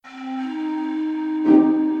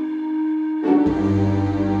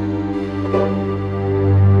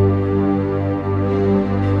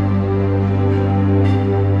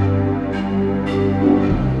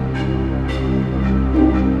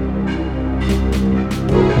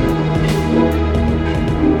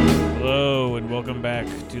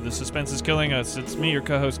Suspense is killing us. It's me, your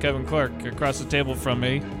co-host Kevin Clark. Across the table from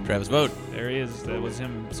me, Travis Boat. There he is. That was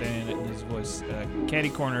him saying it in his voice. Caddy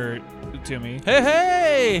corner to me.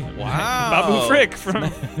 Hey! Wow. Babu Frick from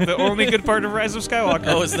the only good part of Rise of Skywalker.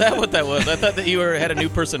 Oh, is that what that was? I thought that you had a new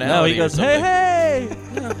personality. No, he goes, hey!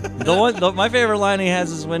 My favorite line he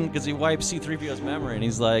has is because he wipes C-3PO's memory, and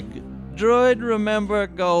he's like, droid, remember,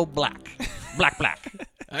 go black. Black, black.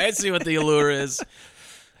 I see what the allure is.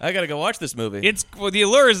 I gotta go watch this movie. The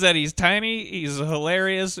allure is that he's tiny, he's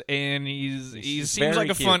hilarious, and he seems like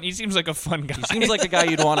a fun. He seems like a fun guy. He seems like a guy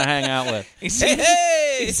you'd want to hang out with. He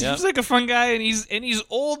seems like a fun guy, and he's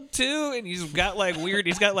old too, and he's got like weird.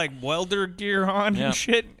 He's got like welder gear on and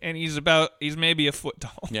shit, and he's maybe a foot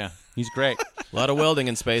tall. Yeah, he's great. A lot of welding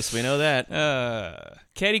in space. We know that.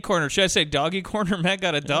 Caddy corner. Should I say doggy corner? Matt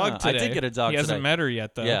got a dog today. I did get a dog today. He hasn't met her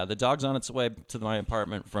yet, though. Yeah, the dog's on its way to my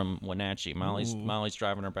apartment from Wenatchee. Molly's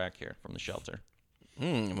driving her back here from the shelter.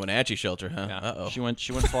 Wenatchee shelter, huh? Yeah. Uh-oh. She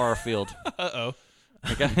went far afield. Uh-oh.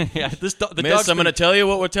 Yeah, Miss, I'm going to tell you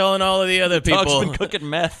what we're telling all of the other people. Dog's been cooking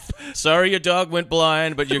meth. Sorry your dog went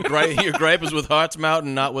blind, but your gripe is with Hearts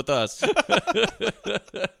Mountain, not with us.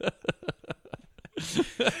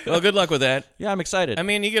 Well, good luck with that. Yeah, I'm excited. I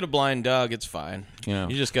mean, you get a blind dog, it's fine. You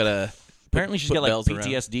just got to Apparently she's got like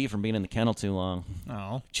PTSD around. From being in the kennel too long.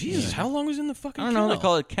 Oh. Jesus, how long was in the fucking I don't kennel? know, they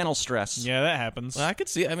call it kennel stress. Yeah, that happens. Well, I could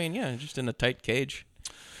see, just in a tight cage.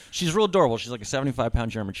 She's real adorable. She's like a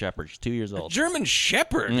 75-pound German Shepherd. She's 2 years old. A German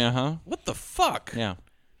Shepherd? Uh-huh. What the fuck? Yeah.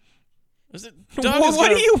 Is it,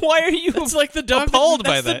 why are you It's like the dog appalled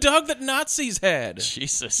by that? That's the dog that Nazis had.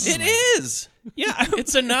 Jesus. It is. Yeah.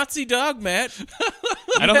 It's a Nazi dog, Matt.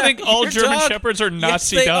 I don't think all German Shepherds are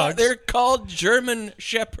Nazi yes, dogs. They're called German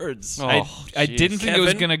Shepherds. I didn't think it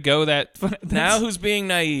was going to go that... Now who's being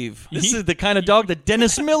naive? This is the kind of dog that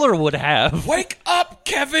Dennis Miller would have. Wake up,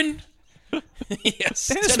 Kevin! Yes,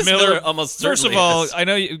 Dennis Miller almost First certainly of all, is. I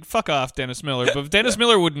know you... Fuck off, Dennis Miller. But Dennis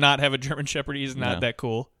Miller would not have a German Shepherd. He's not that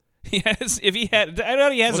cool. Yes, if he had... I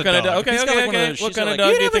know he has what a kind dog. Of dog? Okay. What kind of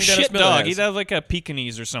dog do you think Dennis Miller has? He'd have like a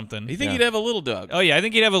Pekingese or something. You think he'd have a little dog? Oh, yeah. I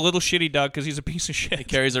think he'd have a little shitty dog because he's a piece of shit. He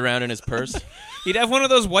carries around in his purse. He'd have one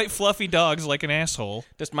of those white fluffy dogs like an asshole.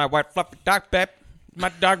 This my white fluffy dog, babe. My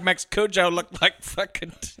dog makes Cujo look like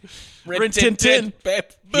fucking Rin Tin Tin, babe.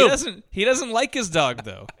 He doesn't like his dog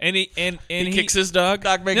though, and he kicks his dog.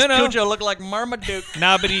 Dog makes Cujo look like Marmaduke.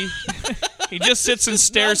 Nah, but he just sits and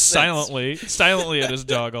stares silently at his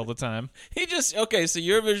dog all the time. So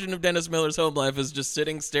your vision of Dennis Miller's home life is just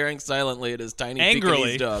staring silently at his tiny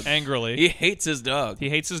Pekingese dog. Angrily. He hates his dog. He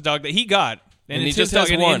hates his dog that he got. And he just has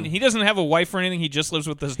one. And he doesn't have a wife or anything. He just lives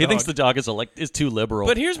with this dog. He thinks the dog is too liberal.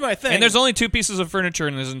 But here's my thing. And there's only 2 pieces of furniture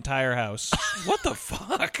in his entire house. What the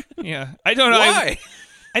fuck? Yeah. I don't know. Why?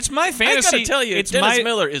 It's my fantasy. I gotta tell you, Dennis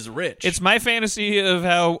Miller is rich. It's my fantasy of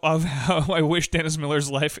how I wish Dennis Miller's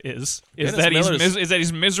life is that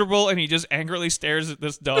he's miserable and he just angrily stares at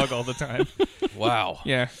this dog all the time. Wow.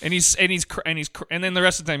 Yeah, and then the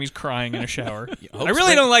rest of the time he's crying in a shower. I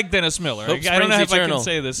really don't like Dennis Miller. I don't know if I can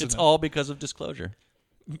say this. It's all because of Disclosure.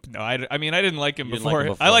 No, I didn't like him before.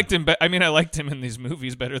 Like him I liked him. I liked him in these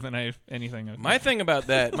movies better than anything. My thing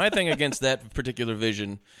against that particular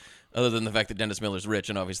vision, other than the fact that Dennis Miller's rich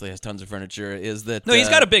and obviously has tons of furniture, is that... No, he's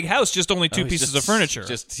got a big house, just only 2 pieces of furniture. I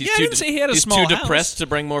didn't say he had a small house. He's too depressed to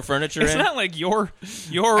bring more furniture in. It's not like your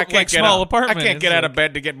small apartment. I can't get out of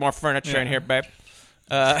bed to get more furniture in here, babe.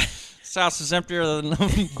 This house is emptier than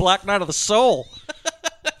Black Night of the Soul.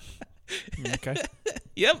 Okay.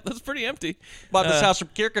 Yep, that's pretty empty. Bought this house from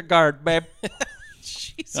Kierkegaard, babe.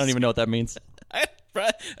 Jesus. I don't even know what that means.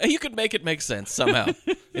 You could make it make sense somehow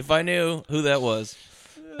if I knew who that was.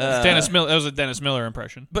 Dennis Miller. That was a Dennis Miller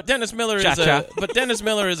impression. But Dennis Miller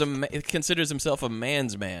considers himself a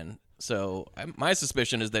man's man. So my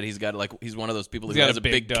suspicion is that he's one of those people who has a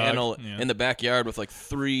big kennel in the backyard with like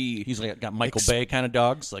 3. He's got Michael Bay kind of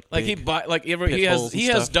dogs, he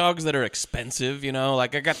has dogs that are expensive. You know,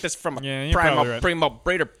 like I got this from a primo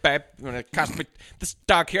breeder, babe. It cost me, this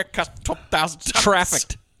dog here cost $12,000.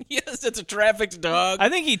 Trafficked. Yes, it's a trafficked dog. I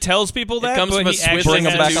think he tells people that. It comes but from a he Swiss Bring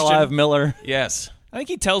him back alive, Miller. Yes. I think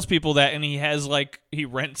he tells people that, and he has he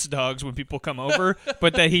rents dogs when people come over,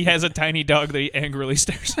 but that he has a tiny dog that he angrily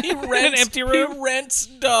stares at in an empty room. He rents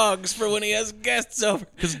dogs for when he has guests over.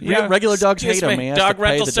 Because regular dogs hate him. He has dog to pay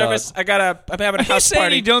rental the service. dog. I'm having a house party.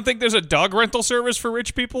 party. You don't think there's a dog rental service for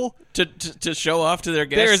rich people to show off to their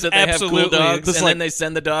guests There's that they have cool dogs, and then they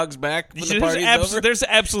send the dogs back when the party's over? There's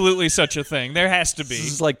absolutely such a thing. There has to be.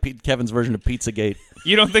 This is like Kevin's version of Pizzagate.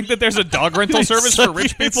 You don't think that there's a dog rental service for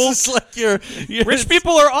rich people? It's like rich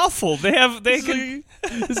people are awful. This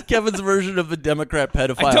is Kevin's version of the Democrat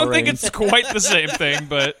pedophile. I don't think it's quite the same thing,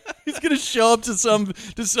 but he's gonna show up to some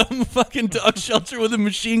fucking dog shelter with a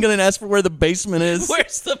machine gun and ask for where the basement is.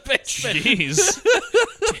 Where's the basement? Jeez.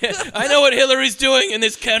 I know what Hillary's doing in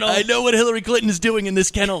this kennel. I know what Hillary Clinton is doing in this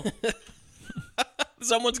kennel.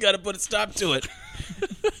 Someone's got to put a stop to it.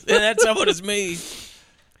 And that someone is me.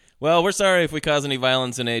 Well, we're sorry if we cause any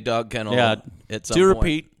violence in a dog kennel. Yeah. At some To point.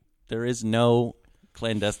 repeat, there is no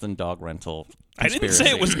clandestine dog rental conspiracy. I didn't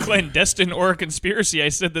say it was clandestine or a conspiracy. I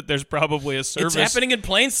said that there's probably a service It's happening in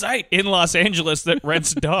plain sight in Los Angeles that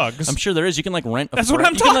rents dogs. I'm sure there is. You can rent. That's what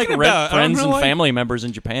I'm talking about. Rent friends and family members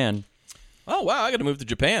in Japan. Oh, wow, I got to move to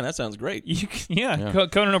Japan. That sounds great.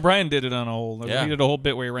 Conan O'Brien did it on a whole. Yeah. He did a whole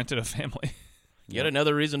bit where he rented a family. Yet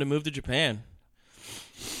another reason to move to Japan.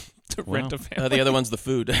 To rent a family. The other one's the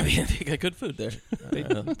food. I mean, they got good food there.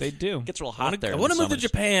 They do. It gets real hot there. I want to move to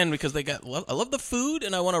Japan because I love the food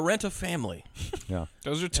and I want to rent a family. Yeah,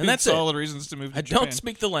 those are two solid reasons to move to Japan. I don't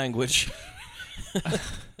speak the language.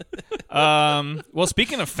 Well,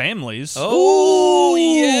 speaking of families. Oh,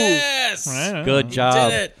 yes. Right. Good job.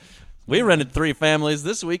 Did it. We rented 3 families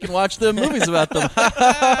this week and watched the movies about them.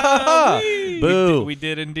 Boo. We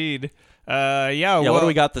did indeed. What do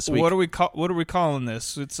we got this week? What are we calling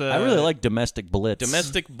this? It's I really like Domestic Blitz.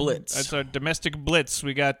 Domestic Blitz. It's our Domestic Blitz.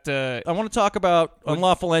 We got. I want to talk about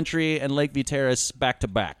Unlawful Entry and Lakeview Terrace back to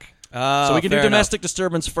back. So we can do Domestic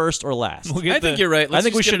Disturbance first or last. I think you're right. I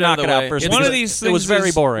think we should knock it out first. One of these things it was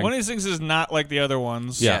very boring. One of these things is not like the other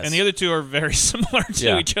ones. Yes. And the other two are very similar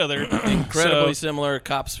to each other. Incredibly similar.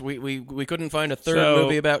 Cops. We couldn't find a third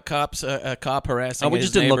movie about cops. A cop harassing. We his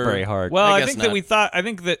just didn't neighbor. look very hard. Well, I think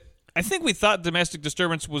we thought Domestic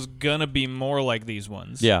Disturbance was gonna be more like these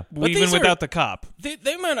ones. Yeah. But even without the cop.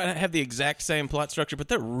 They might not have the exact same plot structure, but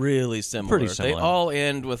they're really similar. Pretty similar. They all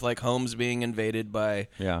end with like homes being invaded by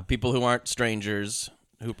people who aren't strangers,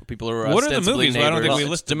 people who are What are the ostensibly movies? neighbors. I don't think we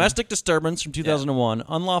listed Domestic Disturbance from 2001,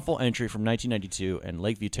 Unlawful Entry from 1992, and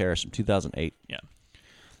Lakeview Terrace from 2008. Yeah.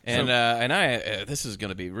 And this is going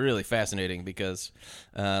to be really fascinating because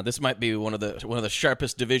this might be one of the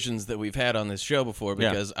sharpest divisions that we've had on this show before.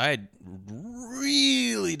 Because I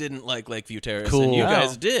really didn't like Lakeview Terrace, and you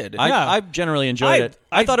guys did. I generally enjoyed it.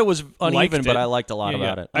 I thought it was uneven, but I liked a lot Yeah,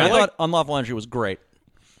 about yeah. it. I thought Unlawful Entry was great.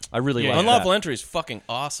 I really liked Unlawful that. Entry is fucking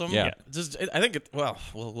awesome. Yeah. I think we'll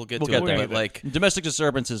get We'll to get it, there. but like Domestic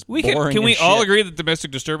Disturbance is Can boring we as all shit. agree that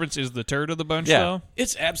Domestic Disturbance is the turd of the bunch, Yeah. though?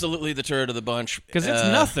 it's absolutely the turd of the bunch Because it's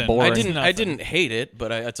nothing. boring. I didn't hate it,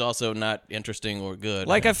 but it's also not interesting or good.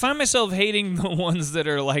 Like, I find myself hating the ones that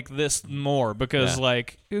are like this more because,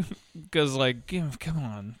 come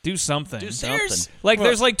on, do something. Do something.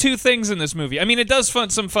 There's like 2 things in this movie. I mean, it does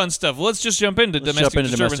some fun stuff. Let's just jump into Domestic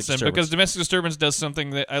Disturbance then, because Domestic Disturbance does something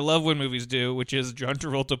that I love when movies do, which is John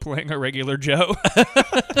Travolta playing a regular Joe.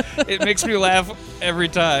 It makes me laugh every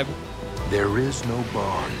time. There is no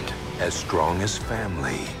bond as strong as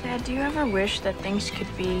family. Dad, do you ever wish that things could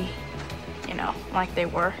be, like they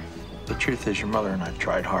were? The truth is, your mother and I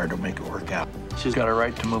tried hard to make it work out. She's got a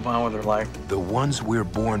right to move on with her life. The ones we're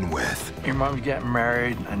born with. Your mom's getting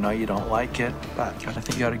married. I know you don't like it, but I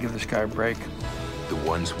think you ought to give this guy a break. The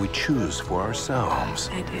ones we choose for ourselves.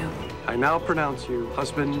 I do. I now pronounce you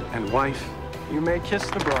husband and wife. You may kiss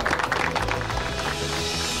the bride.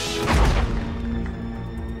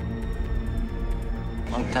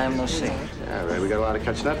 Long time no see. Yeah, right. We got a lot of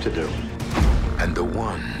catching up to do. And the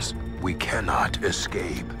ones we cannot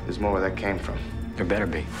escape. There's more where that came from. There better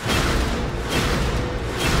be.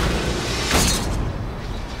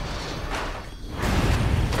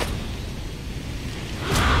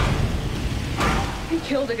 He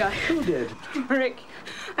killed a guy. Who did? Rick,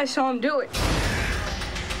 I saw him do it.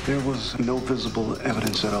 There was no visible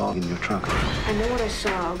evidence at all in your trunk. I know what I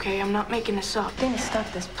saw, okay? I'm not making this up. Dennis,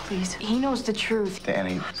 stop this, please. He knows the truth.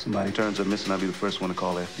 Danny, somebody turns up missing, I'll be the first one to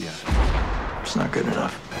call the FBI. It's not good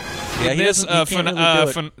enough. Yeah,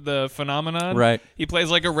 The Phenomenon. Right. He plays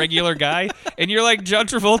like a regular guy, and you're like, John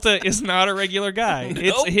Travolta is not a regular guy.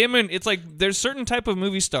 It's him, and it's like there's certain type of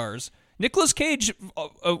movie stars. Nicolas Cage,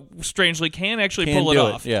 strangely, can actually pull it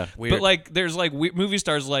off. Yeah, weird. But like, there's like movie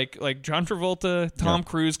stars like John Travolta, Tom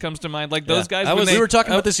Cruise comes to mind. Like those guys. We were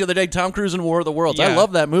talking about this the other day. Tom Cruise in War of the Worlds. I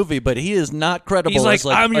love that movie, but he is not credible. He's like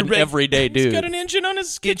I'm an everyday dude. He's got an engine on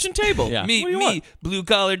his kitchen table. Yeah. Me, blue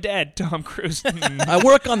collar dad, Tom Cruise. I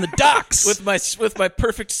work on the docks with my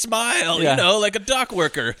perfect smile. You know, like a dock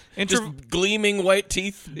worker. And just gleaming white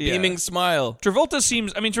teeth, beaming smile. Travolta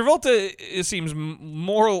seems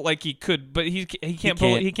more like he could, but he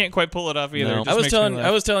can't quite pull it off either. No.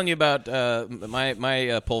 I was telling you about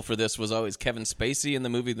my poll for this was always Kevin Spacey in the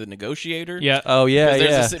movie The Negotiator. Yeah. Oh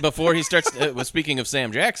yeah. Before he starts, speaking of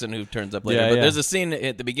Sam Jackson, who turns up later, there's a scene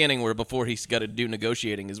at the beginning where before he's got to do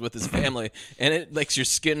negotiating is with his family, and it makes your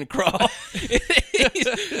skin crawl.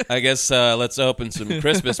 I guess let's open some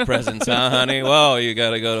Christmas presents, huh, honey? Whoa, you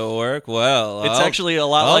got to go to work. Well, it's actually a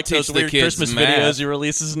lot like those weird Christmas videos he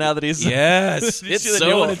releases now that he's yes,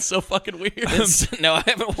 it's so fucking weird. No, I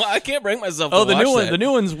haven't. I can't bring myself. Oh, to watch that. The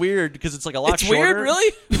new one's weird because it's like a lot it's shorter. Weird,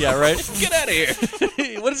 really? Yeah, right. Get out of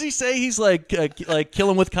here. What does he say? He's like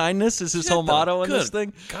kill him with kindness is his whole motto in this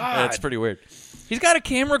thing. God, yeah, it's pretty weird. He's got a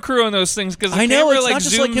camera crew on those things because I know it's not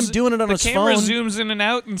just like him doing it on his phone. The camera zooms in and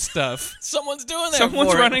out and stuff. Someone's doing that.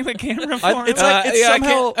 Someone's running the camera for him.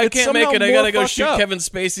 I can't make it. I gotta go shoot Kevin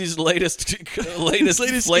Spacey's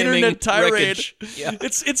latest flaming internet tirade. Yeah.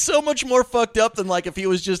 It's so much more fucked up than like if he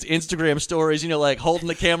was just Instagram stories, like holding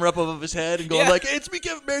the camera up above his head and going like, "Hey, it's me,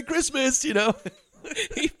 Kevin. Merry Christmas,"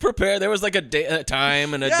 He prepared. There was like a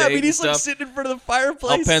time and a date. Yeah, I mean, he's and like stuff. sitting in front of the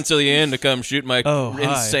fireplace. I'll pencil you in to come shoot my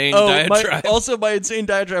insane diatribe. My insane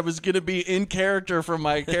diatribe is going to be in character from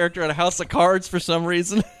my character on House of Cards for some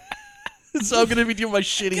reason. So I'm going to be doing my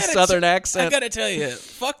shitty Southern accent. I got to tell you,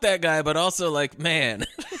 fuck that guy, but also like, man.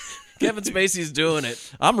 Kevin Spacey's doing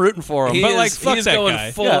it. I'm rooting for him. Fuck that guy.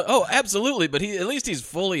 Full, yeah. Oh, absolutely. But at least he's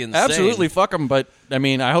fully insane. Absolutely, fuck him. But I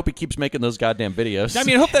mean, I hope he keeps making those goddamn videos. I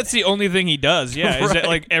mean, I hope that's the only thing he does. Yeah, right. Is that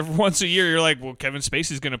like every once a year you're like, well, Kevin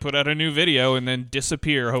Spacey's going to put out a new video and then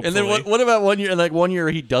disappear. Hopefully. And then what about 1 year? Like 1 year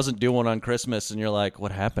he doesn't do one on Christmas, and you're like,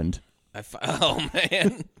 what happened? Oh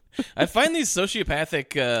man. I find these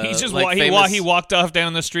sociopathic. He's just famous... he walked off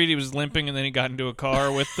down the street. He was limping, and then he got into a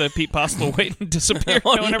car with Pete Postlethwaite and disappeared.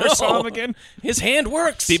 No one ever saw him again. His hand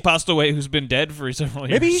works. Pete Postlethwaite, who's been dead for several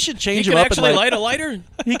years. Maybe he should change him up. He could actually light a lighter.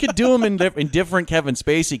 He could do him in different Kevin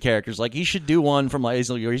Spacey characters. Like he should do one from like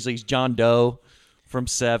he's John Doe from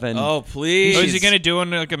Seven. Oh please! Is he going to do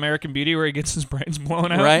one like American Beauty where he gets his brains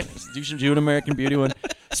blown out? Right. You should do an American Beauty one.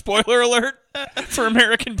 Spoiler alert for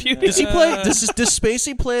American Beauty. Does he play? Does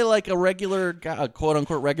Spacey play like a regular guy, a quote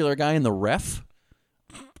unquote regular guy in The Ref?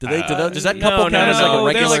 Does that couple count as like a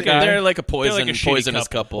regular guy? They're like a poisonous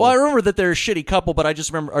couple. Well, I remember that they're a shitty couple, but I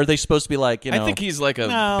just remember, are they supposed to be like, I think he's like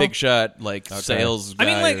a big shot, sales guy. I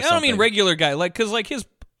mean, I don't mean regular guy, like because like his.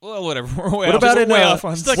 Well, whatever. What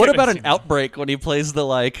about an Outbreak when he plays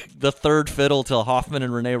the third fiddle to Hoffman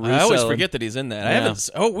and Rene Russo? I always forget that he's in that.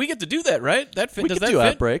 Yeah. We get to do that, right? Does that fit?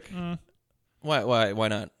 Outbreak. Why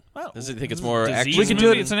not? Well, does he think it's more action? We can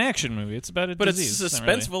do it. It's an action movie. It's about a disease. But it's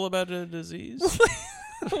suspenseful about a disease.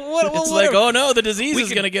 It's like, oh no, the disease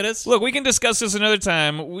is going to get us. Look, we can discuss this another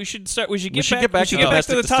time. We should get back to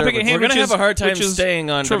the topic at hand. We're going to have a hard time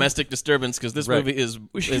staying on domestic disturbance because this movie is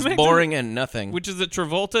boring and nothing. Which is that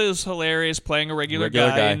Travolta is hilarious playing a regular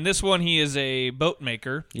guy. In this one, he is a boat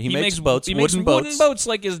maker. He makes boats. He makes wooden boats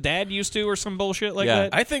like his dad used to, or some bullshit like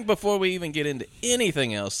that. I think before we even get into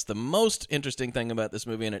anything else, the most interesting thing about this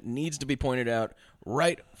movie, and it needs to be pointed out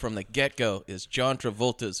right from the get-go, is John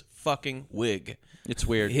Travolta's fucking wig. It's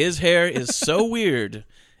weird. His hair is so weird,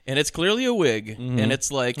 and it's clearly a wig, and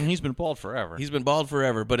it's like... And he's been bald forever. He's been bald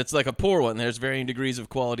forever, but it's like a poor one. There's varying degrees of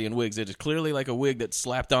quality in wigs. It is clearly like a wig that's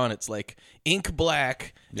slapped on. It's like ink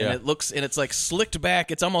black, and it's like slicked back.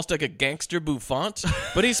 It's almost like a gangster bouffant,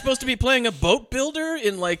 but he's supposed to be playing a boat builder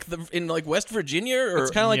in West Virginia or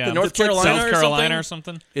it's kind of like the North Carolina, South Carolina or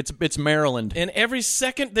something. It's Maryland. And every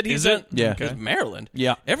second that he's it's Maryland.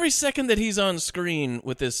 Yeah. Every second that he's on screen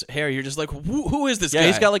with this hair, you're just like, who is this guy? Yeah,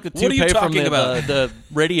 he's got like the toupee what are you from talking about? The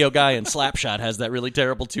radio guy in Slapshot has that really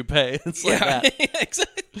terrible toupee. It's like that.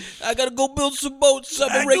 Exactly. I gotta go build some boats.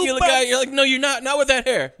 I'm a regular guy. You're like, no, you're not. Not with that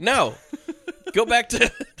hair. No. Go back to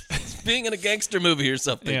being in a gangster movie or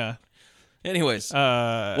something. Yeah. Anyways,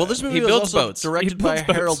 well, this movie he was builds also boats. directed by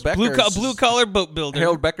Harold Becker. Blue collar boat builder.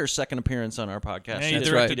 Harold Becker's second appearance on our podcast. Yeah, he That's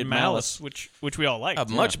directed right. Malice, which we all liked. A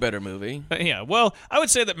much better movie. Yeah, well, I would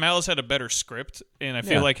say that Malice had a better script, and I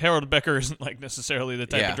feel like Harold Becker isn't like necessarily the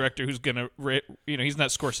type of director who's gonna, he's not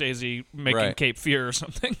Scorsese making Cape Fear or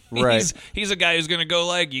something. Right. He's a guy who's gonna go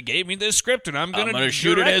like, you gave me this script, and I'm gonna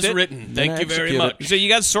shoot it as it. written. Thank you very much. So you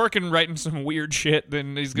got Sorkin writing some weird shit,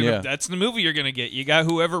 then he's gonna. Yeah. That's the movie you're gonna get. You got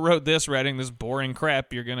whoever wrote this writing this boring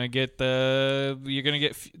crap. You're gonna get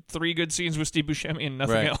 3 good scenes with Steve Buscemi and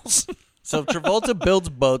nothing else. So Travolta builds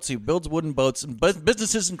boats. He builds wooden boats. And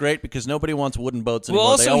business isn't great because nobody wants wooden boats anymore.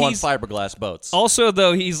 Well, also, they all want fiberglass boats. Also,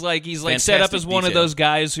 though, he's like set up as one of detail. those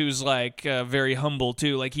guys who's like very humble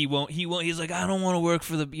too. Like he won't. He's like, I don't want to work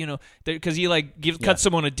for the because he like cuts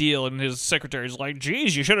someone a deal, and his secretary's like,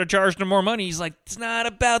 geez, you should have charged him more money. He's like, it's not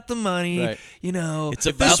about the money, Right. It's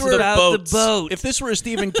It's about the boat. If this were a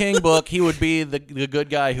Stephen King book, he would be the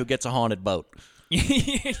good guy who gets a haunted boat.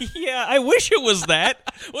 Yeah, I wish it was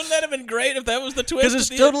that. Wouldn't that have been great if that was the twist? Because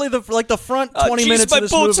it's totally the front 20 minutes of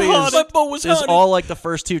this movie My boat was is haunted. all like the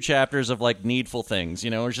first 2 chapters of like needful things.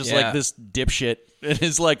 It's just like this dipshit in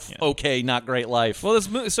his like okay, not great life. Well,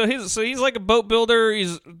 he's like a boat builder.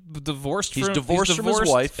 He's divorced. He's from divorced from his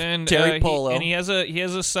wife, and Terry Polo, and he has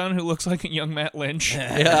a son who looks like a young Matt Lynch.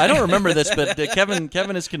 Yeah, I don't remember this, but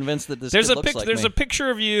Kevin is convinced that this. There's a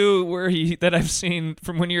picture of you that I've seen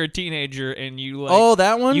from when you're a teenager, and you like. Oh,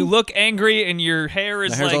 that one. You look angry, and your hair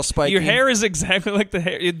is My hair's all spiky. your hair is exactly like the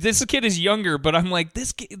hair. This kid is younger, but I'm like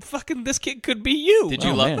this kid could be you. Did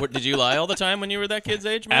you lie? Did you lie all the time when you were that kid's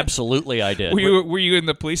age, man? Absolutely, I did. Were you in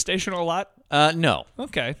the police station a lot? No.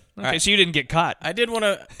 Okay. right. So you didn't get caught. I did want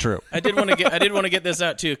to. True. I did want to get this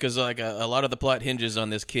out too, because like a lot of the plot hinges on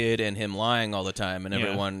this kid and him lying all the time, and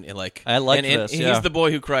everyone like. I like and this. He's the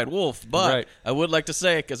boy who cried wolf, but Right. I would like to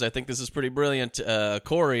say, because I think this is pretty brilliant.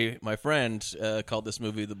 Corey, my friend, called this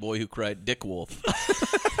movie "The Boy Who Cried Dick Wolf,"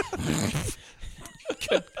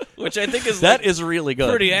 which I think is really good.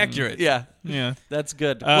 pretty accurate. Yeah. Yeah. That's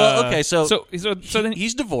good. Well, okay, so then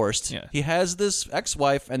he's divorced. Yeah. He has this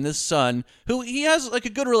ex-wife and this son who he has like a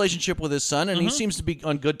good relationship with his son, and he seems to be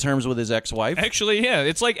on good terms with his ex-wife. Actually, yeah,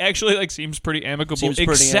 it's like seems pretty amicable. Seems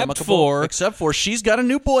pretty except for she's got a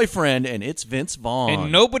new boyfriend, and it's Vince Vaughn.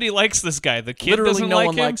 and nobody likes this guy. The kid Literally doesn't no like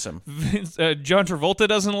one him. likes him. John Travolta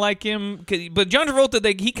doesn't like him, but John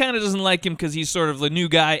Travolta he kind of doesn't like him because he's sort of the new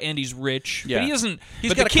guy and he's rich. Yeah. But he doesn't. He's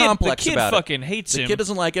but got the a kid, complex The kid about it. fucking hates The him. kid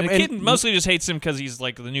doesn't like him, The kid and- mostly just hates him because he's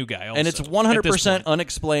like the new guy. Also, and it's at this 100% point.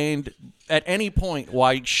 unexplained at any point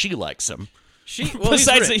why she likes him.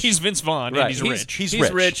 Besides that he's Vince Vaughn Right. and he's rich. He's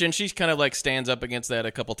rich. rich. And she's kind of like stands up against that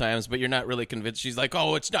a couple times, but you're not really convinced. She's like,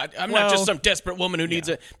 "Oh, it's not. I'm not just some desperate woman who needs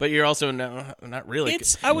it." But you're also not really.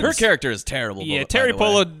 Her character is terrible. Yeah, by Terry the way.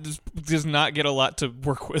 Polo does not get a lot to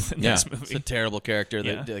work with in this movie. It's a terrible character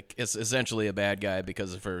that is essentially a bad guy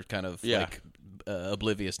because of her kind of like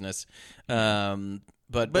obliviousness.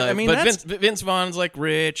 But I mean, Vince Vaughn's like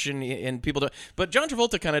rich and people don't. But John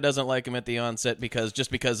Travolta kind of doesn't like him at the onset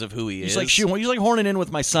because of who he is. He's like horning in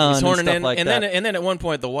with my son. He's horning and stuff in, like and that. then at one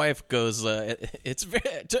point the wife goes, "It's very,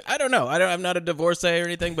 I don't know. I'm not a divorcee or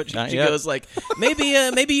anything, but she goes like,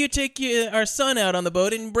 maybe you take our son out on the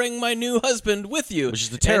boat and bring my new husband with you," which is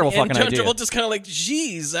the terrible fucking idea. And idea. John Travolta's kind of like,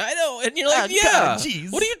 "Geez, I know," and you're like, "Yeah, God,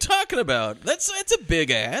 geez. what are you talking about? That's a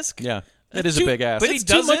big ask." Yeah. It is a big ass. But he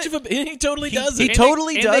does much of a. He totally does it. He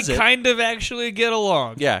totally does they it. kind of actually get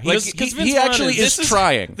along. Yeah, Vince he Vaughn actually is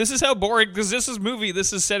trying. This is how boring, because this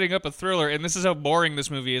is setting up a thriller, and this is how boring this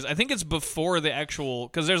movie is. I think it's before the actual,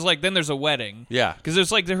 because there's a wedding. Yeah. Because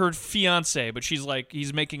there's like her fiance, but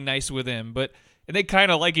he's making nice with him, and they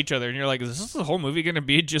kind of like each other, and you're like, is this the whole movie going to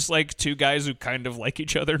be just like two guys who kind of like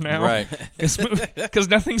each other now? Right. Because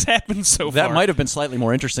nothing's happened so far. That might have been slightly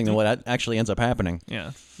more interesting than what actually ends up happening.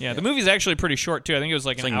 Yeah. Yeah, the movie's actually pretty short, too. I think it was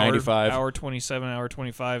like an hour, 95. hour 27, hour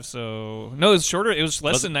 25. So, no, it's shorter. It was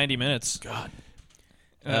less than 90 minutes. God.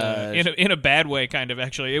 In a bad way, kind of,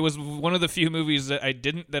 actually. It was one of the few movies that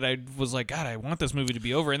I was like, God, I want this movie to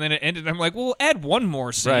be over. And then it ended, and I'm like, well, add one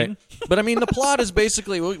more scene. Right. But I mean, the plot is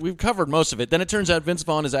basically, we've covered most of it. Then it turns out Vince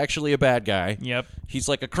Vaughn is actually a bad guy. Yep. He's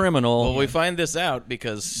like a criminal. Well, we find this out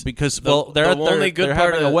because they're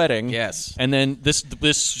having a wedding. Yes. And then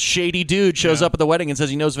this shady dude shows up at the wedding and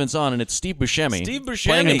says he knows Vince Vaughn, and it's Steve Buscemi.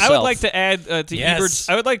 playing himself. I would like to add to Ebert's.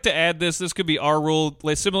 I would like to add this. This could be our rule,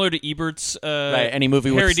 like, similar to Ebert's. Right, any movie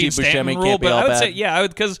movie with Harry Steve Dean Stanton Buscemi rule, can't be but all I would bad. say I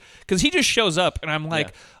would because he just shows up and I'm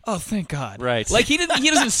like, oh, thank God. Right. Like he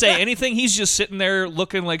doesn't say anything. He's just sitting there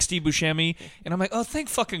looking like Steve Buscemi, and I'm like, oh, thank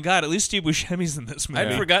fucking God. At least Steve Buscemi's in this movie.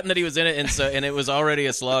 I'd forgotten that he was in it, and it was already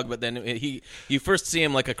a slog. But then you first see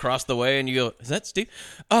him like across the way, and you go, "Is that Steve?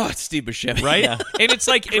 Oh, it's Steve Buscemi, right?" Yeah. And it's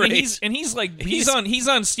like, and he's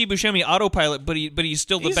on Steve Buscemi autopilot, but he's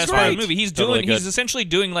still the best part of the movie. He's essentially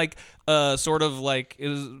doing like sort of like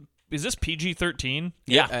is this PG-13?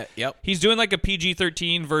 Yeah. Yep. He's doing like a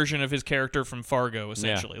PG-13 version of his character from Fargo,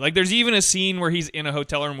 essentially. Like, there's even a scene where he's in a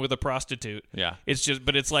hotel room with a prostitute. Yeah. It's just,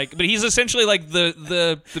 but he's essentially like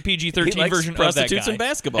the PG-13 version of that guy. Prostitutes and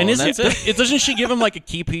basketball, And that's it. doesn't she give him like a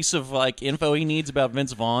key piece of like info he needs about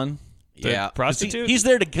Vince Vaughn? Yeah, prostitute. He's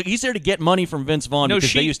there to get money from Vince Vaughn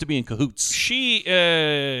because they used to be in cahoots.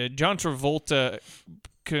 John Travolta.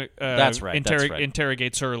 That's right.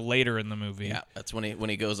 Interrogates her later in the movie. Yeah, that's when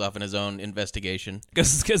he goes off in his own investigation.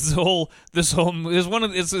 Because this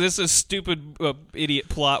is a stupid idiot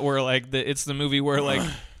plot where like it's the movie where like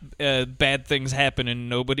bad things happen and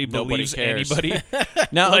nobody believes cares. anybody.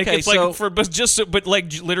 Now, like, okay, it's so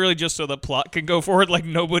like literally just so the plot can go forward. Like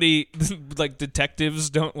nobody, like detectives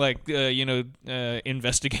don't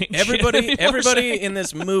investigate. Everybody in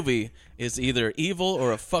this movie is either evil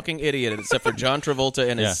or a fucking idiot, except for John Travolta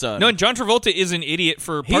and his son. No, and John Travolta is an idiot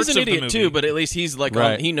for parts of the movie. He's an idiot too, but at least he's like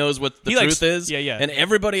he knows what the truth is. Yeah. And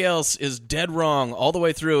everybody else is dead wrong all the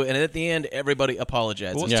way through, and at the end, everybody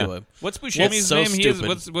apologizes to him. What's Buscemi's name?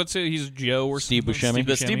 Stupid. He's Joe or Steve Buscemi.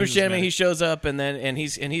 But Steve Buscemi, he shows up and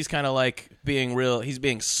he's kind of like being real. He's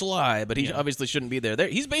being sly, but he obviously shouldn't be there.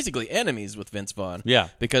 He's basically enemies with Vince Vaughn. Yeah,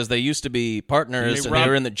 because they used to be partners and they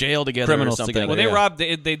were in the jail together or something. Together. Well,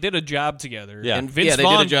 they did a job together. Yeah, and Vince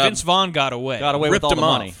Vaughn got away. With all the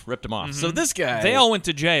money. Ripped him off. Mm-hmm. So this guy, they all went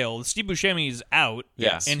to jail. Steve Buscemi's out.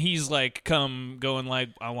 Yes, and he's like going like,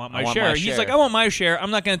 I want my share. He's like, I want my share.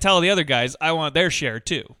 I'm not going to tell the other guys. I want their share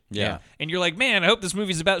too. Yeah. And you're like, man, I hope this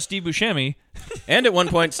movie's about Steve Buscemi. And at one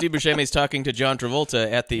point, Steve Buscemi's talking to John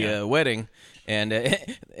Travolta at the wedding, and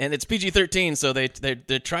it's PG-13, so they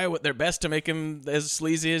try their best to make him as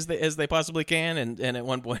sleazy as they possibly can. And at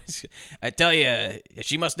one point, I tell you,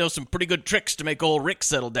 she must know some pretty good tricks to make old Rick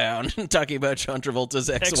settle down. Talking about John Travolta's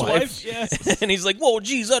ex-wife. Yes. And he's like, whoa,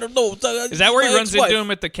 geez, I don't know. Is that where he runs into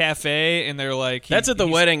him at the cafe? And they're like, that's at the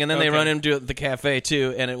wedding, and then they run into the cafe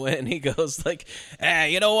too. And he goes like,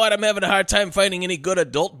 you know what? I'm having a hard time finding any good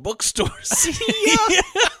adult bookstores.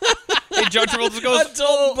 And John Travolta goes,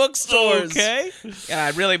 adult bookstores. Okay. Yeah,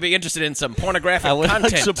 I'd really be interested in some pornographic I would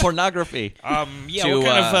content. like some pornography. What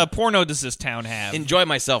kind of porno does this town have? Enjoy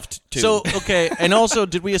myself too. So okay, and also,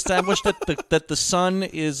 did we establish that the son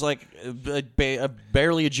is like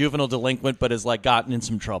barely a juvenile delinquent, but has like gotten in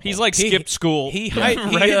some trouble? He's like skipped school.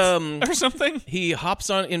 Or something. He hops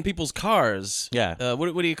on in people's cars. Yeah.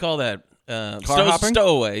 What do you call that? Hopping?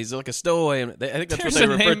 Stowaway. He's like a stowaway. I think that's what they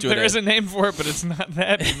refer to it There as. is a name for it, but it's not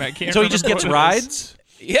that. I can't so he just gets rides?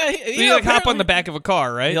 Yeah, he like hop on the back of a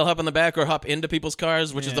car, right? He'll hop on the back or hop into people's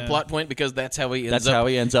cars, which is the plot point because that's how he ends up. That's how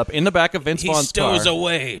he ends up in the back of Vince Vaughn's car. He stows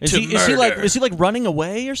away is to murder. Is he like running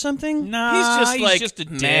away or something? No, he's just a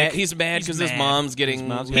dick. mad. He's mad because his mom's getting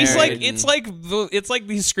married. He's like it's like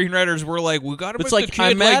these screenwriters were like, we got to make the kid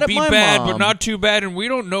I'm mad like at be my bad mom. but not too bad, and we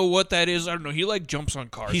don't know what that is. I don't know. He like jumps on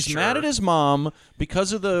cars. He's mad at his mom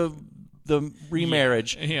because of the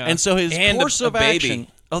remarriage, and so his course of action.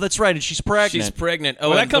 Oh, that's right, and she's pregnant. She's pregnant. Oh,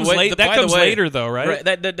 well, that comes later. That comes later, though, right?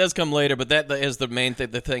 That does come later, but that is the main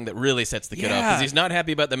thing, the thing that really sets the kid off because he's not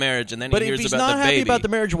happy about the marriage, and then he hears about the baby. But if he's not happy about the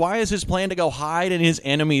marriage, why is his plan to go hide in his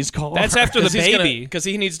enemy's car? That's after the baby, because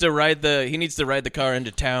he needs to ride the car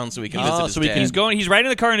into town so he can visit his dad. He's riding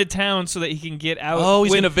the car into town so that he can get out. Oh,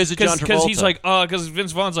 he's going to visit John Travolta because he's like, because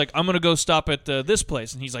Vince Vaughn's like, I'm going to go stop at this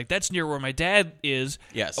place, and he's like, that's near where my dad is.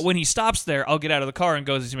 Yes. When he stops there, I'll get out of the car and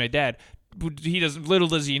go to see my dad. He doesn't. Little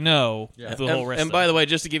does he know the whole rest. And by the way,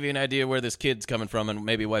 just to give you an idea where this kid's coming from, and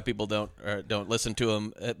maybe why people don't listen to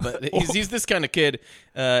him, but he's this kind of kid.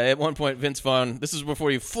 At one point, Vince Vaughn. This is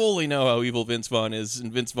before you fully know how evil Vince Vaughn is, and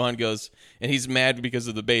Vince Vaughn goes, and he's mad because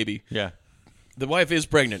of the baby. Yeah, the wife is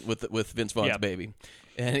pregnant with Vince Vaughn's baby.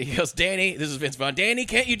 And he goes, Danny, this is Vince Vaughn. Danny,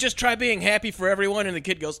 can't you just try being happy for everyone? And the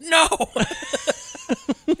kid goes, no.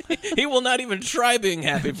 He will not even try being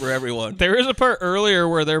happy for everyone. There is a part earlier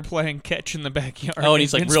where they're playing catch in the backyard. Oh, and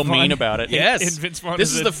he's like real mean about it. Yes. And Vince Vaughn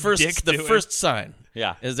this is the first sign.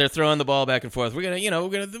 Yeah, as they're throwing the ball back and forth, we're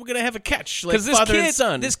gonna have a catch like father and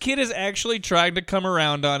son. This kid is actually trying to come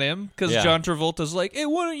around on him because John Travolta's like, hey,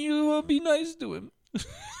 why don't you be nice to him?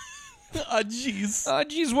 Oh, jeez. Oh,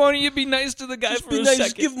 jeez, why don't you be nice to the guy for a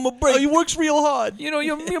second? Give him a break. Oh, he works real hard. You know,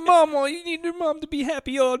 your mom, you need your mom to be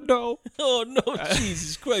happy. Oh, no. Oh, no,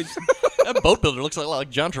 Jesus Christ. That boat builder looks like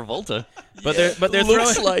John Travolta. But they're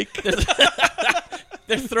looks throwing, like...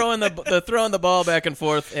 They're throwing the ball back and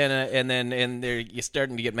forth, and they're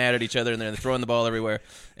starting to get mad at each other, and they're throwing the ball everywhere.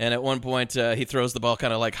 And at one point, he throws the ball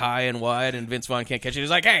kind of like high and wide, and Vince Vaughn can't catch it. He's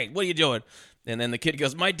like, "Hey, what are you doing?" And then the kid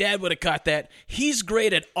goes, "My dad would have caught that. He's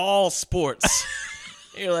great at all sports."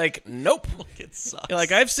 You're like, "Nope." It sucks. You're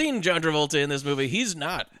like, I've seen John Travolta in this movie. He's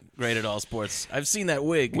not great at all sports. I've seen that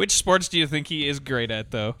wig. Which sports do you think he is great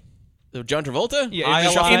at, though? John Travolta?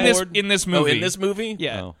 Yeah, in this movie. Oh, in this movie?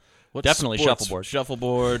 Yeah. Oh. Definitely sports? shuffleboard.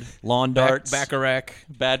 Shuffleboard. Lawn darts. Baccarat.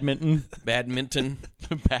 Badminton.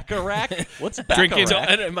 Baccarat. What's Drinking.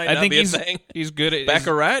 baccarat? It might I not think be a thing. he's good at...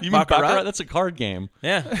 Baccarat? You mean baccarat? That's a card game.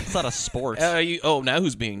 Yeah. It's not a sport. Now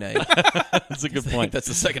who's being named? That's a good point. That's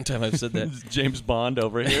the second time I've said that. James Bond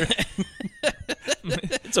over here.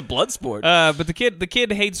 It's a blood sport. But the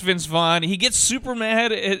kid hates Vince Vaughn. He gets super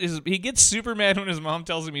mad when his mom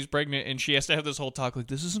tells him he's pregnant, and she has to have this whole talk like,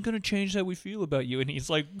 "This isn't going to change how we feel about you." And he's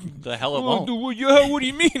like, "The hell it won't." What do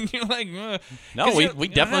you mean? You're like, "No, we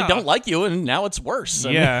definitely don't like you, and now it's worse."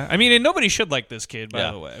 Yeah, I mean, and nobody should like this kid,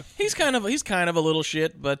 by the way. He's kind of a little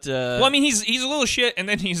shit, but well, I mean, he's a little shit, and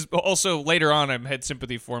then he's also later on I had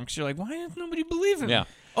sympathy for him because you're like, why does nobody believe him? Yeah.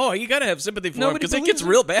 Oh, you gotta have sympathy for him because it believes gets him.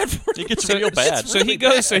 real bad for him. It gets real bad.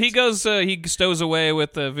 He stows away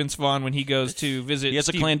with Vince Vaughn when he goes to visit. He has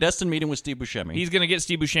a clandestine meeting with Steve Buscemi. He's going to get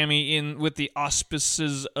Steve Buscemi in with the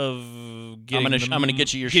auspices of getting. I'm going to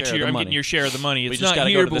get you your share of the money. I'm getting your share of the money. It's not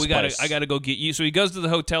here, but I got to go get you. So he goes to the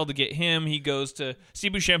hotel to get him. He goes to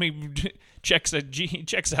Steve Buscemi. Checks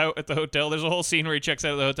out at the hotel. There's a whole scene where he checks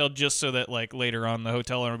out of the hotel just so that like later on the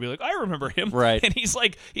hotel owner will be like, I remember him. Right. And he's a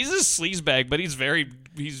sleazebag, but he's very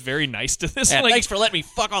nice to this. Yeah, thanks for letting me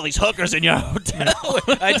fuck all these hookers in your hotel.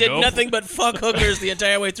 I did nothing but fuck hookers the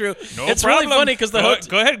entire way through. It's problem. really funny because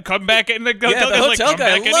go ahead, come back in the hotel. The hotel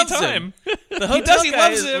guy loves him. The hotel guy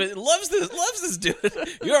loves this dude.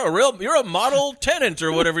 You're a model tenant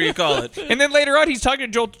or whatever you call it. And then later on, he's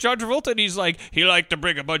talking to John Travolta, and he's like, he liked to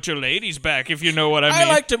bring a bunch of ladies back, if you know what I mean. I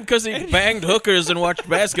liked him because he banged hookers and watched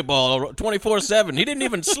basketball 24/7. He didn't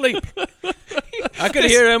even sleep. I could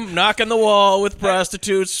hear him knocking the wall with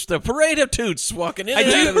prostitutes. The parade of toots walking in.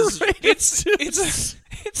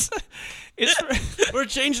 We're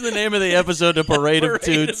changing the name of the episode to Parade of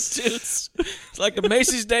Toots. It's like the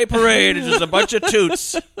Macy's Day Parade. It's just a bunch of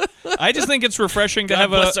toots. I just think it's refreshing to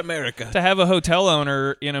have a hotel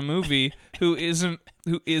owner in a movie who is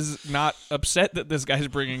not upset that this guy's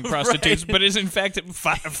bringing prostitutes, but is in fact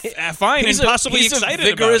fine and possibly excited about it. He's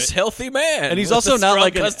a vigorous, healthy man, and he's also not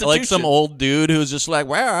like some old dude who's just like,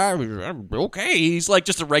 well, I'm okay. He's like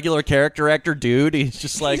just a regular character actor dude. He's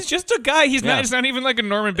just like he's just a guy. He's not. It's not even like a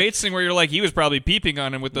Norman Bates thing where you're like he was probably peeping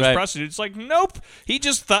on him with those prostitutes. Like nope. He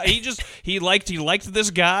just thought he liked this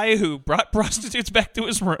guy who brought prostitutes back to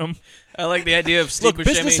his room. I like the idea of Steve Buscemi.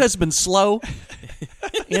 Business has been slow.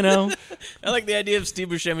 You know, I like the idea of Steve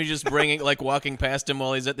Buscemi just walking past him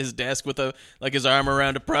while he's at his desk with his arm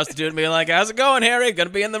around a prostitute and being like, "How's it going, Harry? Gonna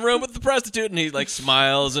be in the room with the prostitute?" And he like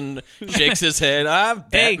smiles and shakes his head. I'm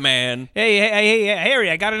Batman. Hey,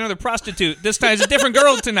 Harry! I got another prostitute. This time it's a different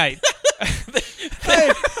girl tonight.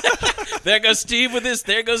 There goes Steve with his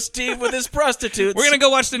prostitutes. We're gonna go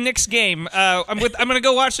watch the Knicks game. I'm gonna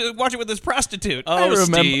go watch it with this prostitute. Oh,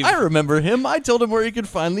 Steve! I remember him. I told him where he could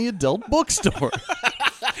find the adult bookstore.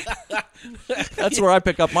 That's where I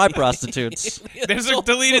pick up my prostitutes. There's a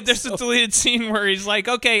deleted scene where he's like,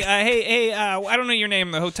 "Okay, hey, I don't know your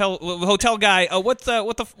name, the hotel guy.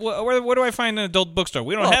 Where do I find an adult bookstore?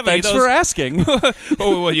 We don't have any of those." Thanks for asking.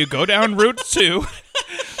 Oh, well, you go down Route 2.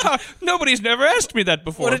 Nobody's never asked me that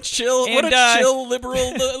before. What a chill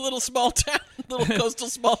liberal little small town, little coastal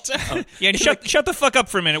small town. Yeah, and shut the fuck up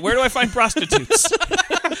for a minute. Where do I find prostitutes?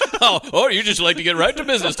 Oh, you just like to get right to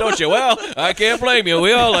business, don't you? Well, I can't blame you.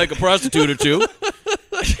 We all like a prostitute or two.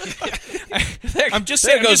 I'm just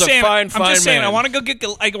saying. Man. I want to go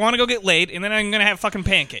get laid, and then I'm gonna have fucking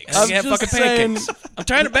pancakes. I'm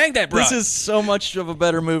trying to bang that broad. This is so much of a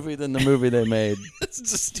better movie than the movie they made.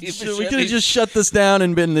 We could have just shut this down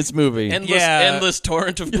and been this movie. Endless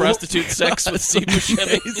torrent of prostitute sex with Steve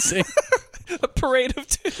Buscemi. A parade of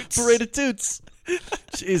toots. Parade of toots.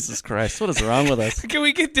 Jesus Christ, what is wrong with us? Can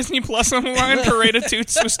we get Disney Plus on the line? Parade of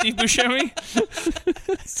Toots with Steve Buscemi?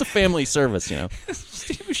 It's a family service, you know.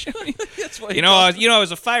 Steve Buscemi. I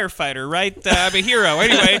was a firefighter, right? I'm a hero.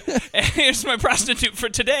 Anyway, here's my prostitute for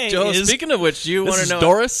today. Joe, speaking of which, you want to know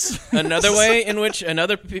Doris? another way in which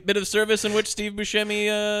another bit of service in which Steve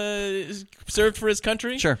Buscemi served for his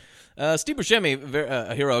country? Sure. Steve Buscemi,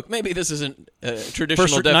 a hero. Maybe this isn't a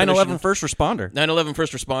traditional definition. 9/11 first responder. 9/11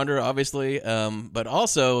 first responder, obviously. But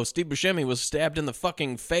also, Steve Buscemi was stabbed in the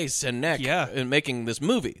fucking face and neck in making this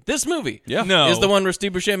movie. This movie is the one where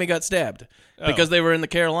Steve Buscemi got stabbed. Because they were in the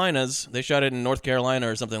Carolinas. They shot it in North Carolina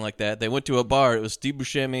or something like that. They went to a bar. It was Steve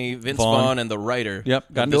Buscemi, Vince Vaughn, and the writer.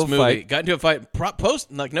 Yep, got into this a movie. fight. Got into a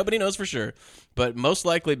fight. Nobody knows for sure. But most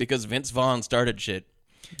likely because Vince Vaughn started shit.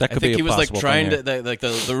 That could I think be he was like trying to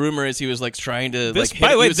the rumor is he was like trying to this, like.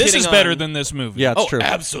 By the way, this is better on, than this movie. Yeah, it's true.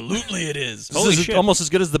 Absolutely, it is. This is almost as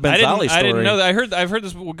good as the Ben Fowley story. I didn't know that. I've heard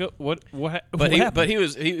this. What happened? But he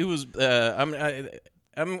was.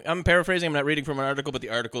 I'm paraphrasing. I'm not reading from an article, but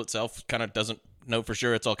the article itself kind of doesn't know for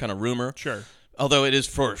sure. It's all kind of rumor. Sure. Although it is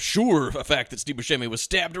for sure a fact that Steve Buscemi was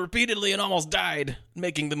stabbed repeatedly and almost died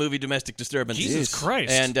making the movie Domestic Disturbance. Jesus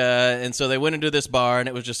Christ! And so they went into this bar, and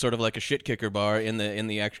it was just sort of like a shit kicker bar in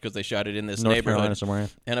the action because they shot it in this North neighborhood Carolina somewhere.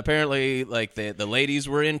 And apparently, like the ladies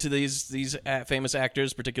were into these famous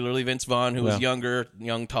actors, particularly Vince Vaughn, who was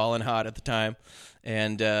young, tall, and hot at the time.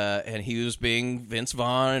 And he was being Vince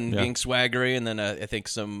Vaughn and being swaggery, and then I think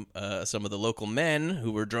some of the local men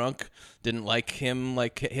who were drunk didn't like him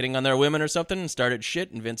like hitting on their women or something and started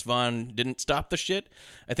shit, and Vince Vaughn didn't stop the shit.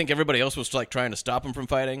 I think everybody else was like trying to stop him from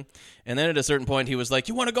fighting, and then at a certain point he was like,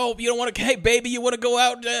 "You want to go? You don't want to? Hey baby, you want to go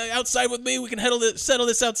out outside with me? We can settle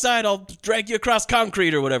this outside. I'll drag you across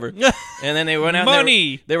concrete or whatever." And then they went out.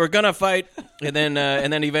 Money. They were gonna fight, and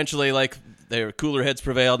then eventually like. Their cooler heads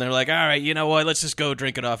prevailed, and they're like, all right, you know what, let's just go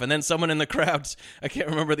drink it off. And then someone in the crowd, I can't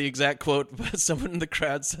remember the exact quote, but someone in the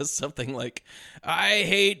crowd says something like, I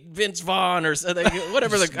hate Vince Vaughn, or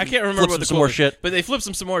whatever. I can't remember what the quote was. Shit. But they flipped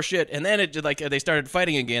some more shit, and then they started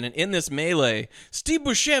fighting again. And in this melee, Steve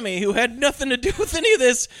Buscemi, who had nothing to do with any of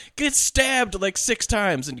this, gets stabbed like 6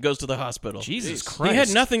 times and goes to the hospital. Jesus Christ. He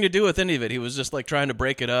had nothing to do with any of it. He was just like trying to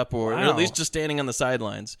break it up, or at least just standing on the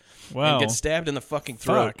sidelines. Wow. And gets stabbed in the fucking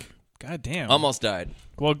throat. Fuck. God damn. Almost died.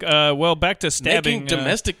 Well, back to stabbing. Making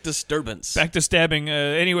domestic disturbance. Back to stabbing.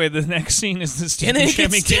 Anyway, the next scene is that Steve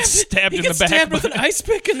Buscemi gets stabbed in the back. He gets stabbed with an ice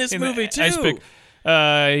pick in this movie, too. Ice pick.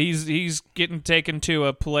 He's getting taken to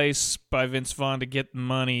a place by Vince Vaughn to get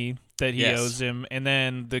money that he owes him, and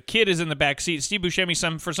then the kid is in the back seat. Steve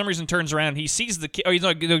Buscemi, for some reason, turns around. He sees the kid. Oh, he's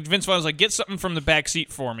like, Vince Vaughn's like, get something from the back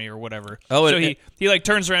seat for me or whatever. Oh, so he like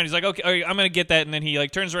turns around. He's like, okay, I'm gonna get that, and then he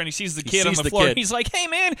like turns around. He sees the kid on the floor. And he's like, hey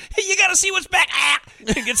man, you gotta see what's back.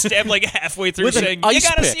 And he gets stabbed like halfway through, with saying, you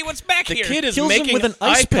gotta see what's back here. The kid is making with an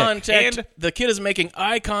eye contact. And the kid is making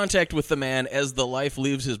eye contact with the man as the life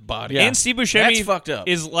leaves his body. And Steve Buscemi fucked up.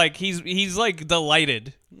 Is like he's like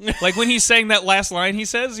delighted. Like when he's saying that last line he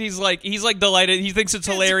says, he's like delighted. He thinks it's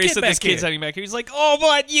hilarious that this kid's hiding back here. He's like, oh,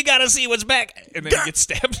 but you gotta see what's back. And then he gets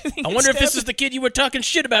stabbed. I wonder if this is the kid you were talking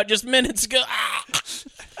shit about just minutes ago.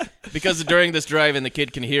 Because during this drive-in, the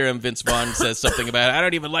kid can hear him. Vince Vaughn says something about, I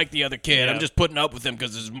don't even like the other kid. I'm just putting up with him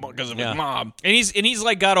because of his mom. And he's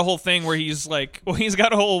like got a whole thing where he's like, he's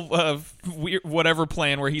got a whole weird whatever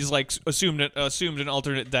plan where he's like assumed an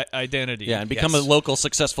alternate identity. Yeah, and become a local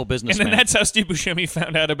successful businessman. And then that's how Steve Buscemi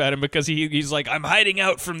found out about him, because he's like, I'm hiding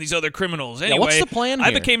out from these other criminals. Anyway, what's the plan here?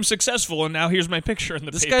 I became successful, and now here's my picture in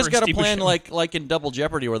the paper. This guy's got a plan like in Double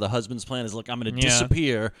Jeopardy, where the husband's plan is, look, I'm going to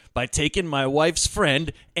disappear by taking my wife's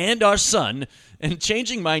friend and our son and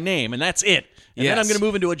changing my name, and that's it. And then I'm going to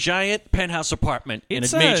move into a giant penthouse apartment in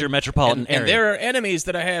a major metropolitan area. And there are enemies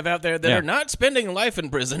that I have out there that are not spending life in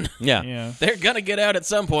prison. Yeah. They're going to get out at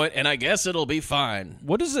some point, and I guess it'll be fine.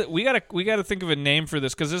 What is it? We gotta think of a name for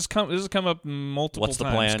this, because this has come up multiple times. What's the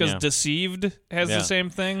plan? Because Deceived has the same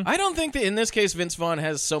thing. I don't think that in this case Vince Vaughn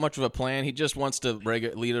has so much of a plan. He just wants to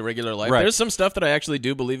lead a regular life. Right. There's some stuff that I actually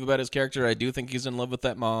do believe about his character. I do think he's in love with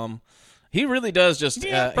that mom. He really does just...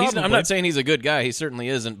 I'm not saying he's a good guy. He certainly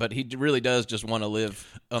isn't, but he really does just want to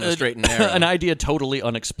live on the straight and narrow. An idea totally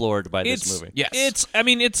unexplored by this movie. Yes.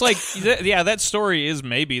 It's like... that story is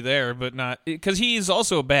maybe there, but not... Because he's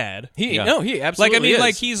also bad. He absolutely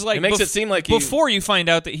is. He's like... It makes it seem like before you find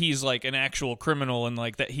out that he's like an actual criminal, and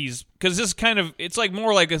like that he's... Because this kind of... It's like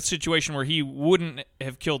more like a situation where he wouldn't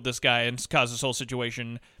have killed this guy and caused this whole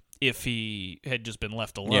situation if he had just been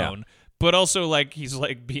left alone. But also, like, he's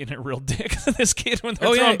like being a real dick to this kid when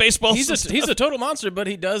they're throwing baseballs. He's a total monster, but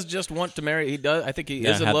he does just want to marry. He does. I think he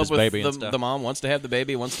is in love with the mom. Wants to have the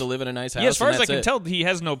baby. Wants to live in a nice house. Yeah, as far as I can tell, he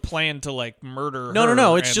has no plan to like murder her.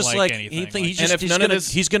 No. It's just like anything.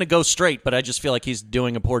 he's going to go straight. But I just feel like he's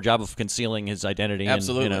doing a poor job of concealing his identity.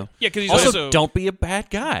 Absolutely. And, Yeah, because he's also don't be a bad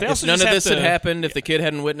guy. If none of this had happened, if the kid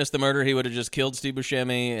hadn't witnessed the murder, he would have just killed Steve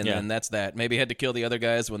Buscemi, and then that's that. Maybe he had to kill the other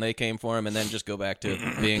guys when they came for him, and then just go back to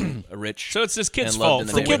being a rich. So it's this kid's fault.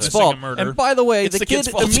 It's the kid's fault. And by the way, the kid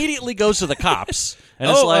immediately goes to the cops. And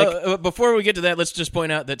it's like, before we get to that, let's just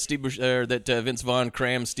point out that Vince Vaughn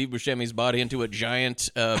crammed Steve Buscemi's body into a giant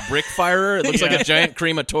brick firer. It looks like a giant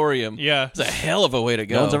crematorium. Yeah, it's a hell of a way to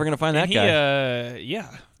go. No one's ever going to find that guy. Yeah,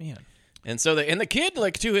 man. And so the kid,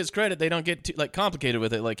 like, to his credit, they don't get too, like, complicated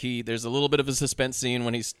with it. Like, there's a little bit of a suspense scene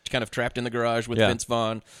when he's kind of trapped in the garage with Vince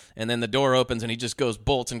Vaughn, and then the door opens and he just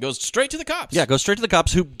bolts and goes straight to the cops. Yeah, goes straight to the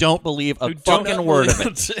cops who don't believe a fucking word of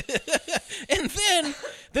it. And then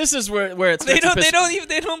this is where it's they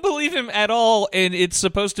don't believe him at all, and it's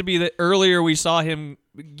supposed to be that earlier we saw him.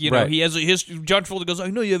 You know, he has a history. John Travolta goes, "I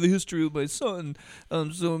know you have a history with my son,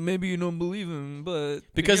 so maybe you don't believe him." But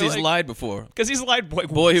because he's lied before. Because he's lied.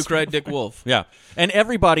 Boy Who Cried Dick Wolf. Yeah, and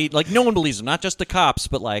everybody, like, no one believes him. Not just the cops,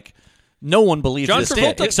 but like no one believes this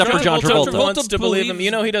kid except for John Travolta. Wants to believe him.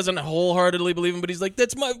 You know, he doesn't wholeheartedly believe him, but he's like,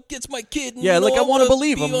 "It's my kid." Yeah, like, I want to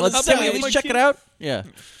believe him. Let's check it out. Yeah.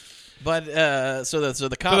 But so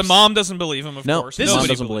the cops. But the mom doesn't believe him. Of course, the mom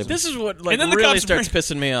doesn't believe him. This is what really starts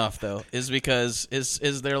pissing me off, though, is because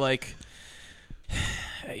they're like,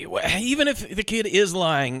 even if the kid is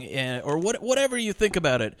lying or whatever you think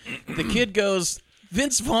about it, the kid goes,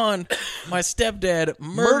 Vince Vaughn, my stepdad,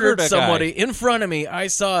 murdered somebody in front of me. I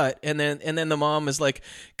saw it, and then the mom is like,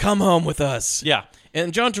 "Come home with us." Yeah.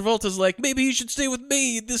 And John Travolta's like, maybe you should stay with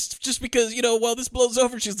me. This just because, while this blows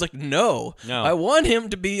over. She's like, no. I want him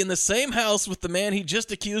to be in the same house with the man he just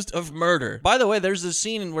accused of murder. By the way, there's this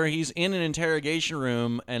scene where he's in an interrogation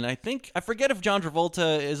room, and I forget if John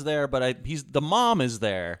Travolta is there, but the mom is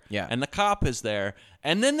there. Yeah. And the cop is there.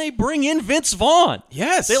 And then they bring in Vince Vaughn.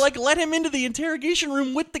 Yes. They let him into the interrogation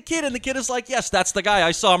room with the kid, and the kid is like, yes, that's the guy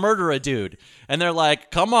I saw murder a dude. And they're like,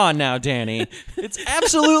 come on now, Danny. It's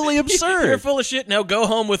absolutely absurd. You're full of shit. Now go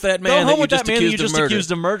home with that man that you just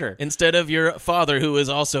accused of murder. Instead of your father, who is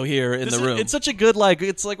also here in the room. It's such a good,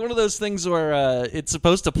 it's like one of those things where it's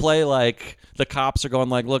supposed to play like the cops are going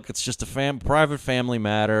like, look, it's just a private family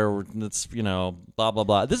matter. It's, blah, blah,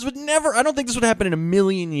 blah. I don't think this would happen in a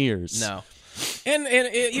million years. No. And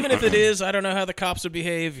even if it is, I don't know how the cops would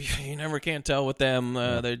behave. You never can tell with them.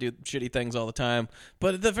 They do shitty things all the time.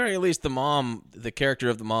 But at the very least, the character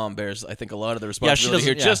of the mom bears, I think, a lot of the responsibility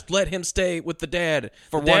here. Just let him stay with the dad.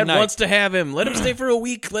 The dad wants to have him. Let him stay for a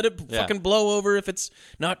week. Let it fucking blow over if it's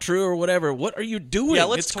not true or whatever. What are you doing?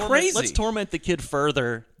 Yeah, it's crazy. Let's torment the kid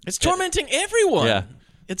further. It's tormenting everyone. Yeah.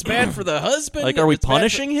 It's bad for the husband. Like, are we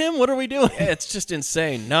punishing him? What are we doing? Yeah, it's just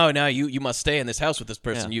insane. No, you must stay in this house with this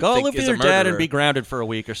person. Yeah. You Go think live with is your a murderer. dad and be grounded for a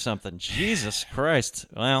week or something. Jesus Christ.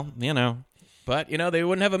 Well, But they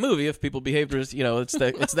wouldn't have a movie if people behaved it's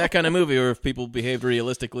that kind of movie, or if people behaved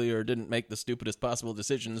realistically or didn't make the stupidest possible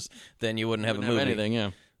decisions, then you wouldn't have a movie. Anything,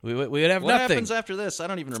 yeah. We would have what nothing. What happens after this? I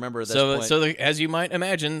don't even remember at this point. So as you might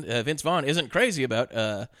imagine, Vince Vaughn isn't crazy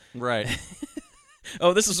about right.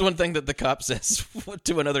 Oh, this is one thing that the cop says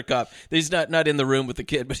to another cop. He's not in the room with the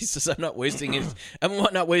kid, but he says, I'm not wasting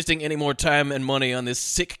any more time and money on this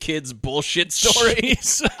sick kid's bullshit story.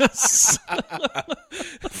 Jesus.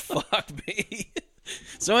 Fuck me.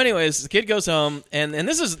 So anyways, the kid goes home, and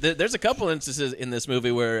there's a couple instances in this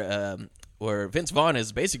movie where Vince Vaughn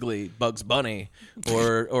is basically Bugs Bunny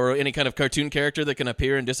or any kind of cartoon character that can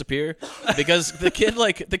appear and disappear, because the kid,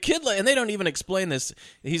 and they don't even explain this.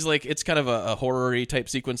 He's like, it's kind of a horror-y type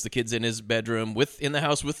sequence. The kid's in his bedroom in the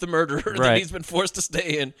house with the murderer that he's been forced to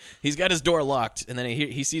stay in. He's got his door locked, and then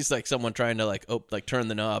he sees like someone trying to turn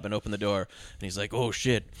the knob and open the door, and he's like, oh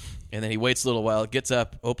shit. And then he waits a little while, gets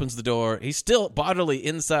up, opens the door. He's still bodily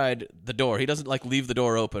inside the door. He doesn't leave the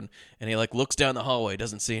door open, and he looks down the hallway,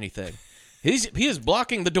 doesn't see anything. He is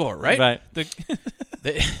blocking the door, right? Right.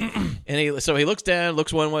 So he looks down,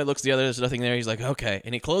 looks one way, looks the other. There's nothing there. He's like, okay,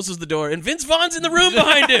 and he closes the door, and Vince Vaughn's in the room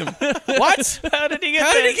behind him. What? How did he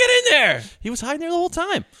get in there? He was hiding there the whole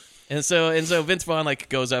time. And so Vince Vaughn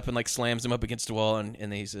goes up and slams him up against the wall,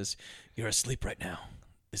 and he says, "You're asleep right now.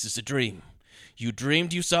 This is a dream. You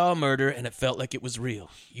dreamed you saw a murder, and it felt like it was real.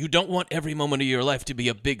 You don't want every moment of your life to be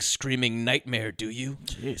a big screaming nightmare, do you?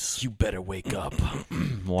 Jeez. You better wake up.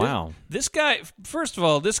 Wow. This guy, first of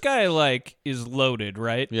all, this guy, like, is loaded,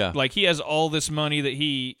 right? Yeah. Like, he has all this money that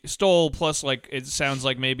he stole, plus, like, it sounds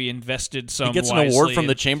like maybe invested some He gets an wisely award from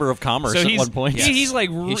the Chamber of Commerce at one point. He's like,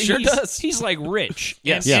 He sure does. He's like rich.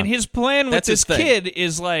 Yes. And his plan with That's this his thing. kid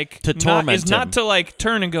is like To torment him. not to like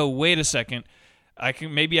turn and go, wait a second, I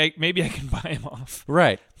can maybe I can buy him off.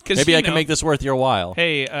 Right. 'Cause, Maybe you I can know, make this worth your while.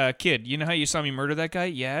 Hey, kid, you know how you saw me murder that guy?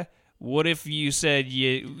 Yeah. What if you said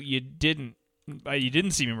you didn't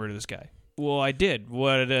see me murder this guy? Well, I did.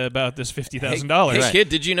 What about this $50,000? Hey, kid,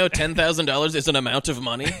 did you know $10,000 is an amount of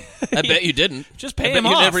money? I bet you didn't. Just pay I bet him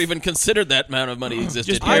you off. never even considered that amount of money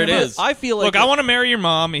existed. Just Here it is. I feel like Look, I want to marry your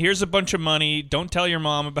mom. Here's a bunch of money. Don't tell your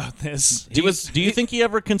mom about this. Do you think he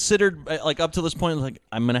ever considered, like, up to this point, like,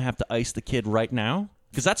 I'm going to have to ice the kid right now?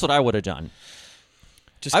 Because that's what I would have done.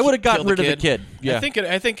 Just I would have gotten kill rid of the kid. Yeah.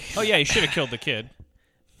 I think. Oh yeah, he should have killed the kid.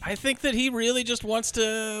 I think that he really just wants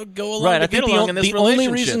to go along Right, to I get think along in this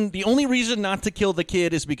relationship. the only reason not to kill the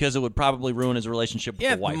kid is because it would probably ruin his relationship with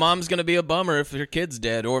Yeah, the wife. mom's gonna be a bummer if her kid's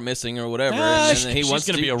dead or missing or whatever. Ah, and then he she's wants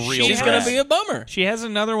gonna to be a real She's brat. gonna be a bummer. She has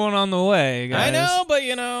another one on the way, guys. I know, but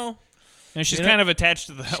you know, And she's You know, kind of attached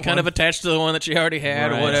to that she's one. kind of attached to the one that she already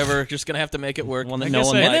had Right. or whatever. Just gonna have to make it work. One that I no guess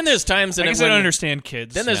one I- and likes. then there's times in I it guess I when don't understand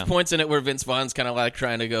kids. Then there's Yeah. points in it where Vince Vaughn's kind of like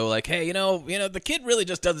trying to go like, hey, you know, the kid really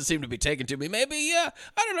just doesn't seem to be taken to me. Maybe, I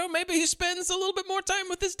don't know, maybe he spends a little bit more time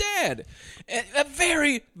with his dad.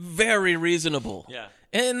 Very, very reasonable. Yeah.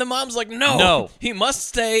 And the mom's like, no, No. he must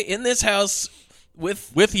stay in this house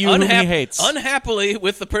with you whom he hates. unhappily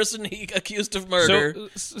with the person he accused of murder.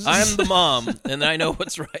 I'm the mom, and I know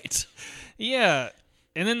what's right. Yeah.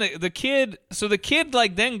 And then the kid, so the kid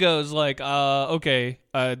like then goes like, okay,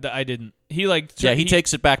 I didn't. He like he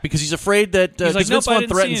takes it back because he's afraid that He's like, Vince nope, I Vaughn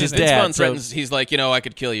didn't threatens see his anything. dad. Vince Vaughn so- threatens, he's like, I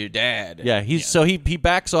could kill your dad. so he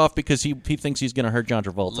backs off because he thinks he's going to hurt John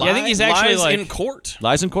Travolta. Yeah, I think he's actually lies like in court.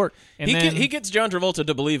 Lies in court. And He, then, he gets John Travolta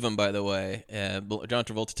to believe him, by the way. John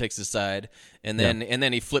Travolta takes his side, and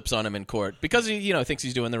then he flips on him in court because he thinks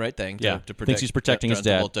he's doing the right thing. To protect, Thinks he's protecting John his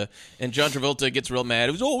dad. Travolta. And John Travolta gets real mad.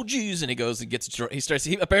 He goes, "Oh, geez!" And he goes and gets drunk.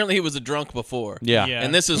 Apparently he was a drunk before. Yeah.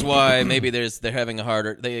 And this is why maybe they're having a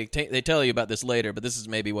harder. They tell you about this later, but this is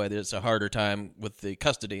maybe why there's a harder time with the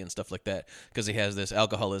custody and stuff like that because he has this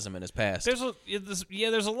alcoholism in his past. there's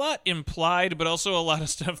a lot implied, but also a lot of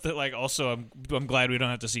stuff that like also I'm glad we don't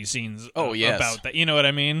have to see scenes. Yes. About that. You know what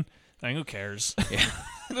I mean? Like, who cares? Yeah.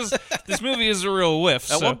 this movie is a real whiff.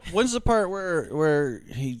 So. When's the part where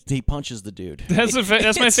he punches the dude? That's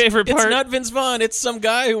my favorite part. It's not Vince Vaughn. It's some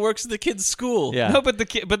guy who works at the kid's school. Yeah. No, but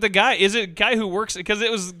the guy is it guy who works because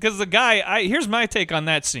the guy. Here's my take on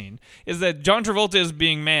that scene is that John Travolta is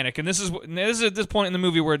being manic, and this is at this point in the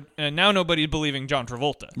movie where now nobody's believing John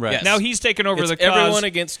Travolta. Right. Yes. Now he's taken over It's the cause. everyone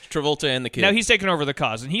against Travolta and the kid. Now he's taken over the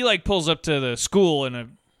cause, and he like pulls up to the school in a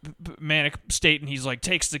manic state, and he's like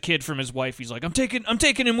takes the kid from his wife. He's like, I'm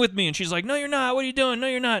taking him with me, and she's like, no, you're not. What are you doing? No,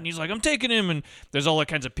 you're not. And he's like, I'm taking him, and there's all that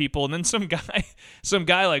kinds of people, and then some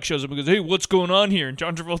guy like shows up and goes, hey, what's going on here? And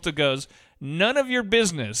John Travolta goes, none of your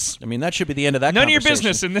business. I mean, that should be the end of that None of your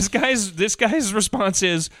conversation. business. And this guy's response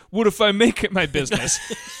is, what if I make it my business?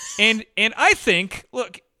 and I think,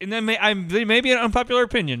 look, and then there may be an unpopular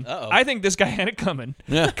opinion. Uh-oh. I think this guy had it coming.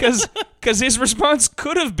 Yeah. Because his response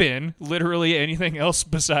could have been literally anything else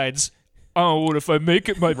besides, oh, what if I make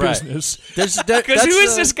it my business? Because Because who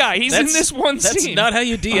is this guy? He's in this one That's scene. not how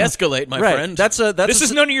you de-escalate, my Right. friend. This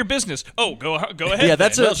is none of your business. Oh, go ahead. Yeah,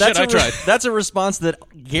 that's then. a I tried. that's a response that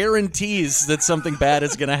guarantees that something bad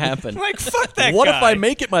is going to happen. Like, fuck that What guy. if I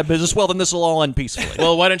make it my business? Well, then this will all end peacefully.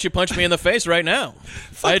 Well, why don't you punch me in the face right now?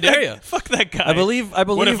 I dare you. Fuck that guy. I believe.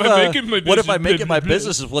 What if I make it my what if I make it my business?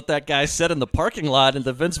 business is what that guy said in the parking lot in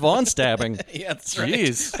the Vince Vaughn stabbing. Yeah, that's right.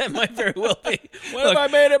 Jeez. That might very well be. What Look, if I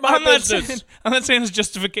made it my business? I'm not saying it's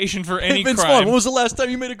justification for Hey, any Vince crime. Vaughn, when was the last time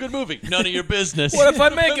you made a good movie? None of your business. What if I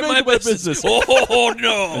make it my business? Oh,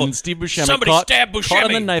 no. And Steve Buscemi Somebody caught, stab caught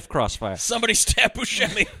in the Buscemi. knife crossfire. Somebody stab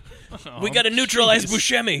Buscemi. We got to neutralize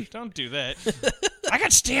Buscemi. Don't do that. I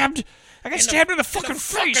got stabbed. I got stabbed in the fucking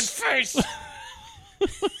face.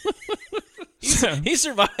 He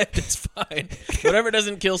survived. It's fine. Whatever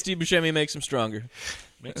doesn't kill Steve Buscemi makes him stronger.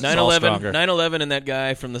 9/11 and that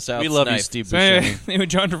guy from the South. We love you, Knife. Steve Buscemi.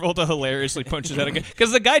 John Travolta hilariously punches out a guy.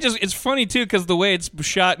 Because the guy it's funny, too, because the way it's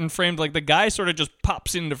shot and framed, like, the guy sort of just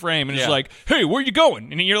pops into frame and is like, hey, where you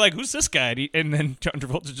going? And you're like, who's this guy? And then John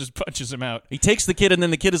Travolta just punches him out. He takes the kid, and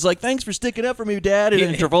then the kid is like, thanks for sticking up for me, Dad. And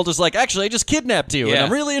then Travolta's like, actually, I just kidnapped you, and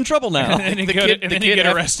I'm really in trouble now. And then he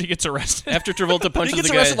gets arrested. After Travolta punches he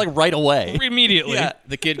gets arrested, like, right away. Immediately. Yeah.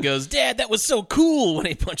 The kid goes, Dad, that was so cool, when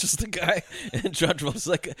he punches the guy. And John Travolta's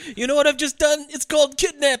like, you know what I've just done? It's called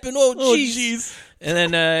kidnapping. Oh, jeez.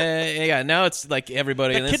 And then, now it's like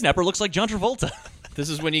everybody. That kidnapper looks like John Travolta. This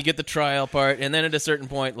is when you get the trial part, and then at a certain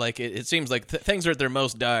point, like it seems like things are at their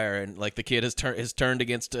most dire, and like the kid has turned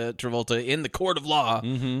against Travolta in the court of law,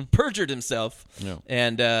 perjured himself,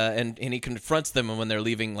 and he confronts them when they're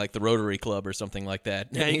leaving like the Rotary Club or something like that.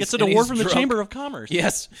 Yeah, he gets an award from the Chamber of Commerce.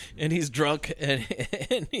 Yes, and he's drunk, and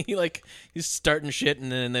he's starting shit, and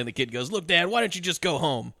then the kid goes, "Look, Dad, why don't you just go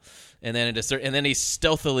home?" And then he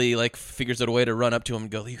stealthily like figures out a way to run up to him and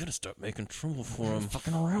go, "You gotta start making trouble for him."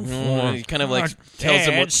 Fucking around for him. He kind of like tells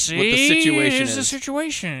him what the situation is. The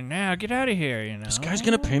situation. Now get out of here. You know, this guy's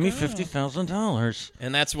gonna pay me $50,000,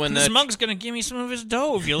 and that's when this monk's gonna give me some of his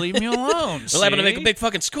dough if you leave me alone. We're liable to make a big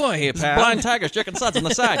fucking score here, pal. Blind Tiger's chicken suds on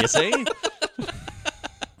the side. You see.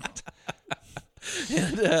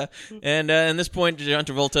 And at this point, John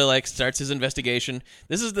Travolta like starts his investigation.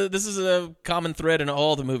 This is a common thread in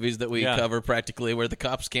all the movies that we cover practically, where the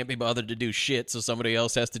cops can't be bothered to do shit, so somebody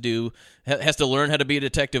else has to learn how to be a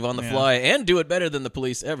detective on the fly and do it better than the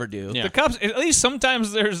police ever do. Yeah. The cops, at least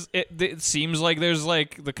sometimes it seems like there's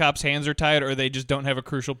like the cops' hands are tied or they just don't have a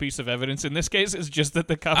crucial piece of evidence. In this case, it's just that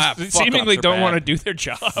the cops seemingly don't want to do their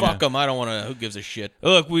job. Fuck them. I don't want to. Who gives a shit?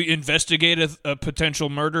 Look, we investigate a potential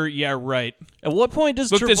murder. Yeah, right. At what point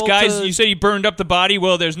does Travolta... this guy, you say he burned up the body?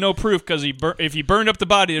 Well, there's no proof because if he burned up the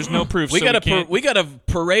body, there's no proof. We got a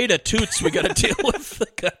parade of toots we got to deal with.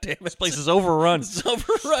 God damn it. This place is overrun. It's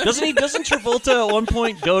overrun. Doesn't Travolta at one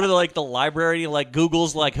point go to like the library and like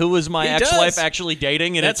Googles like who is my ex-wife actually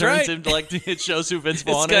dating, and it turns into like it shows who Vince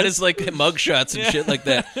Vaughn is. It's got his like mugshots and shit like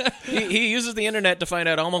that. He uses the internet to find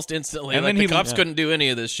out almost instantly. And like the cops couldn't do any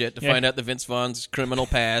of this shit to find out the Vince Vaughn's criminal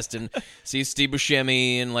past, and sees Steve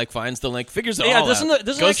Buscemi and like finds the link, figures it all out.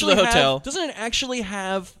 Goes to the hotel. Doesn't it actually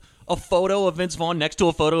have a photo of Vince Vaughn next to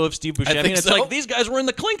a photo of Steve Buscemi? It's like these guys were in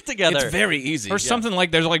the clink together. It's very easy. Or something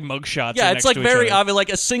like there's like mugshots. Yeah, it's like very obvious.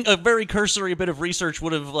 Like a very cursory bit of research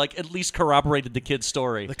would have like at least corroborated the kid's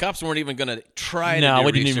story. The cops weren't even going to try to do we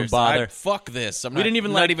research. didn't even bother. Fuck this. We didn't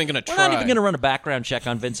even not even going to try. We're not even going to run a background check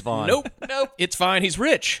on Vince Vaughn. Nope. It's fine. He's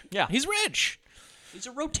rich. Yeah. He's rich. He's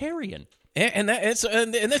a Rotarian. And that's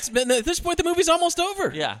at this point the movie's almost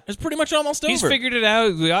over. Yeah, it's pretty much almost over. He's figured it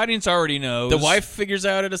out. The audience already knows. The wife figures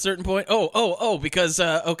out at a certain point. Because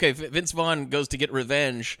Vince Vaughn goes to get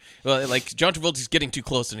revenge. Well, like John Travolta's getting too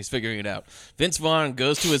close and he's figuring it out. Vince Vaughn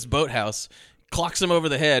goes to his boathouse, clocks him over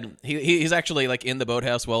the head. He's actually like in the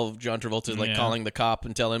boathouse while John Travolta is like calling the cop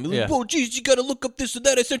and telling him, "Oh, geez, you got to look up this or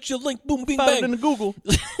that. I sent you a link. Boom, bing, bang." Found it in Google.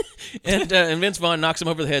 And Vince Vaughn knocks him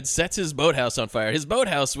over the head, sets his boathouse on fire. His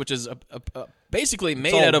boathouse, which is basically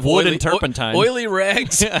made out of wood and turpentine, oily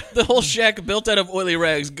rags. The whole shack built out of oily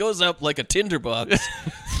rags goes up like a tinderbox.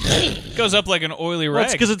 Goes up like an oily rag.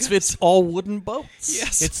 That's because it's all wooden boats.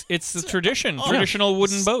 Yes, it's the traditional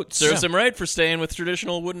wooden boats. Serves him right for staying with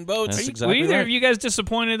traditional wooden boats. That's exactly were either right. of you guys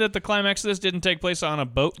disappointed that the climax of this didn't take place on a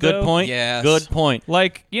boat? Good point. Yes. Good point.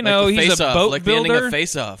 Like he's a boat like builder. The ending of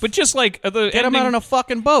Face Off. But just like get him out on a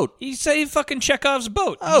fucking boat. He say fucking Chekhov's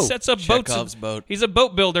boat. Oh, he sets up boats. Chekhov's boat. He's a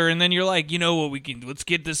boat builder, and then you're like, you know what, we can let's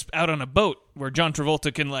get this out on a boat where John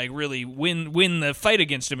Travolta can like really win the fight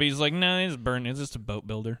against him. But he's like, no, he's burned. He's just a boat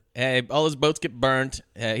builder. All his boats get burnt.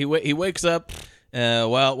 He wakes up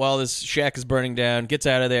while this shack is burning down. Gets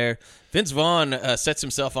out of there. Vince Vaughn sets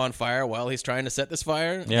himself on fire while he's trying to set this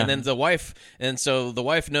fire, and then the wife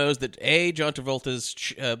knows that A, John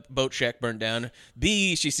Travolta's boat shack burned down.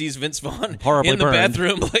 B, she sees Vince Vaughn horribly in the burned.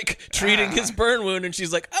 bathroom, like treating his burn wound, and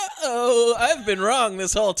she's like, "Uh-oh, I've been wrong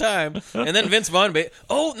this whole time." And then Vince Vaughn,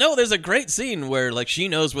 there's a great scene where like she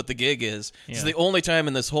knows what the gig is. Yeah. It's the only time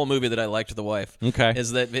in this whole movie that I liked the wife. Okay,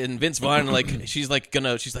 is that in Vince Vaughn like she's like,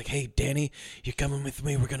 "Hey, Danny, you're coming with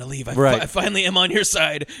me. We're gonna leave. I finally am on your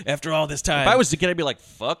side after all this time." If I was the kid, I'd be like,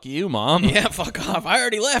 "Fuck you, Mom." Yeah, fuck off. I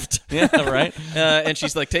already left. Yeah, right. And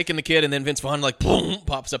she's like taking the kid, and then Vince Vaughn like boom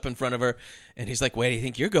pops up in front of her, and he's like, "Where do you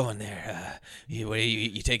think you're going there?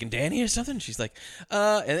 You taking Danny or something?" She's like,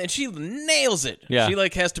 and she nails it. Yeah. She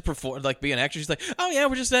like has to perform like be an actress. She's like, "Oh yeah,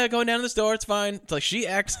 we're just going down to the store. It's fine." It's like she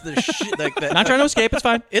acts the shit like that. Not trying to escape. It's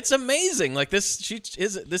fine. It's amazing. Like this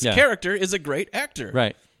character is a great actor.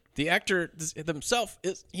 Right. The actor themselves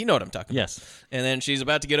you know what I'm talking about. Yes. And then she's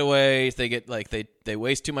about to get away. They get they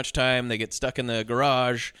waste too much time. They get stuck in the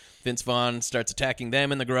garage. Vince Vaughn starts attacking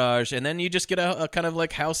them in the garage, and then you just get a kind of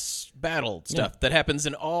like house battle stuff that happens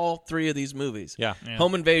in all three of these movies. Yeah.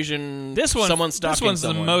 Home invasion. This someone stalking This one's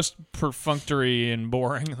someone. the most perfunctory and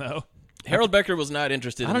boring, though. Harold Becker was not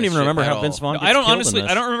interested. I don't even remember how Vince Vaughn gets I don't killed honestly. in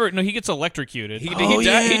this. I don't remember. No, he gets electrocuted. He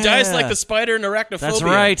dies like the spider in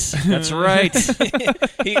Arachnophobia. That's right.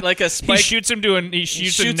 He like a spike. He shoots him he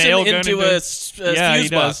shoots a him nail gun into a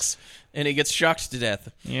fuse box. Does. And he gets shocked to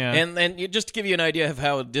death. Yeah. And just to give you an idea of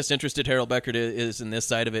how disinterested Harold Becker is in this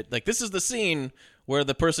side of it, like this is the scene where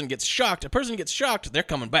the person gets shocked. A person gets shocked, they're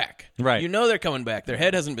coming back. Right. You know they're coming back. Their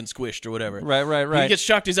head hasn't been squished or whatever. Right. He gets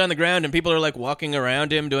shocked, he's on the ground, and people are like walking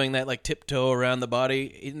around him, doing that like tiptoe around the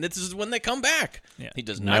body. And this is when they come back. Yeah. He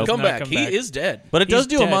does not come back. He is dead. But it does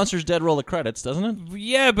do dead. a Monsters Dead roll of credits, doesn't it?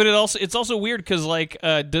 Yeah, but it's also weird because like,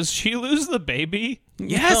 does she lose the baby?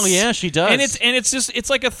 Yes. Oh yeah, she does. And it's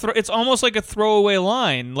like it's almost like a throwaway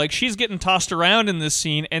line. Like she's getting tossed around in this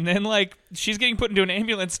scene, and then like she's getting put into an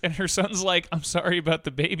ambulance, and her son's like, "I'm sorry about the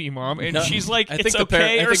baby, Mom," and she's like, "It's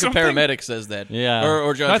okay." I think something. the paramedic says that. Yeah.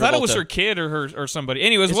 Or John I thought Travolta. it was her kid or somebody.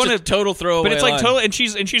 Anyways, It's one just of total throwaway. but it's like line. total, and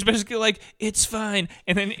she's basically like, "It's fine,"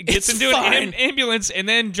 and then gets It's into fine. an ambulance, and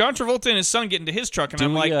then John Travolta and his son get into his truck, and Do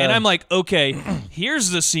I'm we, like, okay, here's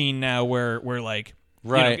the scene now where like.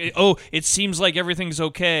 Right. It seems like everything's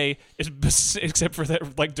okay, except for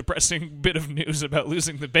that like depressing bit of news about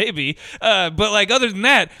losing the baby. But like other than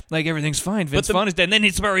that, like everything's fine. Vince Vaughn is dead. And then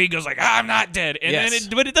it's where he goes like, "I'm not dead," and then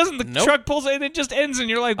but it doesn't. The truck pulls and it just ends, and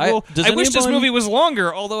you're like, "Well, I wish this movie was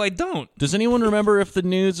longer." Although I don't. Does anyone remember if the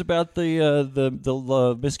news about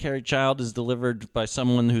the miscarried child is delivered by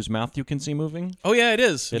someone whose mouth you can see moving? Oh yeah, it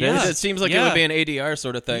is. It is? It seems like it would be an ADR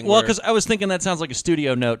sort of thing. Well, because I was thinking that sounds like a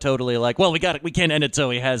studio note, totally. Like, well, we can't end it till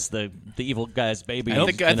he has the evil guy's baby. I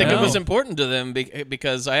think it was important to them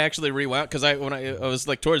because I actually rewound because I was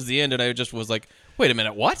like towards the end and I just was like, wait a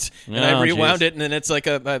minute, what? And I rewound it and then it's like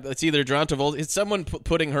it's either John Travolta, it's someone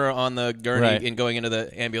putting her on the gurney and going into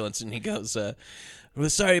the ambulance and he goes, "We're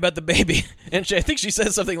sorry about the baby," and I think she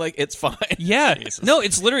says something like, "It's fine." Yeah, no,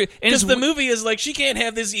 it's literally because the movie is like she can't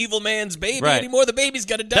have this evil man's baby anymore. The baby's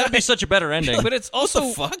got to die. That'd be such a better ending. But it's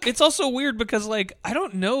also it's also weird because like I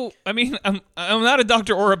don't know. I mean, I'm not a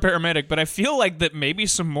doctor or a paramedic, but I feel like that maybe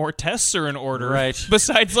some more tests are in order. Right.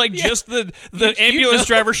 Besides like just the ambulance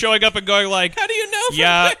driver showing up and going like, "How do you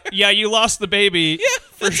know?" Yeah, you lost the baby. Yeah,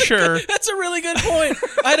 for sure. That's a really good point.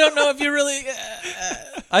 I don't know if you really.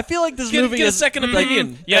 I feel like this movie get a is second opinion.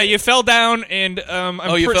 Yeah, you fell down, and I'm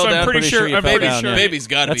pretty sure. Baby's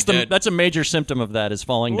got to be dead. That's a major symptom of that is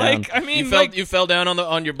falling down. I mean, you fell down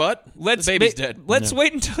on your butt. The baby's dead. Let's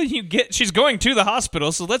wait until you get. She's going to the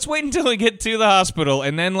hospital, so let's wait until we get to the hospital,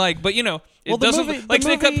 and then but you know. It doesn't the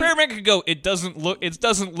paramedic could go. It doesn't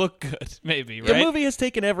look good. Maybe right. The movie has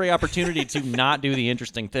taken every opportunity to not do the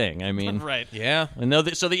interesting thing. I mean, right? Yeah.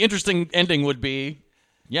 And so the interesting ending would be,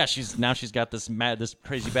 yeah, she's got this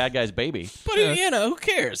crazy bad guy's baby. But who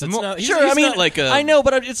cares? It's not. He's not like a. I know,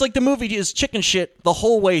 but it's like the movie is chicken shit the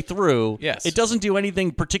whole way through. Yes. It doesn't do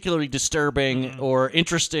anything particularly disturbing or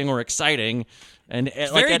interesting or exciting, and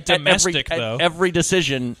it's very domestic though. At every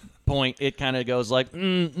decision point, it kind of goes like,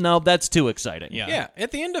 no, that's too exciting. Yeah.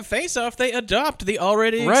 At the end of Face Off, they adopt the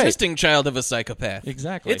already existing child of a psychopath.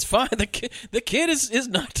 Exactly. It's fine. The kid is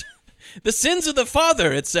not. The sins of the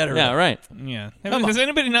father, etc. Yeah, right. Yeah. Has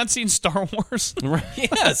anybody not seen Star Wars?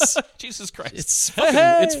 Yes. Jesus Christ.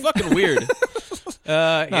 It's fucking weird.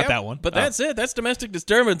 Not that one. But that's it. That's domestic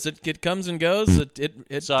disturbance. It comes and goes.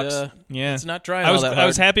 It sucks. It's not trying all that hard. I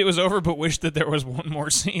was happy it was over, but wished that there was one more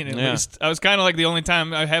scene at least. I was kind of like the only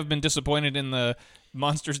time I have been disappointed in the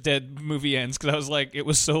Monsters Dead movie ends because I was like, it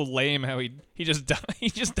was so lame how he just died. He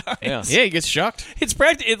just dies. Yeah, he gets shocked.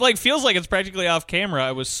 It like feels like it's practically off camera.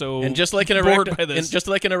 I was so just like bored by this. And just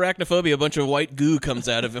like in Arachnophobia, a bunch of white goo comes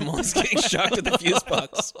out of him while he's getting shocked at the fuse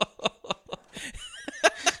box.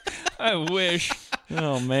 I wish.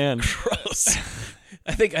 Oh man, gross.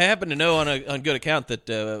 I think I happen to know on good account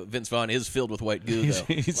that Vince Vaughn is filled with white goo. Though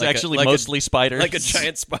he's actually mostly spiders, like a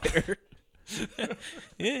giant spider.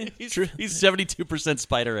 Yeah, he's 72%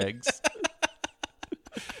 spider eggs.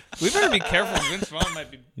 We better be careful. Vince Vaughn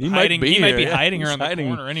might be hiding. He might be hiding around the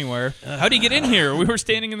corner anywhere. How do you get in here? We were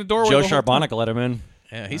standing in the doorway. Joe Charbonic let him in.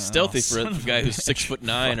 Yeah, he's stealthy for a guy who's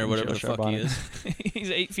 6'9" or whatever the fuck he is.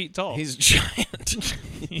 He's 8 feet tall. He's giant.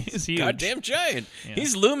 He's huge. Goddamn giant. Yeah.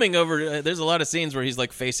 He's looming over. There's a lot of scenes where he's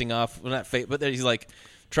like facing off. Well, not but he's like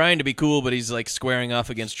trying to be cool, but he's like squaring off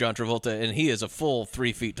against John Travolta, and he is a full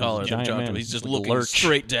 3 feet taller than John Travolta. He's just looking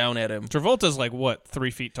straight down at him. Travolta's like, what, 3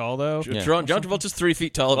 feet tall, though? Yeah. John Travolta's 3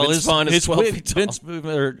 feet tall. Vince Vaughn is 12 feet tall.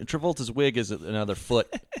 Travolta's wig is another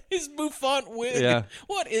foot. His bouffant wig. Yeah.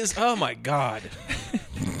 What is... Oh, my God.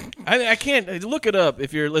 I can't... Look it up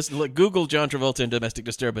if you're listening. Look, Google John Travolta and domestic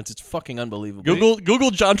disturbance. It's fucking unbelievable.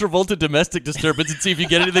 Google John Travolta domestic disturbance and see if you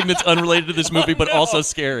get anything that's unrelated to this movie, but also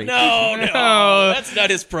scary. No. That's not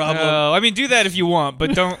his problem. No, I mean, do that if you want,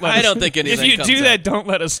 but don't let us... I don't think anything If you comes do that, up. don't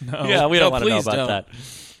let us know. Yeah, we don't want to know about that.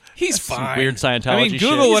 He's fine. Weird Scientology I mean,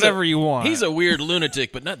 Google shit. whatever you want. He's a weird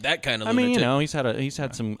lunatic, but not that kind of lunatic. I mean, you know, he's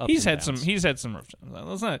had some ups He's and had downs. some.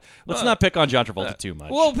 Let's not pick on John Travolta too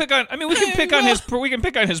much. We'll pick on. I mean, we can pick on his. We can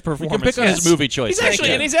pick on his performance. We can pick on his movie choice.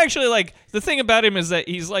 He's actually like, the thing about him is that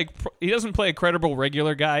he's like, he doesn't play a credible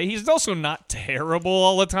regular guy. He's also not terrible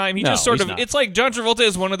all the time. He just sort of. It's like John Travolta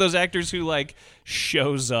is one of those actors who like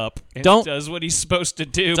shows up and does what he's supposed to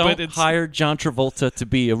do. Don't but hire John Travolta to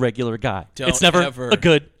be a regular guy. Don't it's never ever. a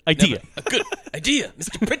good idea. A good idea,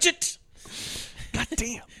 Mr. Pritchett. God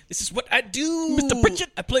damn. This is what I do, Mr. Pritchett.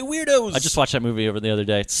 I play weirdos. I just watched that movie over the other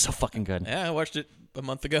day. It's so fucking good. Yeah, I watched it a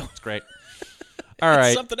month ago. It's great. All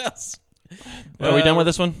right. Something else. Are we done with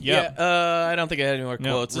this one? Yeah. I don't think I had any more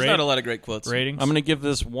quotes. There's not a lot of great quotes. Ratings. I'm going to give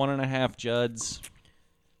this 1.5 Judds,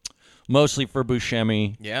 mostly for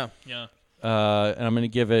Buscemi. Yeah. Yeah. And I'm going to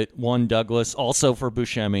give it 1 Douglas, also for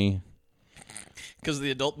Buscemi. Because of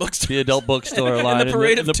the adult bookstore. The adult bookstore And line. the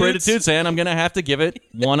parade of the parade of toots. toots. And I'm going to have to give it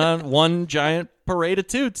one giant parade of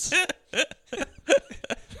toots.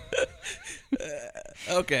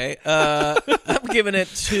 Okay. I'm giving it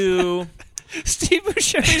to... Steve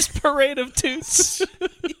Buscemi's parade of toots.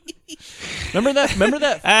 Remember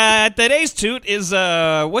that? Today's toot is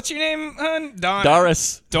what's your name, hon?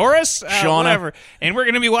 Doris. Doris? Shauna. Whatever. And we're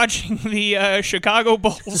going to be watching the Chicago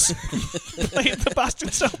Bulls play the Boston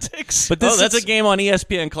Celtics. But that's a game on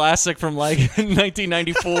ESPN Classic from like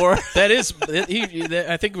 1994. That is,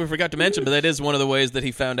 I think we forgot to mention, but that is one of the ways that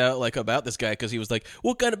he found out like about this guy, because he was like,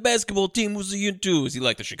 "What kind of basketball team was he into?" Is he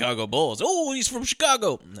like the Chicago Bulls? Oh, he's from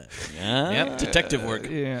Chicago. Yeah, detective work.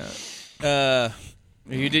 Yeah.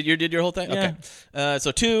 You did your whole thing. Yeah. Okay.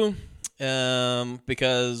 So 2,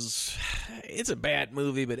 because it's a bad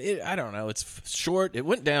movie, but I don't know. It's short. It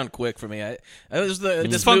went down quick for me.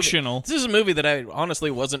 It's functional. This is a movie that I honestly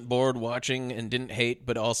wasn't bored watching and didn't hate,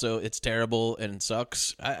 but also it's terrible and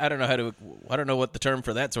sucks. I don't know I don't know what the term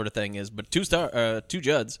for that sort of thing is, but 2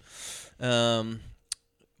 Judds, 1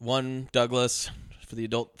 Douglas for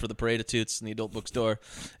the parade of toots in the adult bookstore,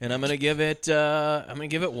 and I'm gonna give it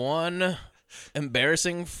 1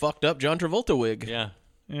 embarrassing fucked up John Travolta wig. Yeah.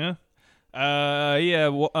 Yeah.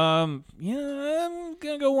 I'm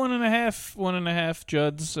gonna go 1.5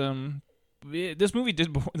 Judds. This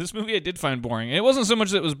movie I did find boring. It wasn't so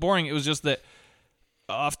much that it was boring. It was just that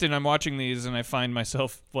often I'm watching these and I find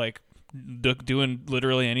myself like doing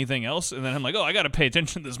literally anything else, and then I'm like, oh, I got to pay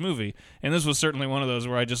attention to this movie. And this was certainly one of those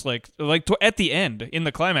where I just at the end in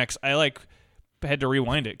the climax, I had to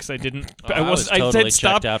rewind it because I didn't. I was totally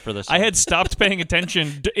checked out for this one. I had stopped paying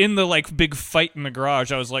attention in the big fight in the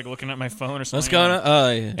garage. I was looking at my phone or something. What's going on? Oh,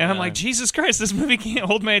 yeah. And I'm like, Jesus Christ, this movie can't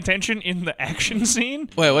hold my attention in the action scene.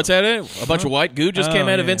 Wait, what's that? A bunch of white goo just came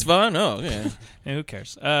out of yeah. Vince Vaughn? Oh, yeah. Yeah, who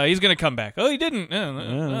cares? He's gonna come back. Oh, he didn't.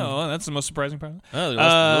 Oh, that's the most surprising part. Oh, they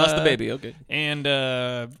lost the baby. Okay. And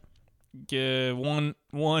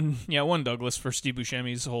one Douglas for Steve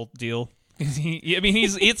Buscemi's whole deal.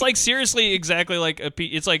 It's like seriously exactly like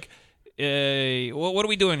it's like what are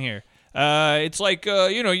we doing here? It's like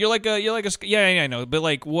you're like a I know, but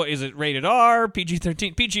like what is it, rated R,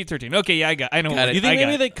 PG-13? Okay, I know. You think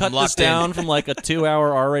maybe they cut this down from like a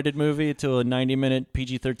 2-hour R-rated movie to a 90-minute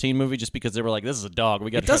PG-13 movie just because they were like, this is a dog,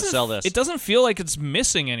 we got to try to sell this? It doesn't feel like it's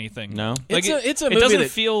missing anything. No, it's a movie. It doesn't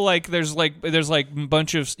feel like there's a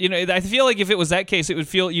bunch of I feel like if it was that case,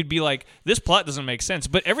 you'd be like, this plot doesn't make sense,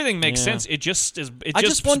 but everything makes sense. It just is. I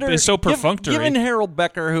just wonder. It's so perfunctory. Given Harold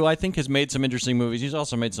Becker, who I think has made some interesting movies, he's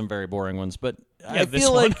also made some very boring ones, but I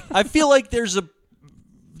feel like there's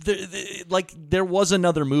there was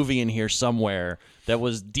another movie in here somewhere that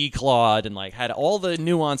was declawed and had all the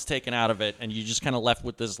nuance taken out of it, and you just kind of left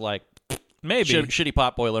with this maybe shitty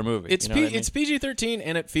potboiler movie. It's PG-13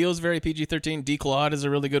 and it feels very PG-13. Declawed is a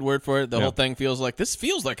really good word for it. The whole thing feels like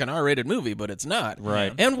an R-rated movie, but it's not.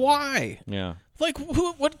 Right. And why? Yeah. Like,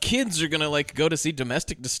 what kids are gonna like go to see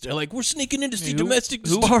domestic? Like, we're sneaking in to see domestic.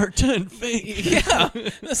 Spartan Fate. Yeah,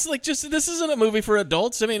 this isn't a movie for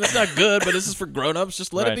adults. I mean, it's not good, but this is for grown-ups.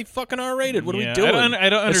 Just let it be fucking R-rated. What are we doing? I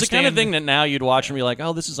don't understand. It's the kind of thing that now you'd watch and be like,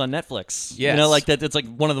 oh, this is on Netflix. Yes. You know, like that. It's like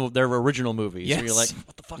one of their original movies. Yes. Where you're like,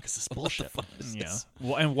 what the fuck is this bullshit?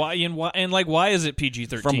 And why is it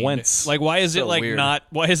PG-13? From whence? Like, why is So it like weird. not?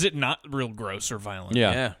 Why is it not real gross or violent?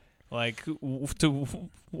 Yeah. Like, to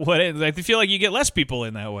what? I feel like you get less people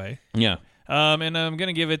in that way. Yeah. And I'm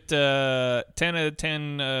gonna give it 10 out of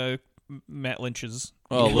 10 Matt Lynch's.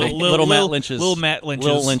 Oh, little Matt Lynch's. Little Matt Lynch's.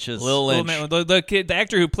 Little Lynch's. Little Lynch. The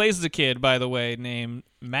actor who plays the kid, by the way, named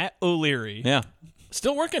Matt O'Leary. Yeah.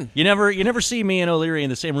 Still working. You never see me and O'Leary in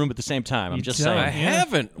the same room at the same time. I'm just saying. I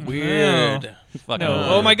haven't. Weird. No.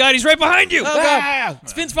 Oh my God, he's right behind you.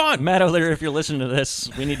 It's Vince Vaughn. Matt O'Leary, if you're listening to this,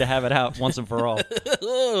 we need to have it out once and for all.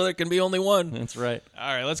 Oh, there can be only one. That's right.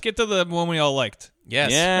 All right, let's get to the one we all liked.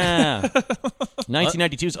 Yes. Yeah.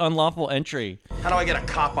 1992's Unlawful Entry. How do I get a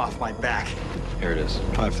cop off my back? Here it is,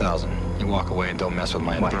 5,000. You walk away and don't mess with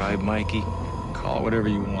my bribe, Mikey. Call it whatever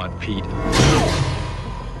you want, Pete.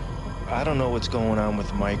 I don't know what's going on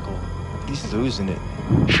with Michael. He's losing it.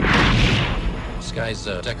 This guy's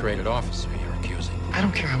a decorated officer you're accusing. I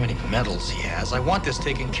don't care how many medals he has. I want this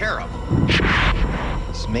taken care of.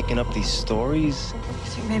 He's making up these stories. You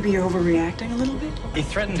think maybe you're overreacting a little bit? He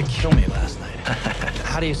threatened to kill me last night.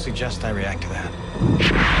 How do you suggest I react to that?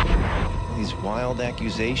 These wild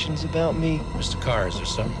accusations about me. Mr. Carr, is there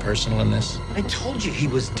something personal in this? I told you he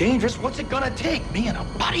was dangerous. What's it gonna take? Me in a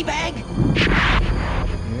body bag?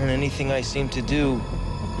 And anything I seem to do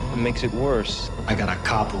makes it worse. I got a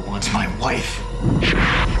cop who wants my wife.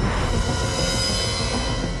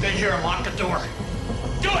 Stay here and lock the door.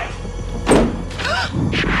 Do it!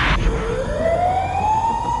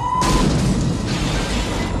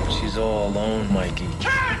 She's all alone, Mikey.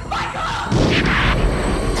 Turn, Michael!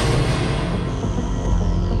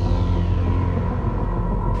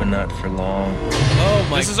 But not for long. Oh my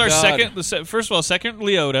God. This is our second. First of all, second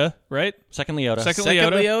Leota, right? Second Leota. Second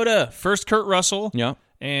Second Leota. First Kurt Russell. Yeah.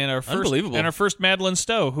 And our first, Unbelievable. and our first Madeline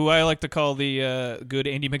Stowe, who I like to call the good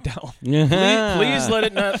Andy McDowell. Please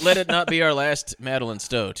let it not be our last Madeline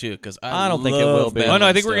Stowe too, because I don't think it will be. Oh no,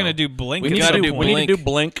 I think we're gonna do Blink. We at gotta some do point. We need to do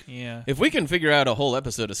Blink. Yeah. If we can figure out a whole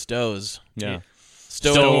episode of Stows, Yeah.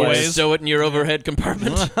 Stowaways. Stow it in your overhead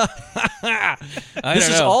compartment. This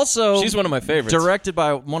is also she's one of my favorites. directed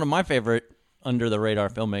by one of my favorite under-the-radar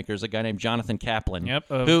filmmakers, a guy named Jonathan Kaplan. Yep.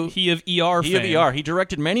 Who He of ER. He of fame. ER. He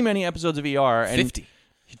directed many episodes of ER. And 50.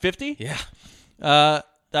 50? Yeah. That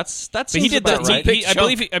But seems he did about that. right.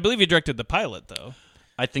 I believe he directed the pilot though.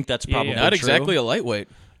 I think that's probably Not true. exactly a lightweight.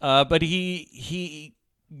 But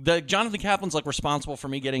the Jonathan Kaplan's like responsible for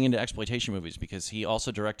me getting into exploitation movies because he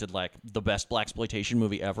also directed like the best blaxploitation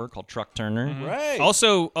movie ever called Truck Turner. Mm-hmm. Right.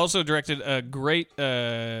 Also directed a great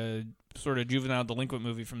sort of juvenile delinquent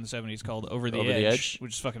movie from the 70s called Over the Edge,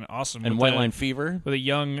 which is fucking awesome. And with White Line Fever with a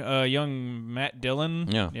young Matt Dillon.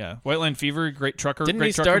 Yeah. White Line Fever, great trucker. Didn't great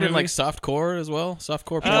he trucker start in movie. like softcore as well?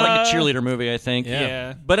 Softcore. kind of like a cheerleader movie, I think.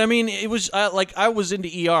 Yeah. But I mean, it was like I was into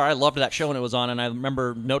ER. I loved that show when it was on, and I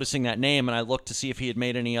remember noticing that name, and I looked to see if he had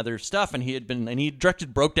made any other stuff, and he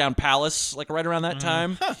directed Broke Down Palace like right around that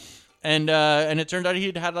time. Huh. And it turned out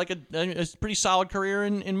he'd had like a pretty solid career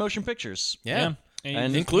in motion pictures. Yeah.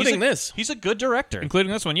 And including this. He's a good director.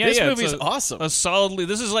 Including this one. Yeah, This yeah. movie's awesome.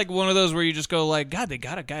 This is like one of those where you just go like, God, they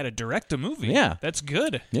got a guy to direct a movie. Yeah. That's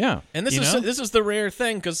good. Yeah. And this is the rare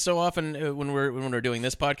thing because so often when we're doing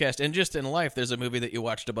this podcast and just in life, there's a movie that you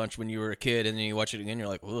watched a bunch when you were a kid and then you watch it again, you're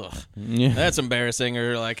like, ugh, that's embarrassing,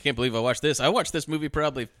 or like, I can't believe I watched this. I watched this movie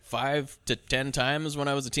probably 5 to 10 times when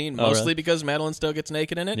I was a teen, mostly really? because Madeline Stowe gets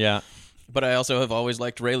naked in it. Yeah. But I also have always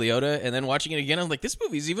liked Ray Liotta, and then watching it again, I'm like, this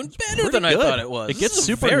movie's even better than pretty I good. thut it was. It gets This is a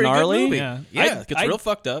super very gnarly. Good movie. Yeah. It gets real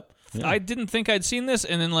fucked up. Yeah. I didn't think I'd seen this,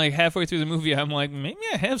 and then like halfway through the movie, I'm like, maybe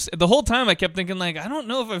I have. The whole time I kept thinking like, I don't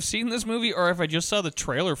know if I've seen this movie or if I just saw the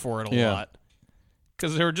trailer for it a lot.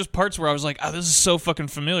 Because there were just parts where I was like, oh, this is so fucking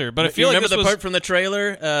familiar. But I feel like remember this was part from the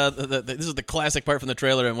trailer? This is the classic part from the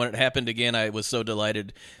trailer, and when it happened again, I was so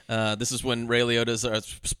delighted. This is when Ray Liotta's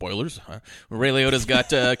spoilers. When Ray Liotta's got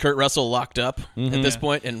Kurt Russell locked up at this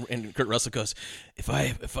point, and Kurt Russell goes,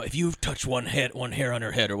 "If you touch one hair on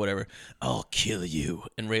her head or whatever, I'll kill you."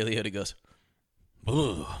 And Ray Liotta goes,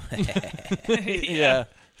 "Ooh," Yeah.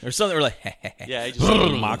 or something. We're like, Yeah, he just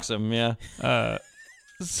mocks him. Yeah.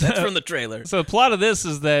 That's from the trailer. So the plot of this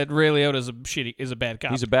is that Ray Liotta is a bad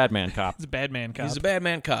cop. He's a bad man cop. He's a bad man cop. He's a bad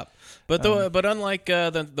man cop. But but unlike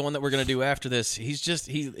the one that we're going to do after this,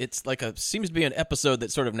 it's like seems to be an episode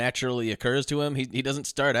that sort of naturally occurs to him. He doesn't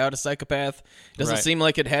start out a psychopath. It doesn't seem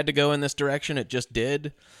like it had to go in this direction. It just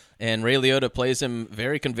did. And Ray Liotta plays him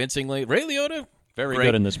very convincingly. Ray Liotta, very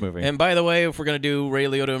good in this movie. And by the way, if we're going to do Ray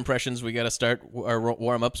Liotta impressions, we got to start our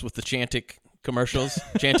warm-ups with the Chantix commercials.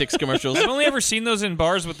 I've only ever seen those in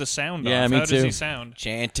bars with the sound off. Me How too. does he sound?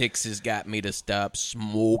 Chantix has got me to stop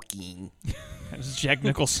smoking. That's Jack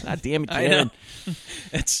Nicholson. God damn it, I Karen. know.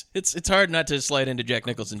 It's hard not to slide into Jack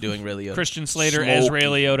Nicholson doing Ray Liotta. Christian Slater as Ray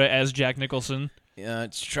Liotta as Jack Nicholson. Yeah,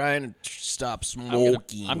 it's trying to stop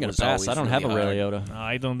smoking. I'm going to pass. I don't have a Ray Liotta. No,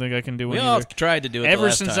 I don't think I can do it. We all tried to do it Ever the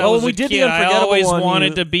last since time. I was we a did kid, the I Unforgettable always one.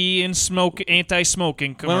 wanted to be in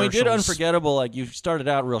anti-smoking commercials. When we did Unforgettable, like you started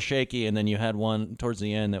out real shaky, and then you had one towards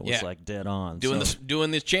the end that was like dead on. Doing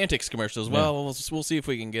the Chantix commercials. Well, we'll see if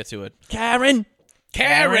we can get to it. Karen.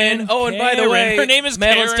 Oh, and by the way, her name is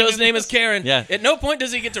Madeline Karen. Stowe's name is Karen. Yeah. At no point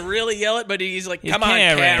does he get to really yell it, but he's like, "Come on,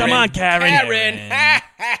 Karen. Karen! Come on, Karen. Karen!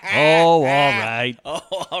 Oh, all right. Oh,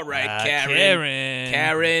 all right, Karen.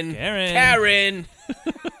 Karen!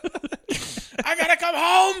 I gotta come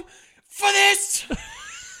home for this.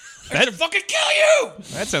 I should fucking kill you!"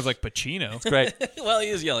 That sounds like Pacino. It's great. Well, he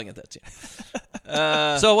is yelling at that too.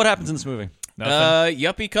 So what happens in this movie?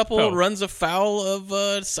 Yuppie couple runs afoul of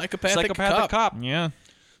a psychopathic cop. Yeah.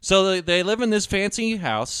 So they live in this fancy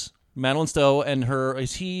house. Madeline Stowe and her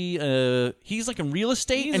he's like in real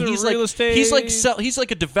estate, He's and a he's real like estate- he's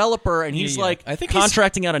like a developer, and he's like I think he's-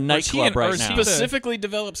 contracting out a nightclub right now. Specifically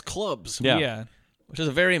develops clubs. Yeah. Which is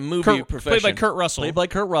a very movie profession. Played by Kurt Russell. Played by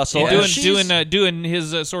Kurt Russell. And And doing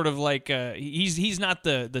his sort of like he's not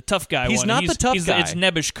the tough guy. He's one. not the tough guy. It's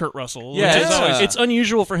nebbish Kurt Russell. Yeah, which is always, it's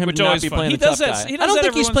unusual for him which to not always be fun. playing He the does tough that- guy. he I does don't that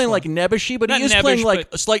think he's every playing once like in nebbishy, but Not he is nebbish, playing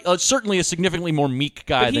like but- certainly a significantly more meek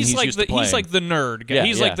guy than he's like used to playing. he's like the nerd guy. Yeah,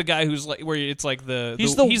 he's yeah. like the guy who's like where it's like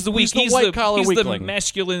He's the white-collar he's the weakling.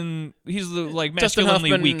 masculine. He's the like Dustin masculinely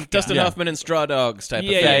Hoffman, weak guy. Dustin Hoffman and Straw Dogs type of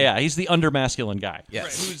thing. Yeah, he's the under-masculine guy.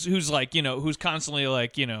 Yes. Who's like who's constantly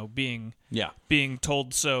like being being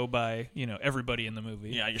told so by everybody in the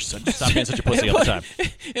movie. Yeah, you're stop being such a pussy all the time.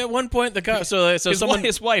 At one point, the cop. So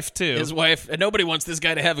his wife too. His wife, and nobody wants this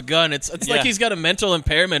guy to have a gun. It's like he's got a mental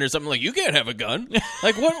impairment or something. Like, you can't have a gun.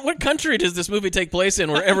 Like, what country does this movie take place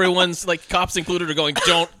in where everyone's like, cops included, are going,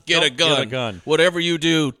 "Don't get a gun. Get a gun. Whatever you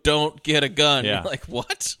do, don't get a gun." Yeah. Like,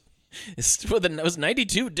 what? Was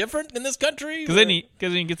 92 different in this country? Because then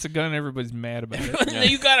he gets a gun and everybody's mad about it.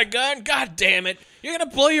 You got a gun? God damn it! You're gonna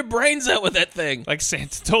blow your brains out with that thing. Like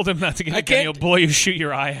Santa told him not to get a gun. can't- He'll blow you, shoot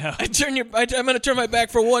your eye out. I'm gonna turn my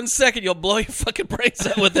back for 1 second. You'll blow your fucking brains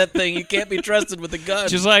out with that thing. You can't be trusted with a gun.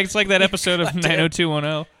 Just like it's like that episode of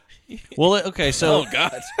 90210. Well, okay, so Oh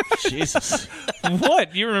God! Jesus.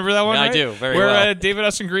 What? You remember that one? Yeah, I right? do, very Where well. David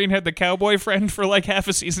Austin Green had the cowboy friend for like half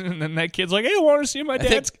a season, and then that kid's like, "Hey, I want to see my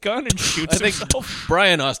dad's gun," and shoots I think himself.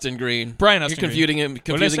 Brian Austin Green. Brian Austin You're confusing Green. him, What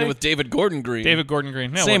did I confusing say? him with David Gordon Green. David Gordon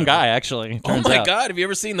Green. No, Same whatever. guy, actually. Oh turns my out. God! Have you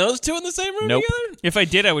ever seen those two in the same room Nope. together? If I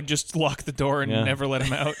did, I would just lock the door and Yeah. never let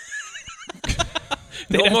him out.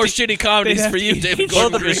 No more shitty comedies for you, David Both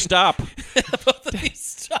Gordon of you Green. stop.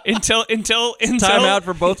 until Time out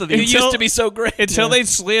for both of It these. used to be so great. Until they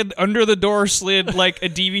slid under the door, like a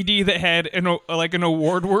DVD that had an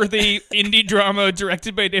award-worthy indie drama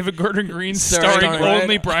directed by David Gordon Green, starring Brian.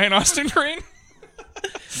 only Brian Austin Green.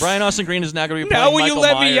 Brian Austin Green is now going to be playing Now will you Michael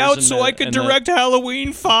let me Myers out in so the- I could in the- direct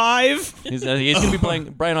Halloween 5? He's going to be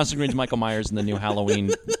playing Brian Austin Green's Michael Myers in the new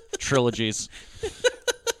Halloween trilogies.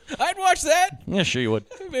 I'd watch that. Yeah, sure you would.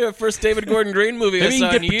 It'd be our first David Gordon Green movie I Maybe you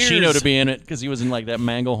saw can in get years. Pacino to be in it because he was in like that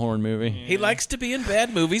Manglehorn movie. He likes to be in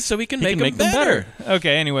bad movies so he can He make can them better.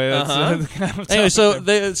 Okay, anyway. That's, Anyway,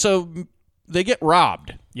 so they get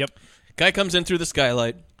robbed. Yep. Guy comes in through the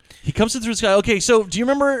skylight. He comes in through the sky. Okay, so do you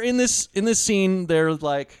remember in this scene they're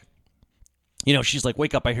like, she's like,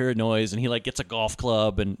 "Wake up, I hear a noise," and he like gets a golf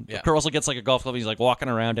club, and Kurt Russell gets like a golf club. And he's like walking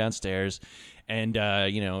around downstairs, and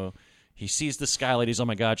he sees the skylight. He's, "Oh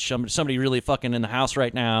my God, somebody really fucking in the house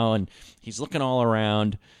right now," and he's looking all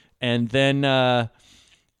around, and then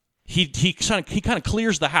he kind of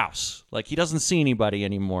clears the house, like he doesn't see anybody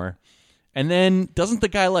anymore, and then doesn't the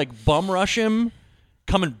guy like bum rush him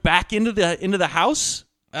coming back into the house?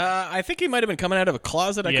 I think he might have been coming out of a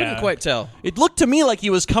closet. I couldn't quite tell. It looked to me like he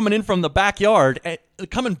was coming in from the backyard,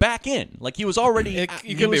 coming back in, like he was already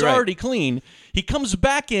You could be right. already clean. He comes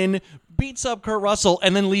back in, beats up Kurt Russell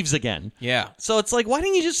and then leaves again. Yeah. So it's like, why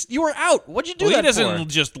didn't you you were out. What'd you do Well, that he doesn't for?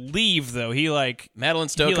 just leave, though. He, Madeline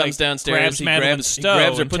Stowe comes downstairs. Grabs He Madeline grabs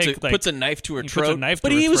Stowe her, and puts a knife to her throat.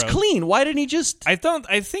 But he was clean. Why didn't he just... I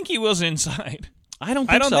think he was inside. I don't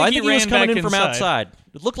think so. I think he was coming in from outside.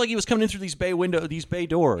 It looked like he was coming in through these bay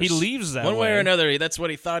doors. He leaves that One way or another. That's what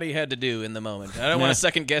he thought he had to do in the moment. I don't want to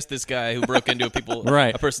second guess this guy who broke into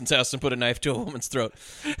a person's house and put a knife to a woman's throat.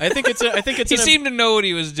 I think it's. He seemed to know what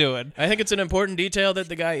he was doing. I think it's an important detail that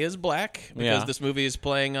the guy is black because this movie is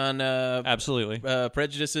playing on absolutely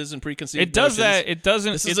prejudices and preconceived. It does notions. that. It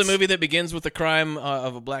doesn't. This is a movie that begins with the crime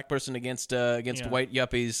of a black person against white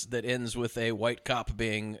yuppies that ends with a white cop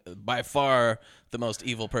being by far the most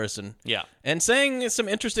evil person. Yeah. And saying some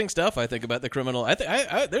interesting stuff, I think, about the criminal.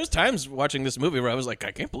 There's times watching this movie where I was like,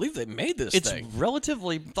 I can't believe they made this thing. It's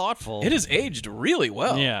relatively thoughtful. It has aged really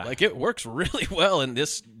well. Yeah. Like, it works really well in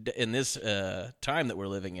this time that we're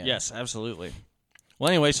living in. Yes, absolutely. Well,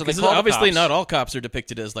 anyway, so they call obviously the cops. not all cops are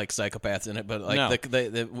depicted as like psychopaths in it, but like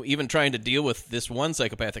No. even trying to deal with this one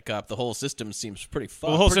psychopathic cop, the whole system seems pretty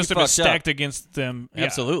fucked. The whole system is fucked up. stacked against them. Yeah.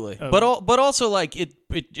 Absolutely. But also like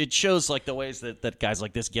it shows like the ways that guys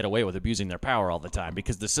like this get away with abusing their power all the time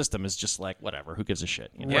because the system is just like whatever, who gives a shit?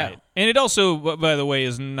 You know? Yeah. Right. And it also, by the way,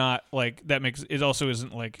 is not like that makes it also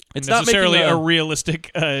isn't like it's necessarily not a realistic.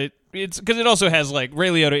 It's because it also has like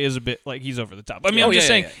Ray Liotta is a bit like he's over the top. I mean, I'm just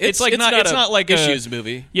saying it's like not it's not like issues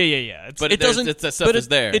movie. Yeah. But it doesn't. That stuff is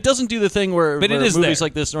there. It doesn't do the thing where movies there.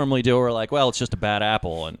 like this normally do, where like, well, it's just a bad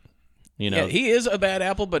apple, and you know, he is a bad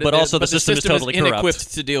apple, but also the system is totally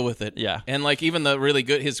inequipped to deal with it. Yeah, and like even the really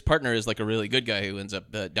good, his partner is like a really good guy who ends up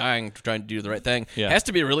dying trying to do the right thing. Yeah. Has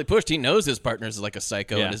to be really pushed. He knows his partner is like a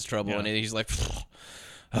psycho and is trouble, and he's like,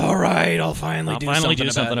 all right, I'll finally do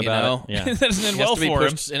something about it. Yeah. It doesn't end well for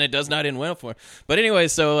him. And it does not end well for him. But anyway,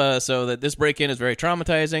 so that this break-in is very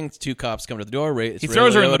traumatizing. Two cops come to the door. He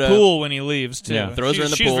throws her in the pool when he leaves, too. Yeah, throws her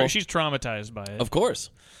in the pool. She's traumatized by it. Of course.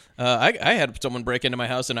 I had someone break into my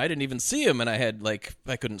house, and I didn't even see him, and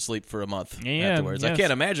I couldn't sleep for a month afterwards. Yes. I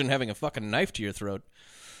can't imagine having a fucking knife to your throat.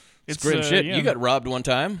 It's grim shit. shit. Yeah. You got robbed one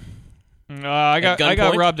time. I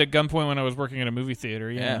got robbed at gunpoint when I was working at a movie theater.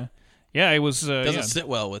 Yeah, it was. Doesn't sit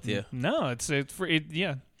well with you. No, it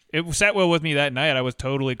sat well with me that night. I was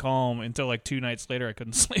totally calm until like 2 nights later. I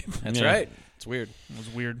couldn't sleep. That's right. It's weird. It was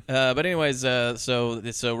weird. But anyways, so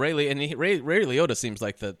Ray Liotta seems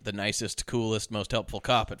like the nicest, coolest, most helpful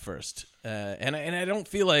cop at first, and I don't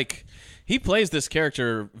feel like he plays this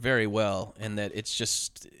character very well, and that it's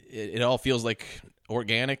just it all feels like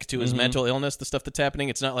organic to his mental illness, the stuff that's happening.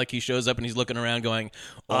 It's not like he shows up and he's looking around going,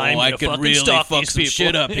 I could really fuck some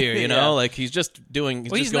shit up here, you know? Like he's just going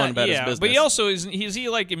about his business. But he also is he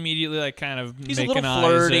like immediately like kind of he's making a little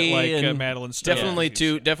flirty eyes at like and Madeline Stowe.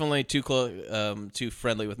 Definitely too close, too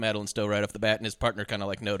friendly with Madeline Stowe right off the bat, and his partner kind of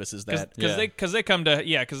like notices that because they come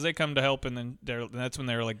to help, and then that's when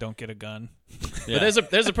they're like, don't get a gun. Yeah. But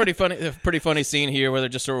there's a pretty funny scene here where they're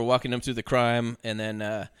just sort of walking them through the crime, and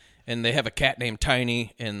then and they have a cat named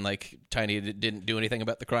Tiny, and like Tiny didn't do anything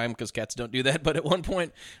about the crime because cats don't do that. But at one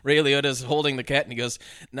point, Ray Liotta's holding the cat, and he goes,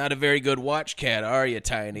 "Not a very good watch cat, are you,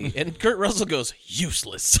 Tiny?" And Kurt Russell goes,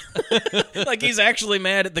 "Useless." Like he's actually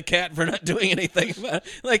mad at the cat for not doing anything about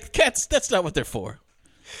it. Like cats, that's not what they're for.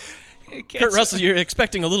 Kurt Russell, you're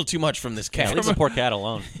expecting a little too much from this cat. Leave the poor cat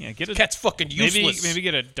alone. Yeah, get a cat's fucking useless. Maybe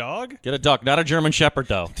get a dog. Get a dog, not a German Shepherd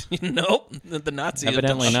though. Nope, the Nazis.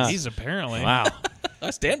 Evidently not. He's apparently. Wow. I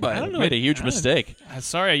stand by it. I don't know. Made a huge mistake.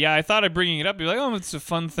 Sorry, yeah, I thought of bringing it up. You're like, oh, it's a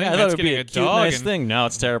fun thing. Yeah, I thought That's it'd be getting a a cute, dog. nice thing. No,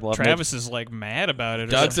 it's terrible. Travis is like mad about it.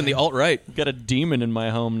 Dogs in the alt-right. Got a demon in my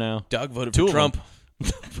home now. Dog voted for Trump.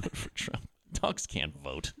 Voted for Trump. Dogs can't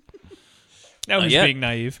vote. Now he's being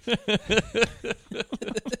naive.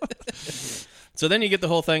 So then you get the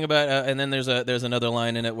whole thing about, and then there's another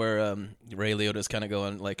line in it where Ray Liotta's kind of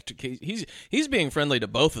going like he's being friendly to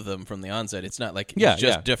both of them from the onset. It's not like he's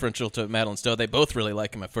just differential to Madeline Stowe. They both really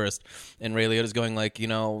like him at first, and Ray Liotta's going like, you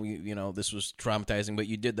know, this was traumatizing, but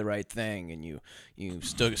you did the right thing, and you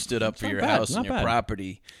stood up for your house and your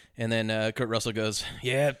property. And then Kurt Russell goes,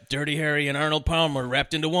 yeah, Dirty Harry and Arnold Palmer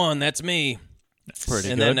wrapped into one. That's me. Pretty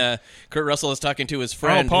and good. then Kurt Russell is talking to his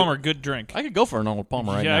friend. Arnold Palmer, good drink. I could go for an Arnold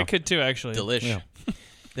Palmer right now. Yeah, I could too, actually. Delish. Yeah.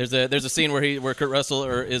 There's a scene where Kurt Russell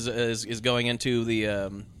is going into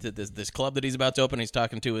this club that he's about to open. He's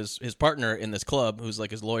talking to his partner in this club, who's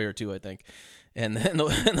like his lawyer too, I think. And then the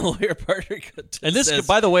lawyer partner says,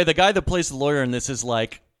 by the way, the guy that plays the lawyer in this is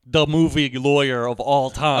like the movie lawyer of all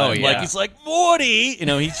time. Oh, yeah. Like he's like Morty. You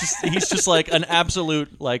know, he's just like an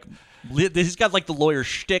absolute like. He's got like the lawyer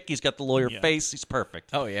shtick. He's got the lawyer face. He's perfect.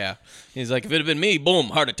 Oh yeah. He's like, if it had been me, boom,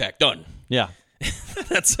 heart attack, done. Yeah.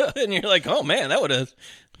 And you're like, oh man, that would have.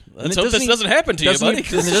 Let's hope this doesn't happen to you, buddy.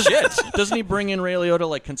 Doesn't he bring in Ray Liotta,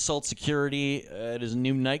 like, consult security at his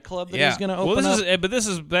new nightclub that he's going to open up? But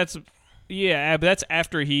that's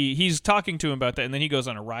after he's talking to him about that, and then he goes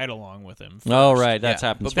on a ride along with him. First. Oh, right, that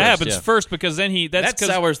happens. That happens first because then that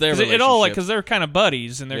sours their relationship. Because they're kind of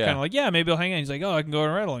buddies, and they're kind of like, yeah, maybe I'll hang out. He's like, oh, I can go on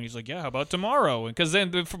a ride along. He's like, yeah, how about tomorrow? And because then,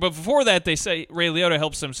 but before that, they say Ray Liotta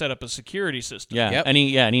helps them set up a security system. Yeah, yep. and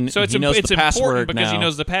he knows the password because now. He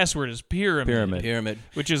knows the password is pyramid,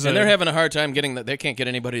 which is, and they're having a hard time getting that. They can't get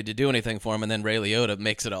anybody to do anything for him, and then Ray Liotta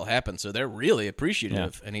makes it all happen. So they're really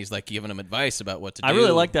appreciative, and he's like giving them advice about what to do. I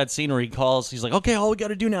really like that scene where he calls. He's like, okay, all we got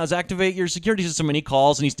to do now is activate your security system, and he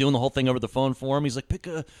calls and he's doing the whole thing over the phone for him. He's like, pick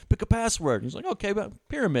a password. He's like, okay, but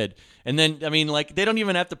pyramid. And then they don't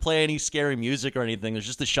even have to play any scary music or anything. There's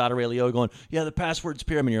just a shot of Ray Liotta going, yeah, the password's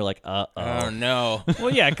pyramid. And you're like, oh no.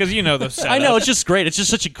 Well, yeah, because you know the setup. I know, it's just great. It's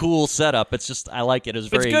just such a cool setup. It's just, I like it. It's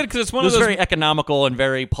good because it's one of those very economical and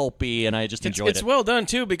very pulpy, and I just enjoyed it. It's well done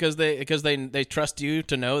too because they trust you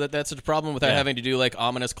to know that that's a problem without having to do like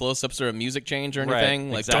ominous close-ups or a music change or anything.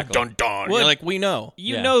 Right, like exactly. dun dun dun. Well, you're like, we know.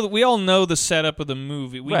 We all know the setup of the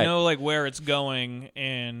movie. We know like where it's going,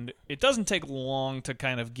 and it doesn't take long to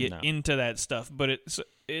kind of get into that stuff. But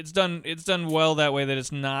it's done well that way that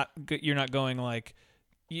it's not you're not going like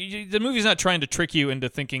the movie's not trying to trick you into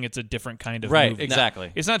thinking it's a different kind of movie. Right, exactly.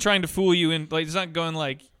 No. It's not trying to fool you in like it's not going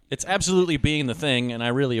like. It's absolutely being the thing, and I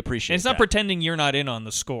really appreciate it. It's not pretending you're not in on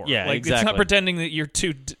the score. Yeah, like, exactly. It's not pretending that you're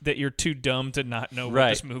too dumb to not know what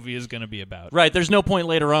this movie is going to be about. Right. There's no point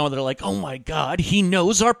later on where they're like, oh, my God, he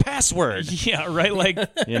knows our password. Yeah, right? Like,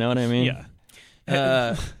 you know what I mean?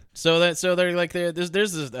 Yeah. So they're like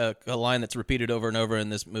there's a line that's repeated over and over in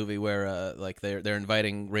this movie where like they're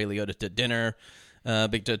inviting Ray Liotta to dinner.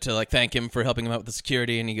 To like thank him for helping him out with the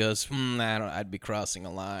security, and he goes, I'd be crossing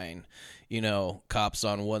a line. You know, cops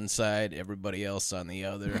on one side, everybody else on the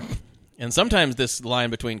other. And sometimes this line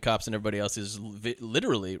between cops and everybody else is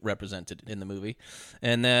literally represented in the movie.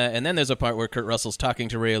 And then there's a part where Kurt Russell's talking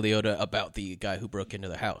to Ray Liotta about the guy who broke into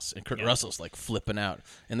the house. And Kurt Russell's like flipping out.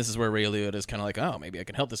 And this is where Ray Liotta is kind of like, oh, maybe I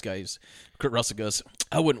can help this guy. Kurt Russell goes,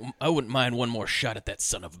 I wouldn't mind one more shot at that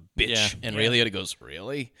son of a bitch. Yeah. And Ray Liotta goes,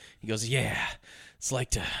 really? He goes, yeah.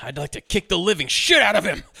 I'd like to kick the living shit out of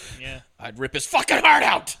him. Yeah. I'd rip his fucking heart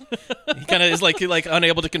out. He kind of is like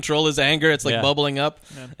unable to control his anger. It's like bubbling up.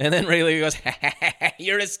 Yeah. And then Ray Liotta goes,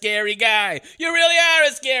 you're a scary guy. You really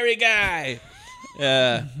are a scary guy.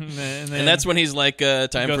 And that's when he's like,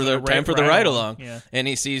 time for the ride along. Yeah. And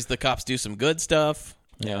he sees the cops do some good stuff.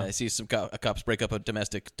 Yeah, I see some cops break up a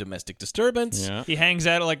domestic disturbance. Yeah. He hangs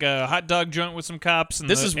out at like a hot dog joint with some cops. And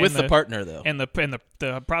this is with the partner though, and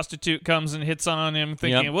the prostitute comes and hits on him,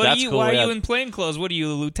 thinking, "Why are you in plain clothes? What are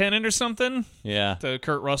you, a lieutenant or something?" Yeah, to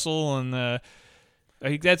Kurt Russell and.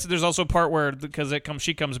 There's also a part where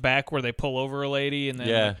she comes back where they pull over a lady and then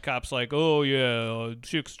the cop's like, oh yeah,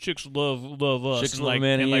 chicks love us, chicks and like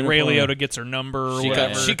Ray Liotta gets her number or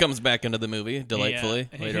whatever. She comes back into the movie delightfully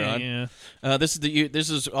later on. Yeah. This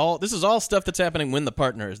is all stuff that's happening when the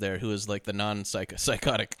partner is there, who is like the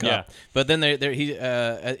psychotic cop. Yeah. But then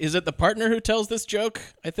is it the partner who tells this joke?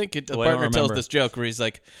 I think the partner tells this joke where he's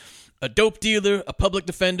like, a dope dealer, a public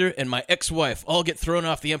defender, and my ex-wife all get thrown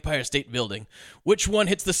off the Empire State Building. Which one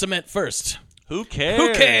hits the cement first? Who cares?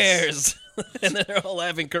 Who cares? And then they're all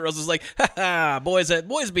laughing. Kurt Russell's like, ha-ha, boys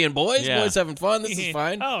being boys, boys having fun, this is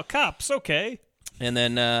fine. Oh, cops, okay. And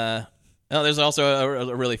then... there's also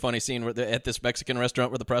a really funny scene where at this Mexican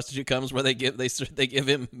restaurant where the prostitute comes, where they give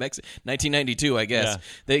him 1992, I guess. Yeah.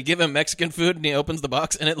 They give him Mexican food, and he opens the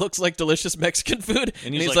box, and it looks like delicious Mexican food.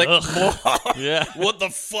 And he's like, yeah. What the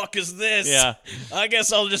fuck is this? Yeah. I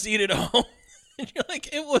guess I'll just eat it at home. And you're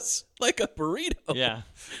like, it was like a burrito. Yeah.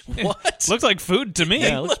 What? Looked like food to me.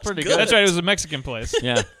 Yeah, it looks pretty good. That's right. It was a Mexican place.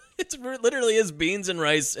 Yeah. It literally is beans and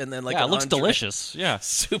rice, and then like it looks delicious. Yeah,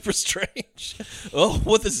 super strange. Oh,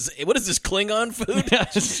 what is this Klingon food? Yeah,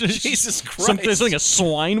 Jesus Christ! Something a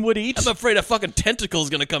swine would eat. I'm afraid a fucking tentacle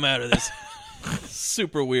is gonna come out of this.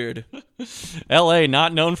 Super weird. L.A.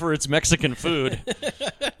 not known for its Mexican food.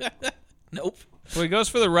 Nope. Well, he goes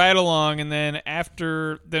for the ride along, and then Ray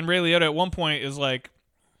Liotta at one point is like.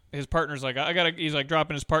 His partner's like, he's like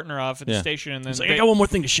dropping his partner off at the station, and then he's like, I got one more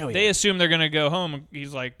thing to show you. They assume they're gonna go home.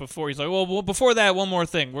 He's like, well, before that, one more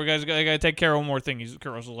thing. I gotta take care of one more thing.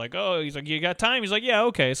 Kurt Russell's like, he's like, you got time? He's like, yeah,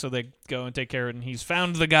 okay. So they go and take care of it, and he's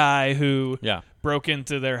found the guy who broke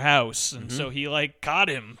into their house, and so he like caught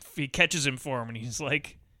him. He catches him for him, and he's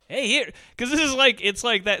like, hey, here, because this is like, it's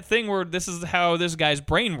like that thing where this is how this guy's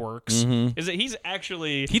brain works. Mm-hmm. Is that he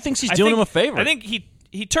thinks he's doing him a favor. I think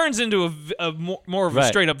he turns into a more of a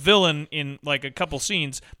straight up villain in like a couple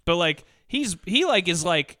scenes, but like he is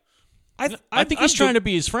like. I think he's trying to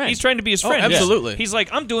be his friend. He's trying to be his friend. Absolutely. He's like,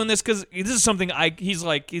 I'm doing this because this is something He's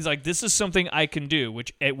like, this is something I can do.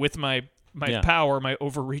 Which with my power, my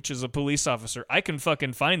overreach as a police officer, I can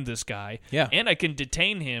fucking find this guy. Yeah. And I can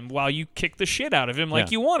detain him while you kick the shit out of him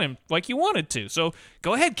like you want him, like you wanted to. So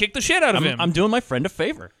go ahead, kick the shit out of him. I'm doing my friend a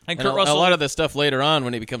favor. And Kurt Russell, a lot of the stuff later on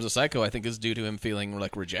when he becomes a psycho, I think, is due to him feeling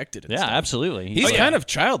like rejected. And stuff. Absolutely. He's kind of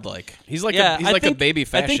childlike. He's like a baby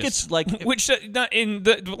fascist. I think it's like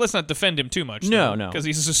let's not defend him too much. No, because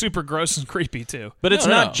he's super gross and creepy too. But it's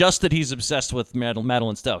not just that he's obsessed with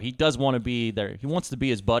Madeline Stowe. He does want to be there. He wants to be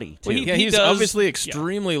his buddy too. Well, he's obviously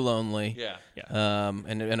extremely lonely. Yeah.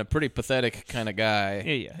 And a pretty pathetic kind of guy.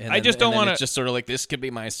 Yeah. And I just don't want to. It's just sort of like this could be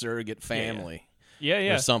my surrogate family.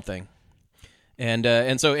 Yeah. Or something. And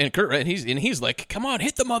Kurt, he's like, come on,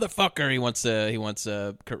 hit the motherfucker. He wants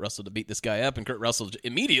Kurt Russell to beat this guy up, and Kurt Russell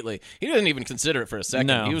immediately, he doesn't even consider it for a second.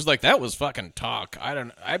 No. He was like, that was fucking talk.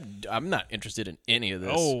 I'm not interested in any of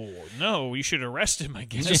this. Oh no, you should arrest him. I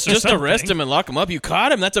guess just arrest him and lock him up. You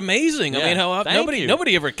caught him. That's amazing. Yeah. I mean, how Thank you.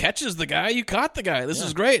 nobody ever catches the guy. You caught the guy. This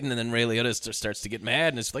is great. And then Ray Liotta starts to get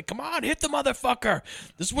mad, and it's like, come on, hit the motherfucker.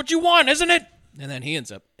 This is what you want, isn't it? And then he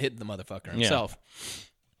ends up hitting the motherfucker himself.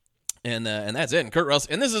 And that's it. And Kurt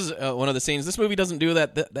Russell. And this is one of the scenes. This movie doesn't do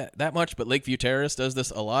that much, but Lakeview Terrace does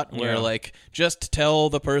this a lot. Where like, just tell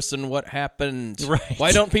the person what happened. Right.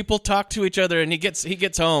 Why don't people talk to each other? And he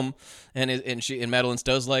gets home, and Madeline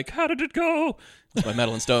Stowe's like, how did it go? That's my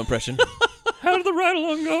Madeline Stowe impression. How did the ride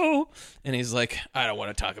along go? And he's like, I don't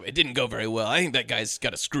want to talk about it. It didn't go very well. I think that guy's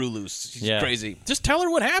got a screw loose. He's crazy. Just tell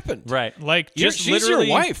her what happened. Right. Like, she's your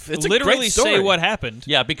wife. It's literally a great story. say what happened.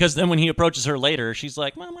 Yeah, because then when he approaches her later, she's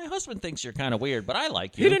like, well, my husband thinks you're kind of weird, but I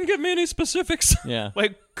like you. He didn't give me any specifics. Yeah.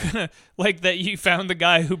 Like that you found the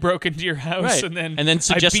guy who broke into your house and then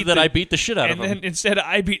suggested that I beat the shit out of him. And then instead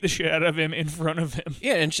I beat the shit out of him in front of him.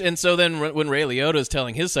 Yeah, and so then when Ray Liotta is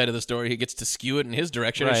telling his side of the story, he gets to skew it in his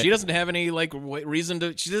direction. Right. And she doesn't have any reason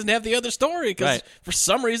to. She doesn't have the other story because for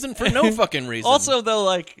some reason, for no fucking reason. Also, though,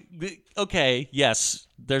 like, okay, yes,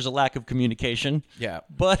 there's a lack of communication. Yeah,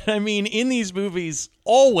 but I mean, in these movies,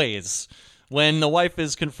 always. When the wife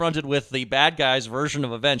is confronted with the bad guy's version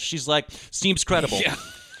of events, she's like, seems credible. Yeah.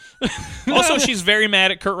 Also, she's very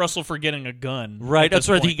mad at Kurt Russell for getting a gun. Right, that's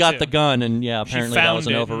where he got the gun, and apparently that was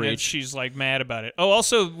an overreach. And she's like mad about it. Oh,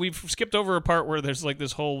 also, we've skipped over a part where there's like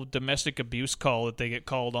this whole domestic abuse call that they get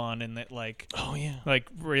called on, and that like, like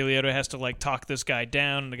Ray Liotta has to like talk this guy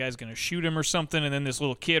down, and the guy's gonna shoot him or something, and then this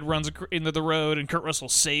little kid runs into the road, and Kurt Russell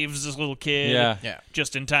saves this little kid,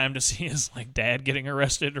 just in time to see his like dad getting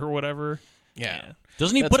arrested or whatever. Yeah.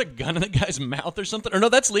 Doesn't he put a gun in the guy's mouth or something? Or no,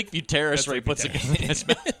 that's Lakeview Terrace where he puts a gun in his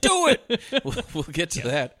mouth. Do it. We'll get to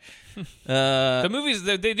that. The movies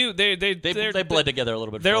they blend together a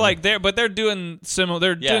little bit. They're doing similar.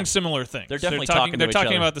 They're doing similar things. They're definitely talking to each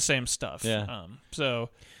other. about the same stuff. Yeah.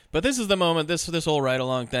 But this is the moment. This whole ride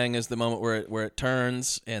along thing is the moment where it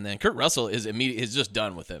turns, and then Kurt Russell is just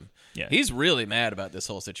done with him. Yeah. He's really mad about this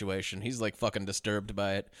whole situation. He's like fucking disturbed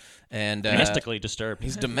by it, and domestically disturbed.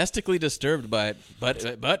 He's domestically disturbed by it,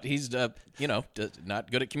 but he's not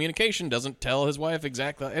good at communication. Doesn't tell his wife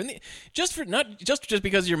exactly. And just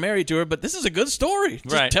because you're married to her, but this is a good story.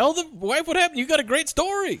 Just tell the wife what happened. You got a great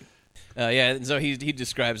story. And so he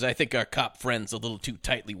describes, I think our cop friend's a little too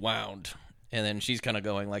tightly wound. And then she's kind of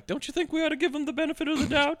going like, don't you think we ought to give him the benefit of the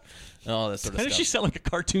doubt? All that sort of stuff. She sound like a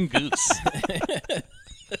cartoon goose.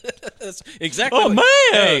 That's exactly. Oh, man!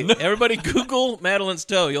 Hey, everybody Google Madeline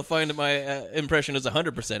Stowe. You'll find my impression is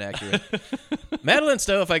 100% accurate. Madeline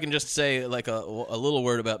Stowe, if I can just say like a little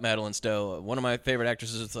word about Madeline Stowe, one of my favorite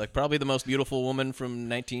actresses. It's like probably the most beautiful woman from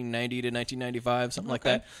 1990 to 1995, something like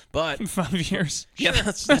that. But 5 years. Yeah,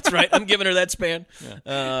 that's right. I'm giving her that span.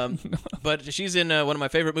 Yeah. But she's in one of my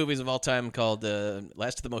favorite movies of all time called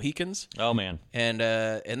Last of the Mohicans. Oh man! And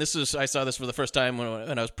I saw this for the first time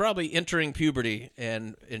when I was probably entering puberty,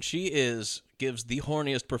 and she gives the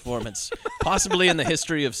horniest performance possibly in the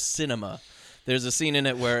history of cinema. There's a scene in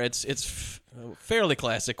it where it's fairly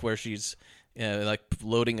classic, where she's like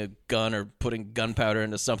loading a gun or putting gunpowder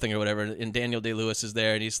into something or whatever, and Daniel Day-Lewis is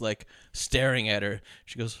there, and he's like staring at her.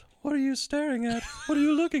 She goes, "What are you staring at? What are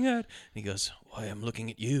you looking at?" And he goes, "Why, I'm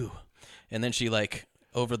looking at you." And then she like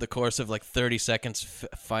over the course of like 30 seconds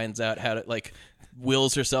finds out how to like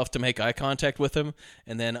wills herself to make eye contact with him,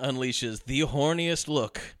 and then unleashes the horniest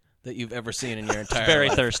look that you've ever seen in your entire Very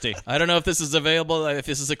life. thirsty. I don't know if this is available, if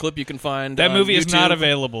this is a clip you can find. That movie YouTube. is not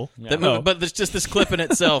available. That movie, but it's just this clip in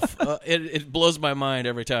itself. It blows my mind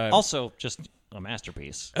every time. Also, just a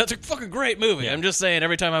masterpiece. That's a fucking great movie. Yeah. I'm just saying,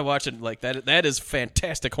 every time I watch it, like that is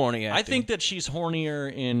fantastic horny acting. I think that she's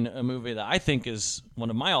hornier in a movie that I think is one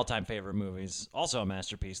of my all-time favorite movies, also a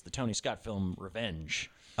masterpiece, the Tony Scott film Revenge.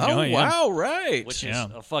 Oh, wow, right. Which is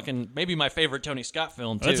a fucking, maybe my favorite Tony Scott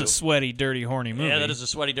film, too. That's a sweaty, dirty, horny movie. Yeah, that is a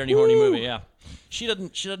sweaty, dirty, horny movie, yeah. She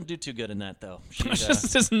doesn't do too good in that, though. She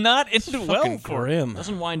does not end well for him.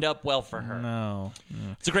 Doesn't wind up well for her. No.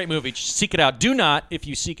 It's a great movie. Seek it out. Do not, if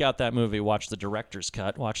you seek out that movie, watch the director's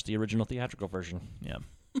cut. Watch the original theatrical version. Yeah.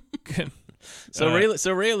 Good. So Ray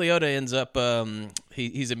Liotta ends up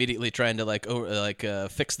he's immediately trying to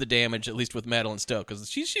fix the damage, at least with Madeline Stowe, because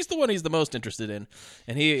she's the one he's the most interested in,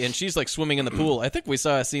 and she's like swimming in the pool. I think we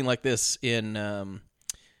saw a scene like this in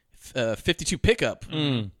 52 Pickup,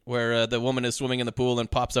 where the woman is swimming in the pool and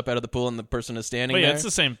pops up out of the pool and the person is standing there. It's the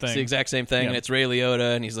same thing. It's the exact same thing, and it's Ray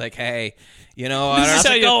Liotta, and he's like, hey, how's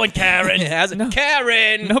it going, Karen?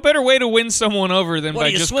 Karen? No better way to win someone over than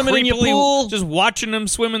by just swimming in your pool? Just watching them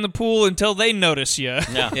swim in the pool until they notice you.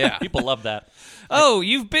 Yeah. People love that. Oh,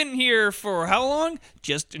 you've been here for how long?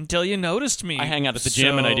 Just until you noticed me. I hang out at the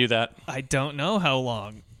gym and I do that. I don't know how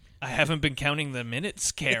long. I haven't been counting the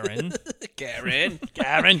minutes, Karen. Karen.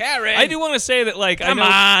 I do want to say that, Come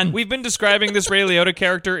on. We've been describing this Ray Liotta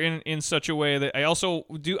character in such a way that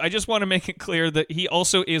I just want to make it clear that he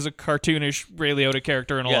also is a cartoonish Ray Liotta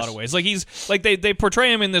character in a lot of ways. Like he's like they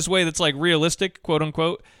portray him in this way that's like realistic, quote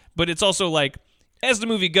unquote, but it's also like, as the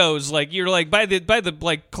movie goes, like you're like by the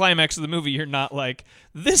like climax of the movie, you're not like,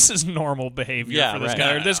 this is normal behavior for this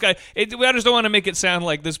guy. Or this guy. I just don't want to make it sound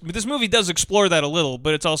like this. This movie does explore that a little,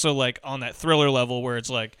 but it's also like on that thriller level where it's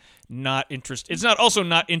like not interested. It's not also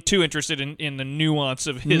not too interested in the nuance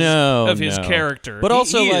of his character. But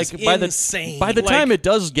also like by the time it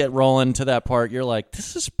does get rolling to that part, you're like,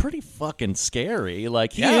 this is pretty fucking scary.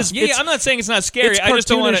 Like he is. Yeah, I'm not saying it's not scary. I just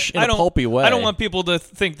don't want to. In a pulpy way. I don't want people to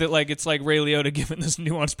think that like it's like Ray Liotta giving this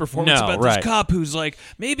nuanced performance about this cop who's like,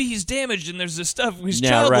 maybe he's damaged and there's this stuff. He's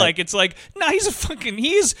childlike. It's like, he's a fucking.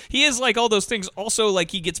 He is like all those things. Also,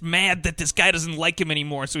 like he gets mad that this guy doesn't like him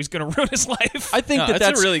anymore, so he's gonna ruin his life. I think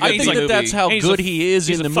that's a really good. I think that's how good he is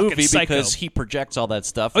in the movie because he projects all that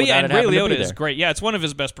stuff. And Ray Liotta is great. Yeah, it's one of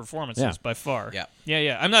his best performances by far.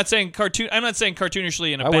 Yeah. I'm not saying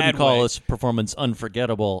cartoonishly in a bad way. I wouldn't call this performance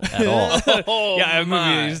unforgettable at all. A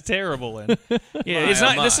movie he's terrible in. Yeah, it's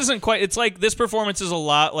not. This isn't quite. It's like this performance is a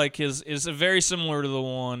lot like his. Is very similar to the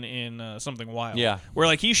one in Something Wild. Yeah, where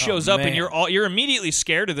like he shows up and you're immediately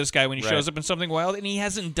scared of this guy when he shows up in Something Wild and he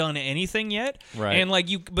hasn't done anything yet. Right. And like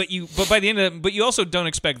but by the end of but you also don't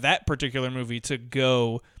expect that particular movie to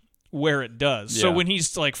go where it does. So when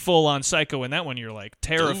he's like full on psycho in that one, you're like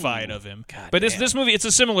terrified of him. But this movie, it's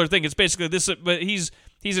a similar thing. It's basically this, but he's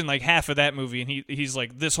in like half of that movie, and he's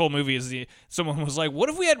like, this whole movie is someone was like, what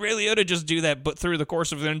if we had Ray Liotta just do that, but through the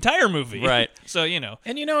course of the entire movie? Right. So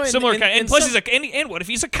similar kind. And plus, he's like, and what if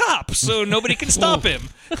he's a cop? So nobody can stop him.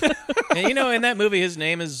 And in that movie, his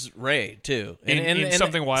name is Ray too. In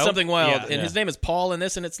Something Wild. Something Wild, and his name is Paul in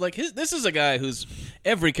this, and it's like this is a guy whose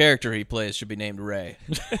every character he plays should be named Ray.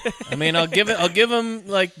 I mean, I'll give him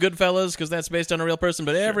like Goodfellas because that's based on a real person,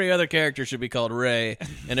 but every other character should be called Ray,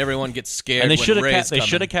 and everyone gets scared. And they should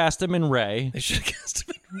have cast him in Ray. They should have cast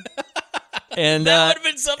him in Ray. And that would have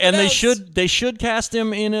been something else. They should cast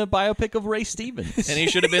him in a biopic of Ray Stevens. And he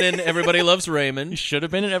should have been in Everybody Loves Raymond. He should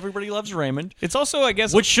have been in Everybody Loves Raymond. It's also, I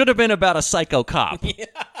guess, which should have been about a psycho cop.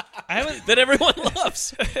 That everyone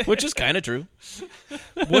loves, which is kind of true.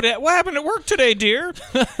 What happened at work today, dear?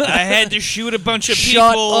 I had to shoot a bunch of people.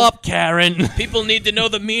 Shut up, Karen. People need to know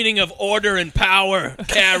the meaning of order and power,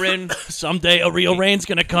 Karen. Someday a real rain's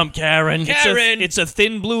gonna come, Karen. It's a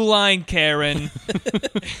thin blue line, Karen.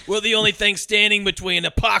 We're the only thing standing between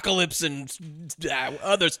apocalypse and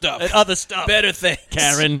other stuff. Better things.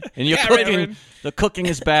 Karen. And your cooking. The cooking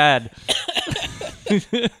is bad.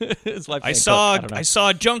 I saw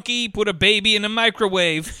a junkie put a baby in a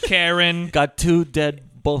microwave, Karen. Got two dead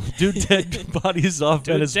bodies off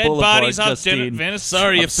Venice Boulevard, Justine.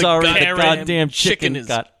 Sorry if the goddamn chicken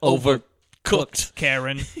got overcooked.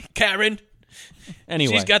 Karen.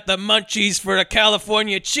 Anyway. She's got the munchies for a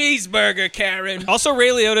California cheeseburger, Karen. Also, Ray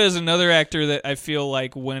Liotta is another actor that I feel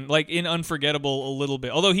like in Unforgettable a little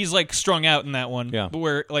bit. Although he's like strung out in that one. Yeah. But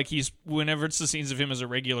where like whenever it's the scenes of him as a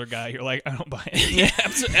regular guy, you're like, I don't buy it. Yeah,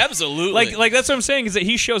 absolutely. Like that's what I'm saying is that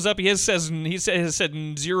he shows up, he has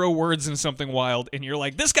said 0 words in Something Wild, and you're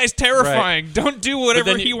like, this guy's terrifying. Right. Don't do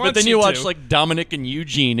whatever he wants. But then you watch like Dominic and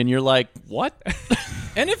Eugene, and you're like, what?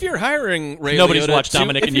 And if you're hiring Ray Nobody's Liotta watched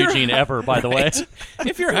Dominic and Eugene ever, by the way.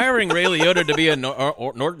 If you're hiring Ray Liotta to be an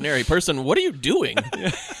ordinary person, what are you doing?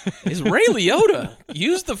 Is Ray Liotta.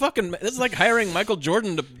 Use the fucking... This is like hiring Michael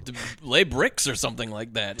Jordan to lay bricks or something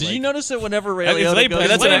like that. Did you notice that whenever Ray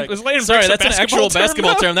Liotta goes... Sorry, that's an actual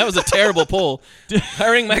basketball term. That was a terrible pull.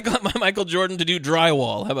 Hiring Michael Jordan to do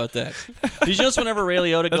drywall. How about that? Did you notice whenever Ray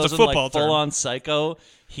Liotta goes in like full-on psycho,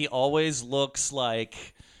 he always looks like...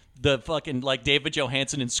 the fucking, like, David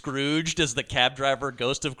Johansen in Scrooged as the cab driver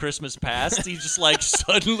Ghost of Christmas Past. He's just, like,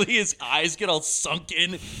 suddenly his eyes get all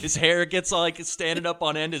sunken. His hair gets, like, standing up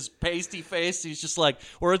on end. His pasty face. He's just like,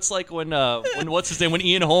 or it's like when what's his name? When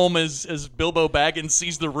Ian Holm as Bilbo Baggins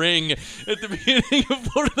sees the ring at the beginning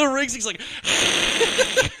of Lord of the Rings. He's like...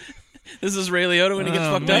 This is Ray Liotta when he gets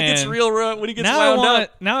fucked up. It's real when he gets wound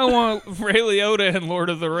up. Now I want Ray Liotta in Lord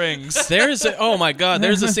of the Rings. Oh my God,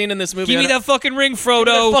 there's a scene in this movie. Give me that fucking ring, Frodo.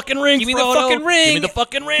 Give me the fucking ring, Give me Frodo. the fucking ring. Give me the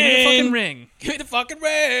fucking ring. Give me the fucking ring. Give me the fucking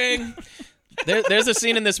ring. There's a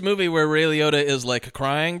scene in this movie where Ray Liotta is like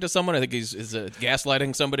crying to someone. I think he's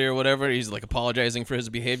gaslighting somebody or whatever. He's like apologizing for his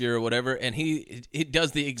behavior or whatever, and he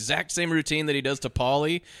does the exact same routine that he does to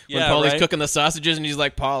Paulie when Paulie's cooking the sausages, and he's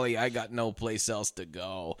like, "Paulie, I got no place else to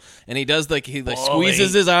go." And he does he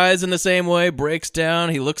squeezes his eyes in the same way, breaks down.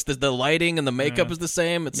 He looks the lighting and the makeup is the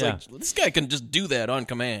same. It's like this guy can just do that on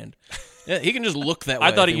command. Yeah, he can just look that way.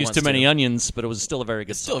 I thought he used too many onions, but it was still a very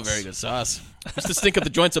good sauce. Still a very good sauce. Used to stink up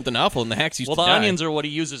the joint something awful, and the hacks used to die. Well, the onions are what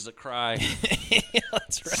he uses to cry. Yeah,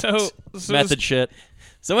 that's right. So method shit.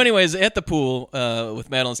 So anyways, at the pool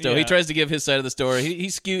with Madeline Stowe, he tries to give his side of the story.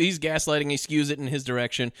 He's gaslighting. He skews it in his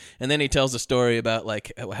direction, and then he tells a story about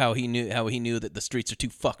like how he knew that the streets are too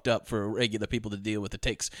fucked up for regular people to deal with. It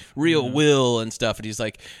takes real will and stuff. And he's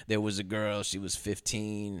like, there was a girl. She was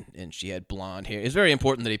 15 and she had blonde hair. It's very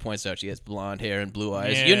important that he points out she has blonde hair and blue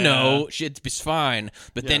eyes. Yeah. You know, it's fine.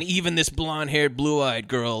 But then even this blonde-haired, blue-eyed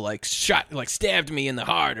girl stabbed me in the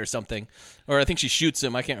heart or something. Or I think she shoots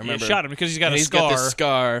him. I can't remember. Yeah, shot him because he's got a scar. He's got this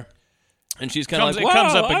scar. And she's kind of like,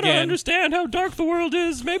 comes up I again. don't understand how dark the world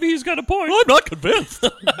is. Maybe he's got a point. I'm not convinced.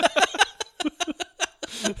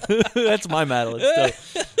 That's my Madeline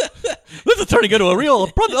Stowe. This is turning into a real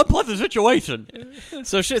unpleasant situation.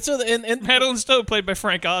 And Madeline Stowe played by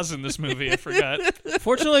Frank Oz in this movie. I forgot.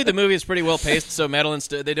 Fortunately, the movie is pretty well paced, so Madeline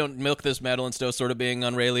Stowe, they don't milk this Madeline Stowe sort of being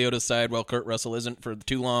on Ray Liotta's side while Kurt Russell isn't for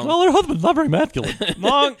too long. Well, her husband's not very masculine.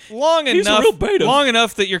 long He's enough. A real beta. Long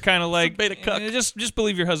enough that you're kind of like, beta cuck. Just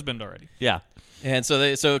believe your husband already. Yeah. And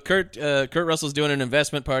so Kurt Russell's doing an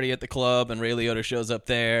investment party at the club, and Ray Liotta shows up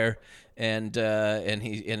there. And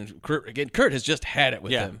Kurt has just had it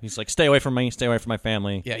with him. He's like, stay away from me, stay away from my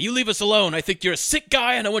family. Yeah, you leave us alone. I think you're a sick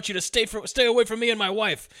guy, and I want you to stay away from me and my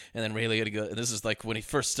wife. And then Ray Liotta goes, and this is like when he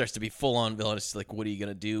first starts to be full on villain. It's like, what are you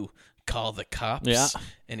gonna do? Call the cops? Yeah.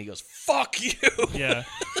 And he goes, fuck you. Yeah.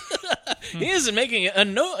 He isn't making it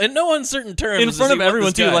in no uncertain terms. In front of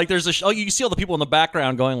everyone, too. Like, there's you see all the people in the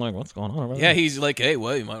background going, like, what's going on? Yeah, he's like, hey,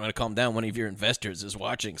 well, you might want to calm down. One of your investors is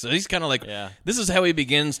watching. So he's kind of like, this is how he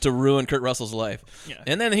begins to ruin Kurt Russell's life. Yeah.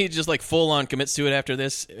 And then he just, like, full-on commits to it after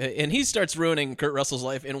this. And he starts ruining Kurt Russell's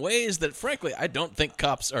life in ways that, frankly, I don't think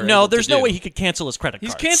cops are able there's to no do. way he could cancel his credit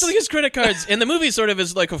cards. He's canceling his credit cards. And the movie sort of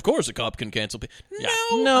is like, of course a cop can cancel.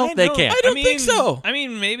 No, they can't. I don't think so. I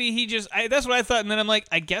mean, maybe he just... that's what I thought. And then I'm like,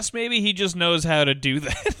 I guess maybe he just knows how to do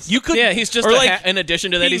that. You could... Yeah, he's just in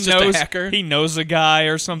addition to that, he's just a hacker. He knows a guy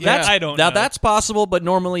or something. I don't know. Now, that's possible, but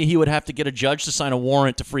normally he would have to get a judge to sign a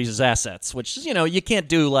warrant to freeze his assets, which, you can't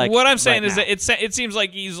do, like... What I'm saying is that it seems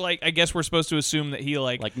like he's like... I guess we're supposed to assume that he,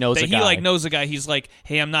 knows a guy. He, knows a guy. He's like,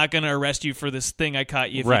 hey, I'm not going to arrest you for this thing I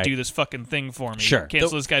caught you if you do this fucking thing for me. Sure.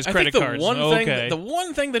 Cancel this guy's credit cards. The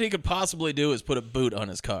one thing that he could possibly do is put a boot on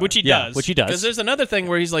his car. Which he does. Because there's another thing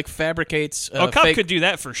where he's, fabricates... a cop could do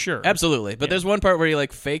that for sure. Absolutely. But there's one part where he,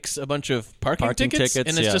 fakes a bunch of parking tickets, and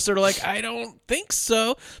it's just sort of like, I don't think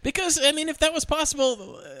so. Because, I mean, if that was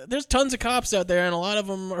possible, there's tons of cops out there, and a lot of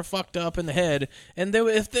them are fucked up in the head. And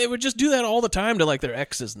if they would just do that all the time to, their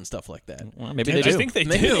exes and stuff like that. Well, maybe they do. I think they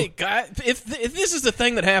do. If this is the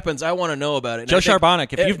thing that happens, I want to know about it. Joe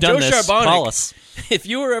Charbonic, if you've done this, call us. If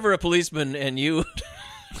you were ever a policeman and you...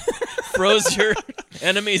 froze your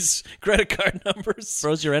enemies' credit card numbers.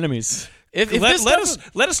 Froze your enemies. Let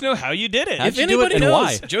us know how you did it. If anybody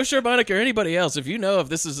knows, why? Joe Charbonic or anybody else, if you know if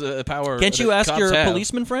this is a power, can't you ask your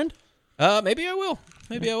policeman friend? Maybe I will.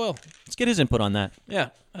 Let's get his input on that. Yeah,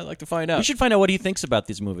 I'd like to find out. We should find out what he thinks about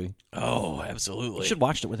this movie. Oh, absolutely. We should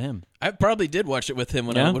watch it with him. I probably did watch it with him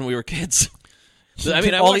when we were kids. I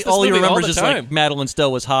mean, all he remembers is time. like Madeline Stowe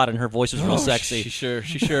was hot and her voice was real sexy. She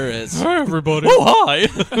sure is. Hi, everybody. Oh, hi.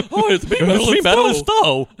 Hi, it's me, Madeline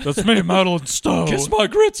Stowe. That's me, Madeline Stowe. Kiss my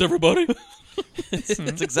grits, everybody.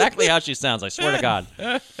 It's exactly how she sounds. I swear to God.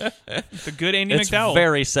 It's a good Andie It's MacDowell.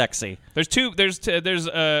 very sexy. There's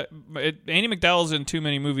Andie MacDowell's in too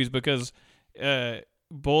many movies because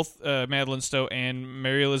both Madeline Stowe and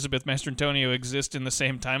Mary Elizabeth Mastrantonio exist in the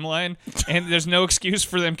same timeline, and there's no excuse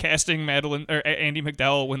for them casting Madeline or Andie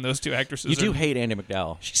MacDowell when those two actresses. You do hate Andie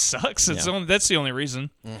MacDowell. She sucks. That's the only reason.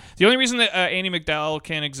 The only reason that Andie MacDowell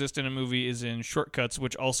can exist in a movie is in Shortcuts,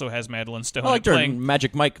 which also has Madeline Stowe. I like her playing in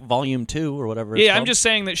Magic Mike Volume 2 or whatever. It's Yeah, called. I'm just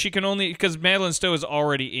saying that she can only because Madeline Stowe is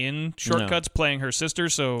already in Shortcuts playing her sister,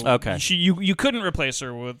 so Okay. you couldn't replace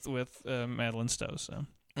her with Madeline Stowe. So.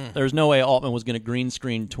 There's no way Altman was going to green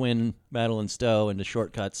screen twin Madeline Stowe into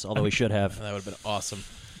Shortcuts, although he should have. That would have been awesome.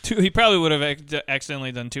 He probably would have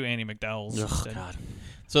accidentally done two Andie MacDowells. Oh, God.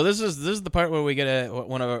 So this is the part where we get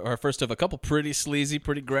one of our first of a couple pretty sleazy,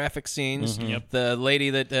 pretty graphic scenes. Mm-hmm. Yep. The lady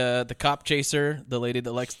that the cop chaser, the lady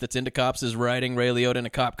that's into cops, is riding Ray Liotta in a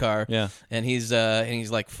cop car. Yeah. And he's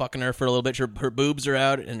like fucking her for a little bit. Her boobs are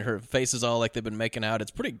out and her face is all like they've been making out. It's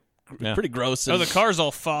pretty gross. Oh, the car's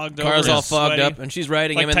all fogged over. Car's all sweaty. fogged up, and she's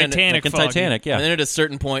riding Like him. And Titanic then, foggy. Titanic, yeah. And then at a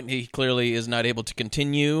certain point, he clearly is not able to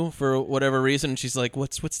continue for whatever reason. And she's like,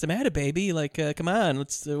 "What's the matter, baby? Like, come on,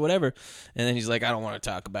 let's whatever." And then he's like, "I don't want to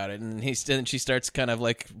talk about it." And she starts kind of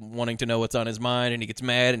like wanting to know what's on his mind, and he gets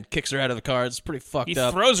mad and kicks her out of the car. It's pretty fucked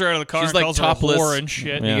up. He throws her out of the car. She's and like calls topless her a whore and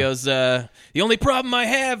shit. And he goes, "The only problem I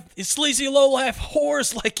have is sleazy low-life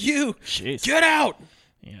whores like you. Jeez. Get out."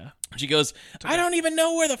 Yeah. She goes, "I don't even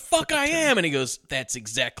know where the fuck I am." And he goes, "That's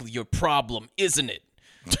exactly your problem, isn't it?"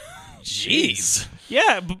 Jeez.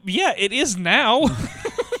 Yeah, it is now.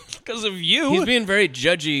 Because of you. He's being very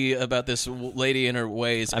judgy about this lady and her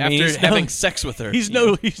ways I mean, after having sex with her. He's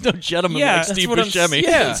no gentleman Yeah, like that's Steve what I'm Buscemi.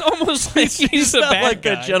 yeah. It's almost like he's a not bad like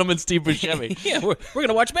guy. a gentleman Steve Buscemi. Yeah, we're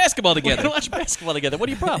gonna watch basketball We're together. gonna watch basketball together. What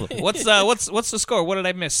are your problem? What's the score? What did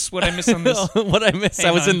I miss? What did I miss on this? What I missed? I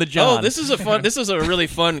Hang was on. in the John. Oh, this is a really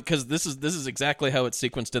fun because this is exactly how it's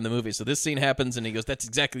sequenced in the movie. So this scene happens, and he goes, "That's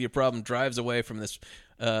exactly your problem." Drives away from this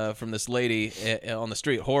lady on the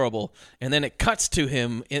street, horrible, and then it cuts to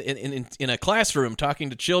him in a classroom talking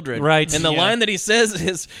to children. Right. And the line that he says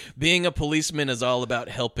is, "Being a policeman is all about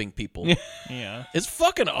helping people." Yeah. It's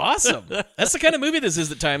fucking awesome. That's the kind of movie this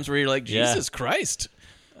is at times where you're like, Yeah. Jesus Christ.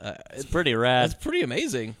 it's pretty rad. It's pretty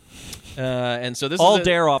amazing. And so this All is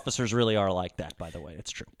DARE officers really are like that, by the way.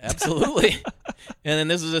 It's true. absolutely. And then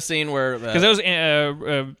this is a scene where Because that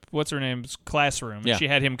was what's her name's classroom. Yeah. She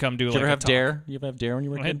had him come do Did like you ever a have talk. DARE? You ever have DARE when you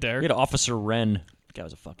were a I kid? had DARE. We had Officer Wren. That guy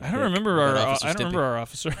was a fucking I don't dick. remember our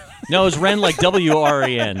officer. No, it was Wren like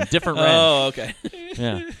WREN. Different Wren. Oh, okay.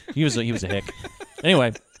 Yeah. He was a hick.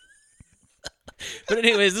 Anyway. But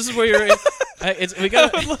anyways, this is where you're. We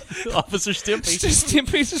got Officer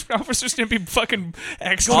Stimpy. Officer Stimpy fucking Go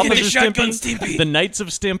get the Officer shotgun, Stimpy. Stimpy. The Knights of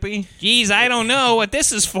Stimpy. Geez, I don't know what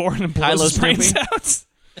this is for. And blows Kylo his brains Stimpy.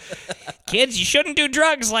 out. Kids, you shouldn't do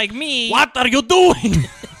drugs like me. What are you doing?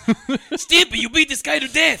 Stimpy, you beat this guy to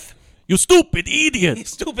death. You stupid idiot. You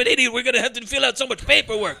stupid idiot. We're gonna have to fill out so much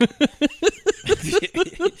paperwork.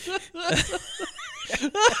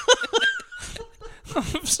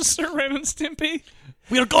 Officer Ren and Stimpy.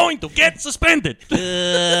 We are going to get suspended.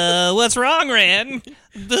 What's wrong, Ren?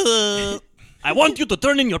 I want you to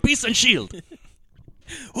turn in your piece and shield.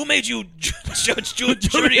 Who made you judge,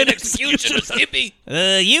 jury, and executioner, Stimpy?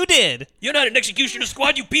 You did. You're not an executioner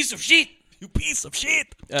squad, you piece of shit. You piece of shit.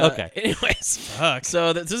 Okay. Anyways, Fuck.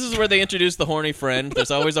 so this is where they introduce the horny friend. There's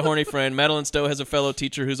always a horny friend. Madeline Stowe has a fellow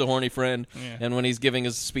teacher who's a horny friend. Yeah. And when he's giving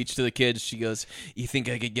his speech to the kids, she goes, "You think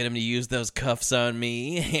I could get him to use those cuffs on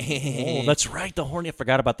me?" Oh, that's right. I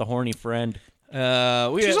forgot about the horny friend.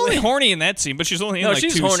 She's only horny in that scene, but she's only in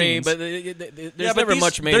she's two horny, scenes. but there's never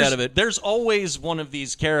much made out of it. There's always one of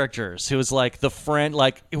these characters who is like the friend,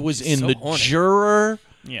 like it was in So The horny. Juror.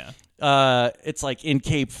 Yeah. It's like in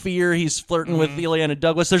Cape Fear, he's flirting with Ileana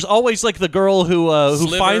Douglas. There's always like the girl who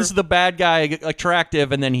Sliver. finds the bad guy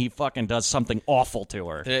attractive, and then he fucking does something awful to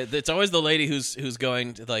her. It's always the lady who's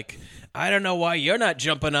going to like, "I don't know why you're not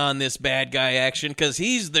jumping on this bad guy action because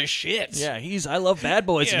he's the shit." Yeah, I love bad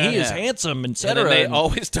boys, and he is Yeah. handsome, And etc. then they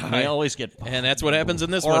always die. They always get and that's what happens in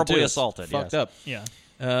this one horribly too. assaulted. Fucked yes. up.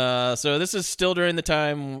 Yeah. So this is still during the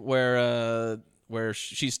time where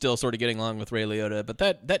she's still sort of getting along with Ray Liotta, but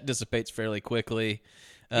that dissipates fairly quickly.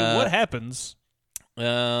 What happens?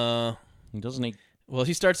 Doesn't he? Well,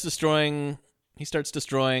 he starts destroying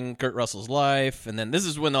Kurt Russell's life, and then this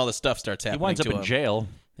is when all the stuff starts He happening. winds up to in him. jail.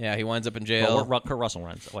 Yeah, he winds up in jail. Well, Kurt Russell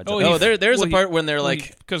winds up. There's a part when they're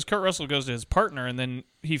because Kurt Russell goes to his partner, and then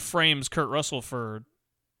he frames Kurt Russell for.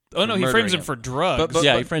 Oh no, he frames him for drugs.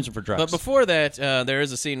 He frames him for drugs. But before that, there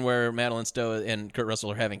is a scene where Madeline Stowe and Kurt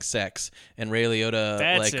Russell are having sex, and Ray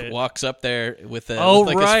Liotta walks up there with his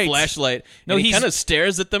flashlight. No, he kind of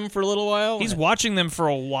stares at them for a little while. He's watching them for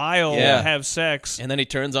a while have sex, and then he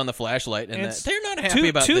turns on the flashlight, and they're not happy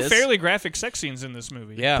about this. Two fairly graphic sex scenes in this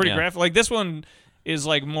movie. Yeah, pretty graphic. Like this one is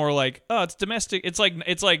like more like it's domestic. It's like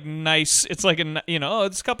nice. It's like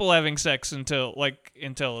it's a couple having sex until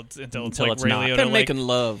it's Ray Liotta they're making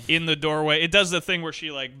love in the doorway. It does the thing where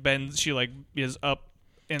she like bends. She like is up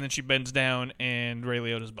and then she bends down and Ray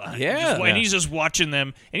Liotta's behind. And he's just watching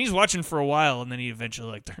them and he's watching for a while and then he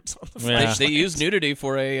eventually like turns on the flashlight. They use nudity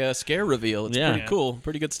for a scare reveal. It's pretty cool.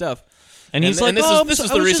 Pretty good stuff. And he's like, this is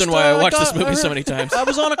the reason why I watched this movie so many times. I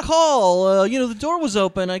was on a call. The door was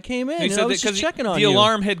open. I came in. I was just checking on you. The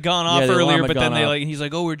alarm had gone off earlier, but then he's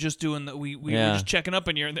like, oh, we're just doing that. We were just checking up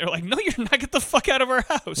on you. And they're like, no, you're not. Get the fuck out of our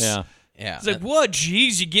house. Yeah. It's like, what?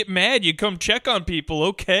 Jeez, you get mad. You come check on people.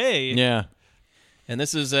 Okay. Yeah. And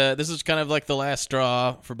this is kind of like the last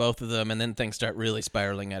straw for both of them, and then things start really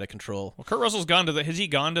spiraling out of control. Well, Kurt Russell's gone to has he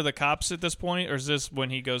gone to the cops at this point, or is this when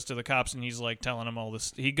he goes to the cops and he's like telling them all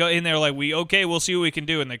this? He go in there like we'll see what we can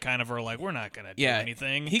do, and they kind of are like, we're not gonna do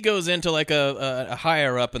anything. He goes into like a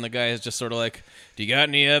higher up, and the guy is just sort of like, do you got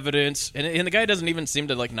any evidence? And the guy doesn't even seem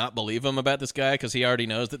to like not believe him about this guy because he already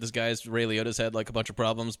knows that this guy's Ray Liotta's had like a bunch of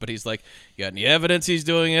problems, but he's like, you got any evidence he's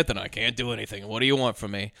doing it? Then I can't do anything. What do you want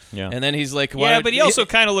from me? Yeah. And then he's like, but he also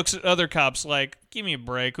kind of looks at other cops like, give me a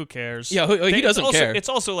break. Who cares? Yeah, he doesn't care. It's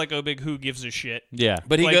also like a big who gives a shit. Yeah,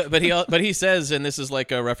 but he says, and this is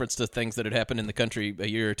like a reference to things that had happened in the country a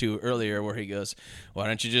year or two earlier, where he goes, "Why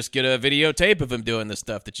don't you just get a videotape of him doing the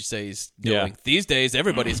stuff that you say he's doing? Yeah. These days,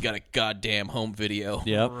 everybody's got a goddamn home video."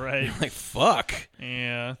 Yep. Right. Like fuck.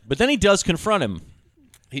 Yeah. But then he does confront him.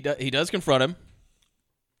 He does confront him.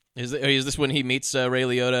 Is this when he meets Ray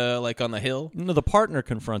Liotta like on the hill? No, the partner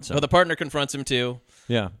confronts him. Oh, the partner confronts him too.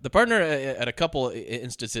 Yeah. The partner at a couple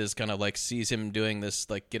instances kind of like sees him doing this,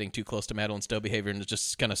 like getting too close to Madeline Stowe behavior, and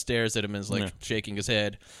just kind of stares at him and is like shaking his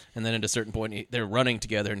head. And then at a certain point, they're running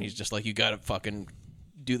together, and he's just like, "You gotta fucking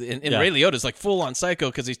do the." And Ray Liotta's like full on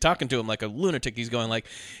psycho because he's talking to him like a lunatic. He's going like,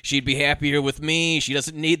 "She'd be happier with me. She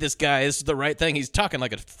doesn't need this guy. This is the right thing." He's talking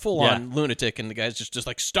like a full on lunatic, and the guy's just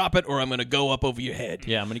like, "Stop it, or I'm gonna go up over your head."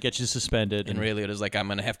 Yeah, I'm gonna get you suspended. And Ray Liotta's like, "I'm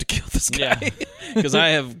gonna have to kill this guy because I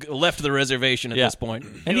have left the reservation at this point."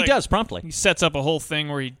 And he does promptly. He sets up a whole thing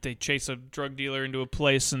where they chase a drug dealer into a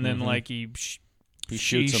place, and then like he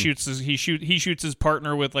shoots his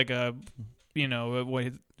partner with like a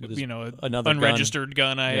another unregistered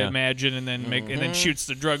gun, I imagine, and then shoots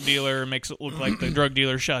the drug dealer and makes it look like the drug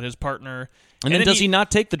dealer shot his partner. And then does he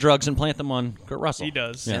not take the drugs and plant them on Kurt Russell? He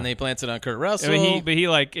does. And they plants it on Kurt Russell. But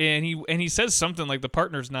he says something like the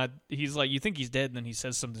partner's not. He's like, you think he's dead, and then he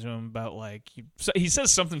says something to him about like he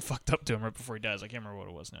says something fucked up to him right before he dies. I can't remember what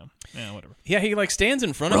it was now. Yeah, whatever. Yeah, he like stands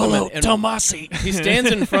in front of Rolo him. Tomasi. He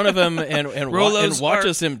stands in front of him and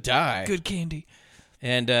watches him die. Good candy.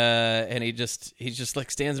 And he just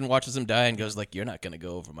like stands and watches him die and goes like, "You're not gonna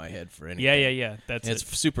go over my head for anything." Yeah.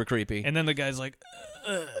 It's super creepy. And then the guy's like,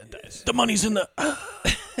 "The money's in the."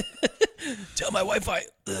 Tell my wife I.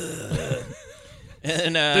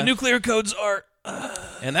 And the nuclear codes are.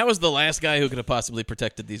 And that was the last guy who could have possibly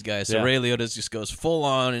protected these guys. So Ray Liotta just goes full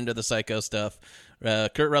on into the psycho stuff.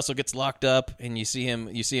 Kurt Russell gets locked up, and you see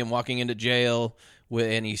him walking into jail.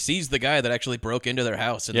 And he sees the guy that actually broke into their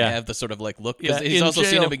house, and they have the sort of like look. Because he's also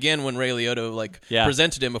seen him again when Ray Liotta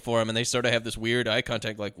presented him before him, and they sort of have this weird eye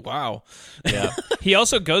contact, like wow. Yeah. He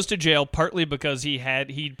also goes to jail partly because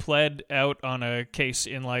he'd pled out on a case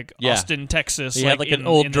in like Austin, Texas. He had like an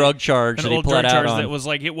old drug charge that he pled out on. That was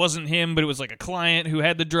like it wasn't him, but it was like a client who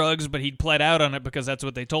had the drugs, but he'd pled out on it because that's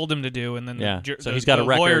what they told him to do. And then so he's got a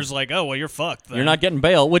record. Lawyer's like, oh well, you're fucked. Then. You're not getting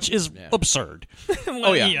bail, which is absurd.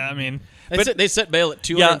 Well, yeah, I mean. They set bail at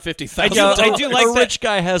 $250,000. I do like a rich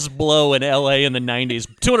guy has blow in L.A. in the 90s.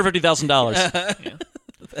 $250,000.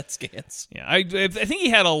 That's scans. Yeah, I think he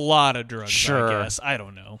had a lot of drugs. Sure. I guess I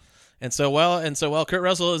don't know. And so while Kurt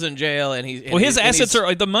Russell is in jail, and his assets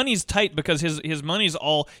are the money's tight because his money's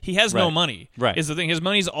all he has no money. Right, is the thing. His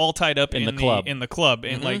money's all tied up in the club,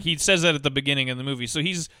 and like he says that at the beginning of the movie. So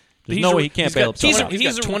There's no way he can't bail himself out. He's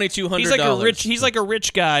got $2,200. He's like a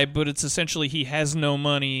rich guy, but it's essentially he has no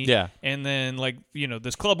money. Yeah. And then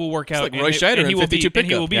this club will work out. Like Roy Scheider and he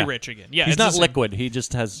will be rich again. Yeah. He's not liquid. He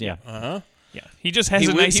just has Uh-huh. Yeah, he just has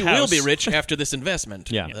a nice house. He will be rich after this investment,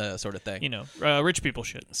 sort of thing. You know, rich people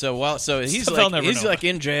shit. So he's like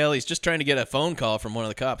in jail. He's just trying to get a phone call from one of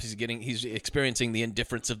the cops. He's experiencing the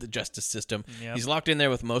indifference of the justice system. Yep. He's locked in there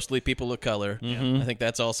with mostly people of color. I think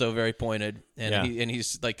that's also very pointed. And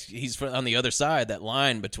he's on the other side, that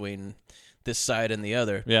line between this side and the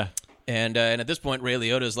other. Yeah. And at this point, Ray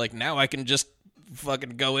Liotta's like, now I can just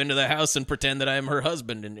fucking go into the house and pretend that I'm her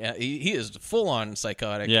husband, and he is full on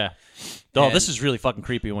psychotic. Yeah. Oh, this is really fucking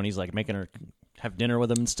creepy when he's like making her have dinner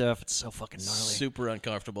with him and stuff. It's so fucking gnarly. Super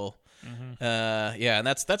uncomfortable. And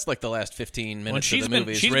that's like the last 15 minutes of the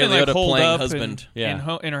movie. She's Ray been like Liotta holed playing up husband in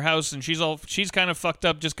her house, and she's kind of fucked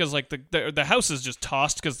up just because like the house is just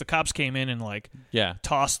tossed because the cops came in and like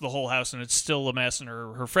tossed the whole house, and it's still a mess. And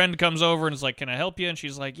her friend comes over and is like, "Can I help you?" And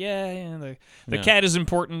she's like, "Yeah." The cat is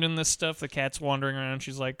important in this stuff. The cat's wandering around.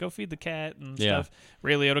 She's like, "Go feed the cat and stuff."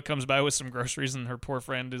 Ray Liotta comes by with some groceries, and her poor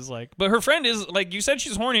friend is like, but her friend is like, you said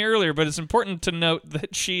she's horny earlier, but it's important to note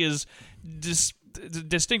that she is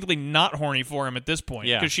distinctly not horny for him at this point,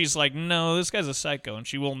 because she's like, no, this guy's a psycho, and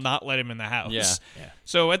she will not let him in the house.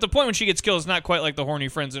 So at the point when she gets killed, it's not quite like the horny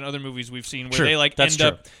friends in other movies we've seen where they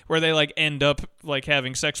like end up like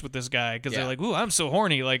having sex with this guy because they're like, ooh, I'm so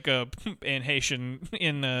horny, like Anne Haitian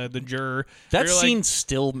in The Juror. That scene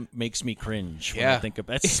still makes me cringe when I think of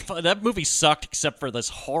it. That movie sucked except for this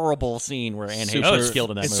horrible scene where Anne Haitian was killed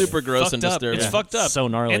in that movie. It's super gross and disturbing. It's fucked up. So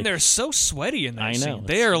gnarly. And they're so sweaty in that scene.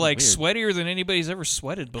 They are like sweatier than anybody's ever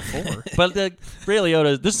sweated before. But Ray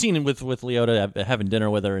Liotta, this scene with Liotta having dinner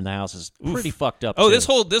with her in the house is pretty fucked up. Oh,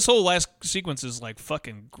 too. this whole last sequence is like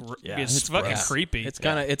fucking it's fucking creepy. It's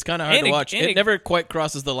kind of hard to watch. It never quite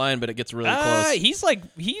crosses the line, but it gets really close. He's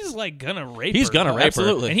like gonna rape her. He's gonna rape her.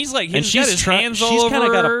 Absolutely. And he's like, he's got his hands all over her. She's kind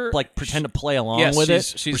of got to like pretend to play along with it.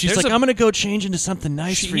 She's like, I'm gonna go change into something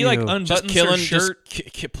nice for you. He like unbuttons her shirt,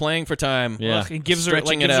 just playing for time. Yeah, and gives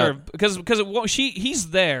her because he's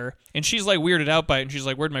there, and she's like weirded out by it, and she's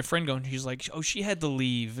like, where'd my friend go? And she's like, oh, she had to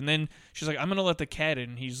leave. And then she's like, I'm gonna let the cat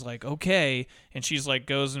in. And he's like, okay. And she's like,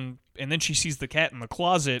 goes and then she sees the cat in the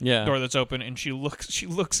closet door that's open, and she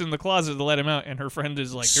looks in the closet to let him out, and her friend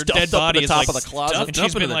is like, her dead body is like of the closet, and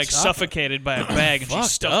she's been like suffocated by a bag, and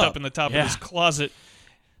she's stuffed up in the top of his closet.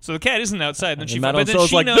 So the cat isn't outside, and then she knows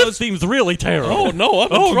this seems really terrible. Oh no,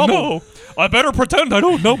 I'm in trouble. No. I better pretend I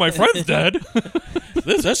don't know my friend's dead.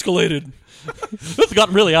 This escalated. This has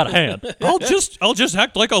gotten really out of hand. I'll just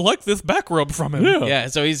act like I like this back rub from him. Yeah,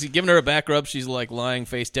 so he's giving her a back rub. She's like lying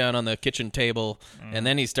face down on the kitchen table, and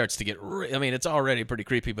then he starts to get. I mean, it's already pretty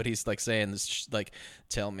creepy, but he's like saying this, like,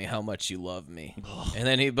 "Tell me how much you love me," and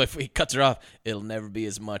then he cuts her off. It'll never be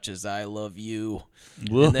as much as I love you.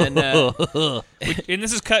 And then, and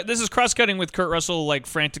this is cross-cutting with Kurt Russell like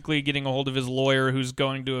frantically getting a hold of his lawyer, who's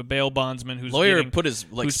going to a bail bondsman. Whose lawyer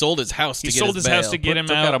sold his house. He sold his house to get him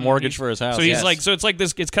out. Got a mortgage for his house. So he's like, so it's like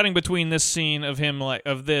this. It's cutting between this scene of him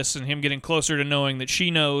of this and him getting closer to knowing that she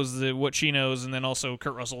knows what she knows, and then also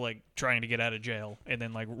Kurt Russell like trying to get out of jail and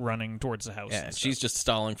then like running towards the house. Yeah, she's just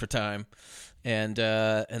stalling for time. And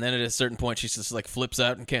then at a certain point, she just like flips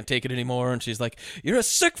out and can't take it anymore. And she's like, "You're a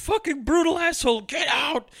sick, fucking, brutal asshole. Get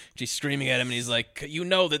out!" She's screaming at him, and he's like, "You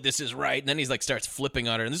know that this is right." And then he's like starts flipping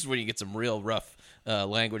on her, and this is where you get some real rough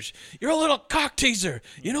language. "You're a little cock teaser.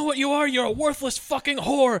 You know what you are? You're a worthless fucking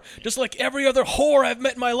whore, just like every other whore I've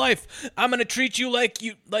met in my life. I'm gonna treat you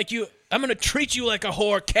I'm gonna treat you like a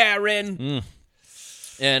whore, Karen."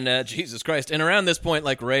 And Jesus Christ! And around this point,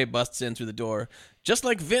 like Ray busts in through the door. Just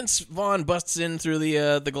like Vince Vaughn busts in through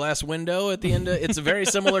the glass window at the end. It's a very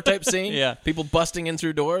similar type scene. Yeah. People busting in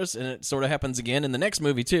through doors, and it sort of happens again in the next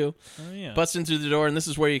movie, too. Oh, yeah. Busts in through the door, and this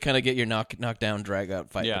is where you kind of get your knockdown,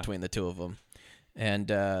 drag-out fight between the two of them.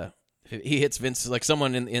 And he hits Vince, like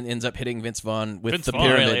someone ends up hitting Vince Vaughn with the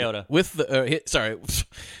pyramid. Ray Liotta. With the,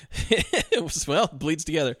 well, bleeds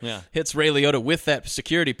together. Yeah. Hits Ray Liotta with that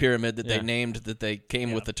security pyramid that they named, that they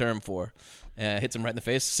came with the term for. Hits him right in the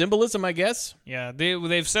face. Symbolism, I guess. Yeah,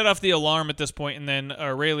 they've set off the alarm at this point, and then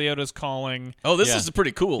Ray Liotta's calling. Oh, this is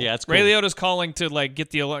pretty cool. Yeah, it's cool. Ray Liotta's calling to like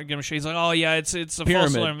get the alarm. He's like, "Oh yeah, it's a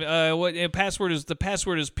pyramid. false alarm. What password is? The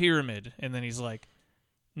password is pyramid." And then he's like,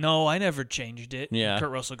 "No, I never changed it." Yeah. And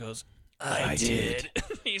Kurt Russell goes, "I did."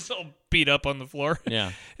 He's all beat up on the floor.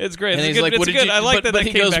 Yeah, it's great. And it's he's good. like, "What did you?" I like that. But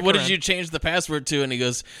he goes, "What around. did you change the password to?" And he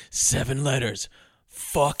goes, 7 letters.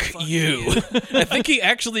 Fuck you. I think he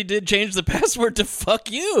actually did change the password to "fuck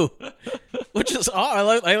you," which is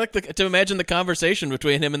odd. I like to imagine the conversation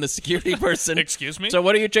between him and the security person. Excuse me? So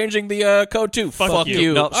what are you changing the code to? Fuck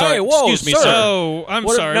you. No, sorry. Hey, whoa, excuse me, sir. Oh, I'm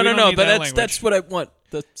sorry. No, but that's what I want.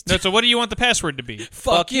 No, so what do you want the password to be?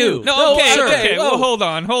 Fuck you. No, okay, sir. okay. Well, hold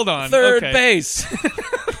on. Third base.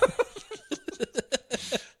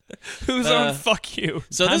 Who's on Fuck You?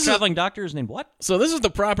 So this traveling doctor is named what? So this is the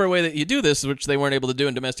proper way that you do this, which they weren't able to do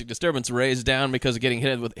in Domestic Disturbance. Raised down because of getting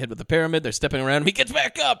hit with the pyramid. They're stepping around him. He gets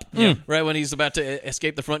back up right when he's about to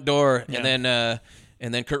escape the front door,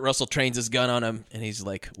 and then Kurt Russell trains his gun on him, and he's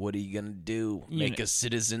like, "What are you gonna do? Make a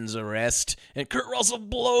citizen's arrest?" And Kurt Russell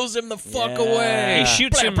blows him the fuck away. He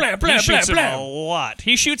shoots him. He shoots him a lot.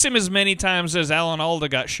 He shoots him as many times as Alan Alda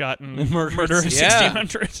got shot in Murder of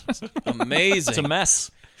 1600. Amazing. It's a mess.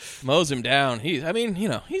 Mows him down. He's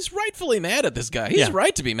rightfully mad at this guy. He's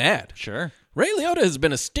right to be mad. Sure. Ray Liotta has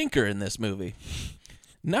been a stinker in this movie.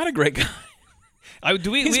 Not a great guy.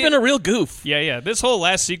 He's been a real goof. Yeah. This whole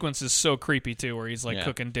last sequence is so creepy too, where he's like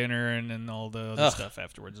cooking dinner and all the other stuff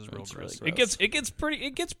afterwards is real gross. Really gross. It gets pretty.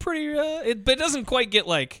 But it doesn't quite get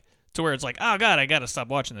like to where it's like, oh god, I gotta stop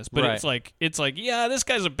watching this. But it's like, yeah, this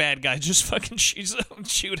guy's a bad guy. Just fucking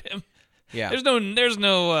shoot him. Yeah. There's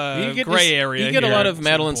no gray area. You get a lot of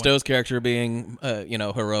Madeline Stowe's character being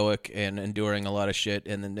heroic and enduring a lot of shit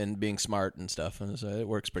and then being smart and stuff, and so it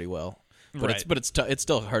works pretty well. But it's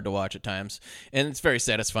still hard to watch at times, and it's very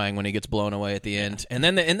satisfying when he gets blown away at the end. And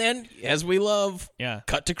then as we love,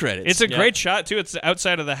 cut to credits. It's a great shot too. It's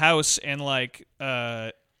outside of the house, and like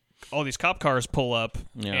all these cop cars pull up,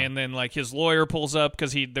 and then like his lawyer pulls up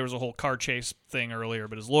because there was a whole car chase thing earlier,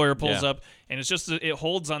 but his lawyer pulls up, and it's just it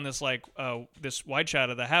holds on this like this wide shot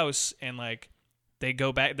of the house, and like. They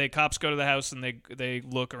go back. Cops go to the house and they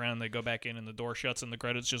look around. They go back in and the door shuts and the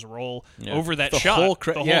credits just roll over that shot. The whole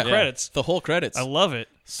credits. The whole credits. I love it.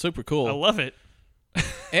 Super cool. I love it.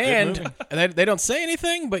 And they don't say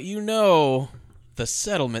anything, but the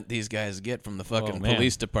settlement these guys get from the fucking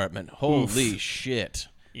police department. Holy shit.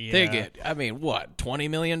 Yeah. They get, what,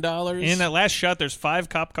 $20 million? In that last shot, there's 5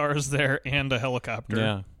 cop cars there and a helicopter.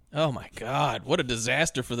 Yeah. Oh, my God. What a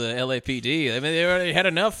disaster for the LAPD. I mean, they already had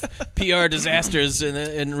enough PR disasters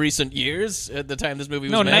in recent years at the time this movie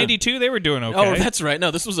was made. No, 92, they were doing okay. Oh, that's right.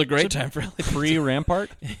 No, this was a great time for LAPD.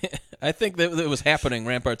 Pre-Rampart? I think that it was happening.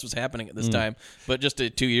 Ramparts was happening at this time, but just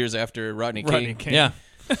 2 years after Rodney King. Yeah.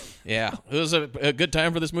 Yeah, it was a good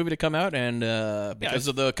time for this movie to come out, and because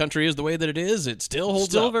of the country is the way that it is, it still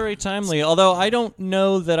holds up. Still very timely, although I don't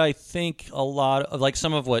know that I think a lot of, like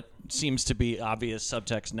some of what seems to be obvious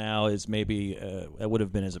subtext now is maybe it would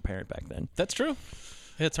have been as apparent back then. That's true.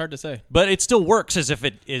 It's hard to say. But it still works as if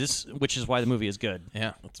it is, which is why the movie is good.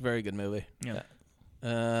 Yeah, it's a very good movie. Yeah.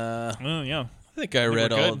 I think I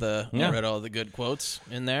read all the good quotes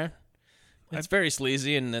in there. It's very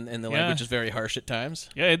sleazy, and the language is very harsh at times.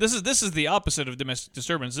 Yeah, this is the opposite of Domestic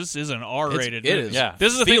Disturbance. This is an R-rated movie. It is. Yeah.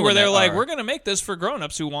 This is the thing where they're like, we're going to make this for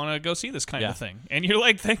grown-ups who want to go see this kind of thing. And you're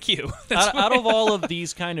like, thank you. Out of all of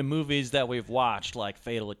these kind of movies that we've watched, like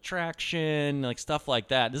Fatal Attraction, like stuff like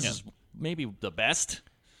that, this is maybe the best.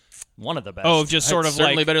 One of the best. Oh, just sort of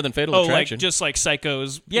certainly like better than Fatal Attraction. Like just like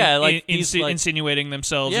psychos. Like insinuating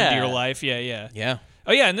themselves into your life. Yeah.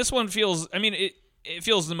 Oh yeah, and this one feels. I mean, it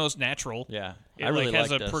feels the most natural. Yeah, it really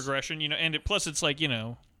has a progression, and plus it's like I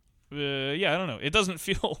don't know. It doesn't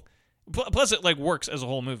feel. Plus, it like works as a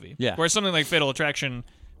whole movie. Yeah. Whereas something like Fatal Attraction,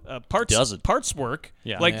 parts work.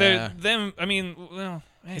 Yeah. Like them. I mean, well,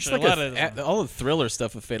 actually, it's like all the thriller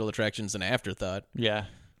stuff of Fatal Attraction's an afterthought. Yeah.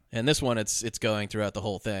 And this one, it's going throughout the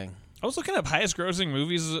whole thing. I was looking up highest grossing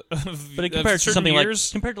movies but it compared to something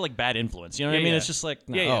years. compared to like Bad Influence. You know what I mean? It's just like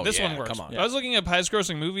this one works. Come on. I was looking up highest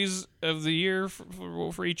grossing movies of the year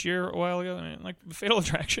for each year a while ago, and like Fatal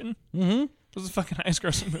Attraction. Mm-hmm. Was the fucking highest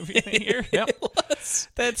grossing movie of the year. Yep. It's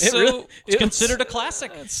considered a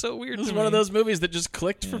classic. It's so weird. It was one of those movies that just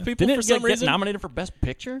clicked for people Didn't for it some reason. Get nominated for Best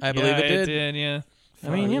Picture? I believe it did. It did, yeah. I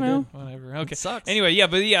mean, whatever. Okay. It sucks. Anyway,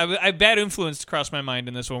 Bad Influence crossed my mind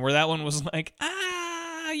in this one, where that one was like,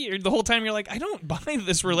 the whole time you're like, I don't buy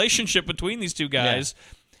this relationship between these two guys,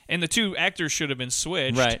 and the two actors should have been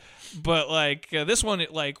switched. Right. But like this one,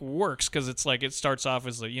 it like works because it's like it starts off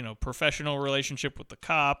as a professional relationship with the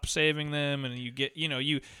cop saving them, and you get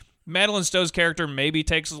Madeline Stowe's character maybe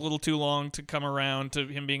takes a little too long to come around to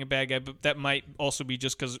him being a bad guy, but that might also be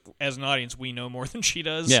just because as an audience we know more than she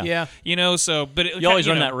does. Yeah. So but you always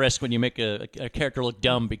run that risk when you make a character look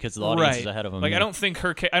dumb because the audience is ahead of him. Like I don't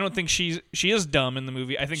think she is dumb in the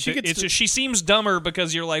movie. I think she seems dumber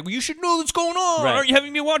because you're like, well, you should know what's going on. Right. Aren't you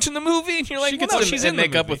having me watching the movie? And you're like, she's in the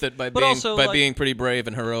make movie. Up with it by being pretty brave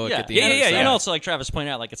and heroic at the end. Yeah. And also, like Travis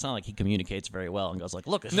pointed out, like it's not like he communicates very well and goes like,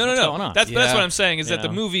 look, this is what's going on. That's what I'm saying is that the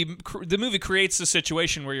movie creates a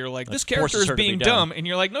situation where you're like, this character is being dumb, and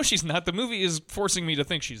you're like, no, she's not. The movie is forcing me to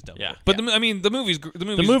think she's dumb. Yeah. But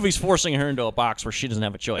the movie's forcing her into a box where she doesn't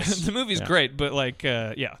have a choice. The movie's great, but like,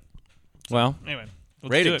 Well, anyway,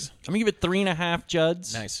 ratings. I'm gonna give it 3.5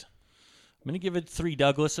 Judds. Nice. going to give it 3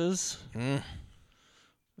 Douglases. I'm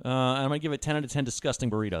going to give it 10 out of 10 disgusting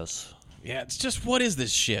burritos. Yeah, it's just, what is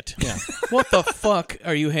this shit? Yeah. What the fuck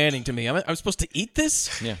are you handing to me? I'm supposed to eat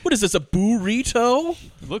this? Yeah. What is this, a burrito?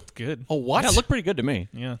 It looked good. Oh, what? Yeah, it looked pretty good to me.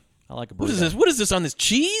 Yeah. I like a burrito. What is this? What is this on this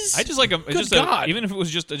cheese? I just like God. even if it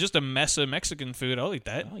was just a mess of Mexican food, I'll eat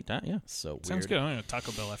that. I like that, yeah. So weird. Sounds good. I'm going to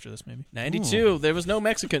Taco Bell after this, maybe. 92. There was no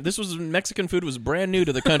Mexican. Mexican food was brand new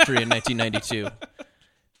to the country in 1992.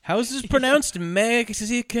 How is this pronounced?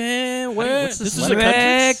 Mexican? Where? What's this is a country?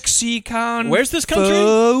 Mexican. Where's this country?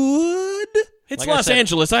 food? It's Like I Los said,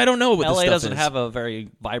 Angeles. I don't know what LA this stuff doesn't is. have a very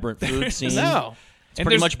vibrant food scene. No. It's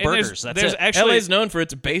pretty much burgers. There's That's it. actually LA's known for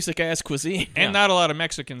its basic ass cuisine. and not a lot of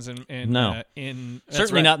Mexicans in No.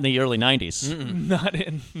 Certainly not in the early 90s. not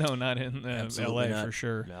in LA not. for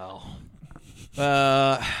sure. No.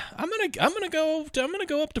 I'm gonna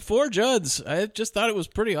go up to 4 Judds. I just thought it was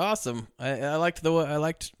pretty awesome. I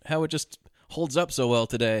liked how it just holds up so well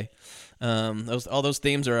today. All those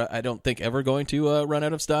themes are, I don't think, ever going to run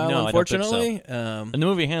out of style. No, unfortunately. I don't think so. And the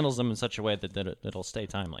movie handles them in such a way that it'll stay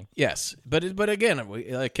timely. Yes, but again,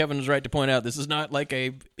 Kevin was right to point out this is not like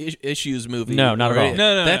a issues movie. No, not at all.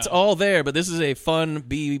 No, that's all there. But this is a fun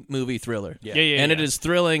B movie thriller. Yeah. And it is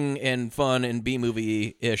thrilling and fun and B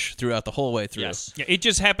movie ish throughout the whole way through. Yes. Yeah, it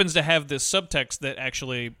just happens to have this subtext that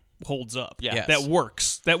actually holds up. Yeah. Yes. That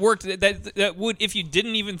works. That worked. That would, if you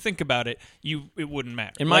didn't even think about it, it wouldn't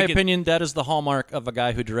matter. In my opinion, that is the hallmark of a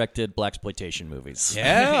guy who directed blaxploitation movies.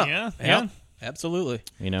 Yeah. Yeah. Absolutely.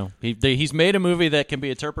 You know, he's made a movie that can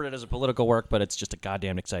be interpreted as a political work, but it's just a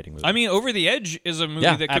goddamn exciting movie. I mean, Over the Edge is a movie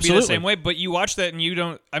that could absolutely. be the same way, but you watch that and you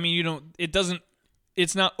don't. I mean, you don't. It doesn't.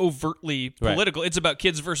 It's not overtly political. It's about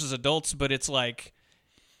kids versus adults, but it's like,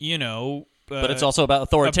 you know. But it's also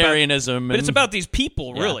about authoritarianism. But it's about these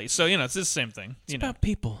people, really. So, you know, it's the same thing. It's about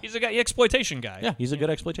people. He's a guy, exploitation guy. Yeah, he's a good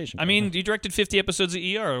exploitation guy. I mean, he directed 50 episodes of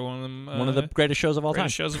ER, one of the greatest shows of all time.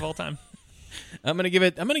 Shows of all time. I'm gonna give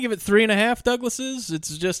it 3.5 Douglases.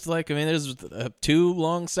 It's just like, I mean, there's 2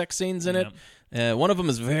 long sex scenes in it. One of them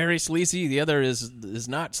is very sleazy. The other is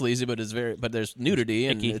not sleazy, but there's nudity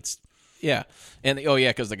and it's. Yeah, and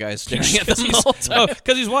because the guy's staring at them the whole time.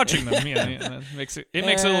 Because he's watching them. Yeah, that makes it a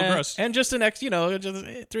little gross. And just just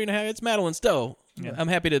 3.5. It's Madeline Stowe. Yeah. I'm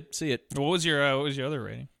happy to see it. What was your other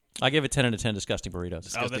rating? I gave it 10 out of 10 disgusting burritos.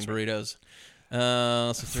 Disgusting burritos. So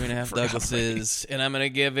 3.5 Douglases, and I'm gonna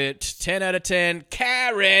give it 10 out of 10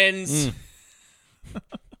 Karens.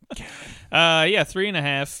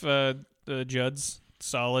 3.5 Judds.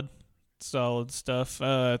 Solid stuff.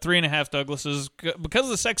 3.5 Douglases because of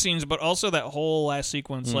the sex scenes, but also that whole last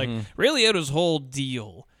sequence. Like Ray Liotta's whole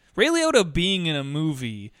deal. Ray Liotta being in a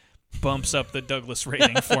movie bumps up the Douglas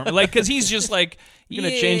rating for me. Like, because he's just like, you're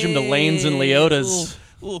gonna change him to Lanes and Liotta's.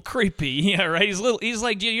 A little creepy, yeah, right. He's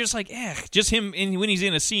like, you're just like, just him. When he's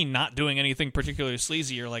in a scene, not doing anything particularly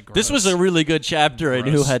sleazy, you're like, gross. This was a really good chapter in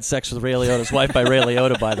Who Had Sex with Ray Liotta's Wife by Ray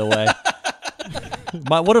Liotta, by the way.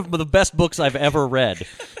 One of the best books I've ever read.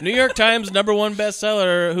 New York Times #1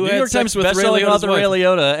 bestseller. New York Times bestselling author Ray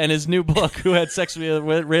Liotta and his new book, Who Had Sex with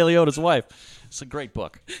Ray Liotta's Wife. It's a great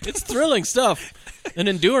book. It's thrilling stuff. An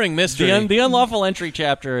enduring mystery. The unlawful entry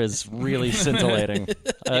chapter is really scintillating.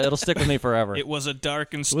 It'll stick with me forever. It was a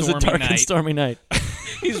dark and stormy night.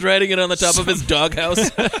 He's writing it on the top of his doghouse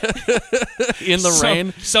in the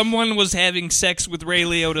rain. Someone was having sex with Ray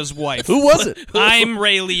Liotta's wife. Who was it? I'm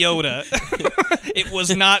Ray Liotta. It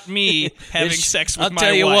was not me having sex with my wife. I'll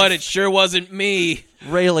tell you what, it sure wasn't me.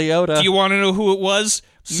 Ray Liotta. Do you want to know who it was?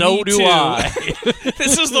 So me do too. I.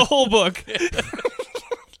 This is the whole book.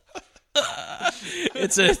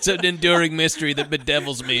 It's an enduring mystery that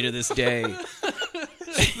bedevils me to this day.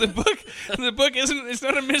 The book it's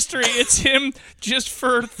not a mystery. It's him just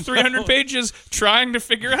for 300 pages trying to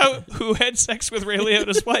figure out who had sex with Ray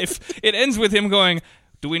Liotta's wife. It ends with him going,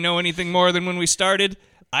 "Do we know anything more than when we started?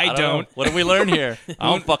 I don't. What did we learn here?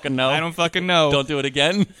 I don't fucking know. I don't fucking know. Don't do it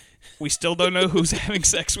again. We still don't know who's having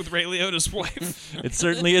sex with Ray Liotta's wife. It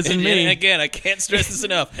certainly isn't me. Again, I can't stress this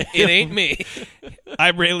enough. It ain't me.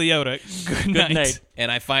 I'm Ray Liotta. Good night.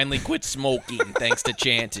 And I finally quit smoking thanks to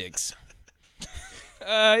Chantix.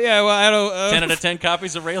 I don't... 10 out of 10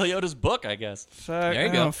 copies of Ray Liotta's book, I guess. There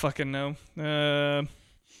you go. I don't fucking know.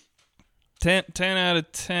 10 out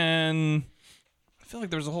of 10... I feel like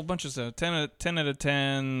there was a whole bunch of stuff. 10 out of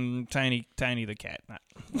 10, Tiny the cat.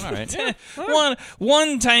 All right.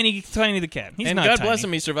 One Tiny the cat. He's and not God tiny. bless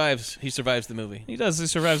him, he survives the movie. He does. He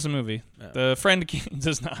survives the movie. The friend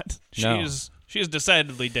does not. No. She is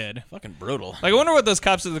decidedly dead. Fucking brutal. Like, I wonder what the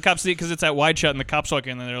cops see, because it's that wide shot, and the cops walk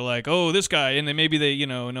in, and they're like, "Oh, this guy," and then maybe they,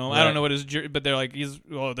 no, I don't know what his, but they're like, "This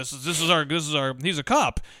is our, he's a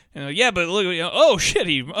cop." And like, yeah, but look, oh shit,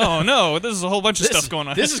 oh no, this is a whole bunch of stuff going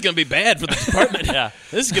on. This is gonna be bad for the department. Yeah,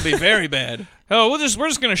 this is gonna be very bad. Oh, we're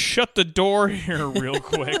just gonna shut the door here real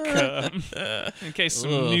quick, in case some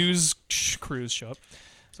news crews show up.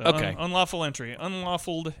 So, okay. Unlawful entry.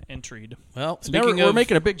 Unlawful entried. Well, we're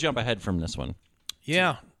making a big jump ahead from this one.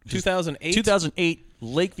 Yeah. 2008. 2008,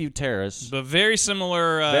 Lakeview Terrace. But very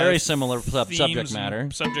similar subject matter.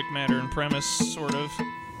 Subject matter and premise, sort of.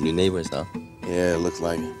 New neighbors, though. Yeah, it looks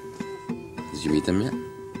like it. Did you meet them yet?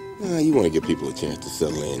 You want to give people a chance to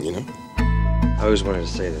settle in, you know? I always wanted to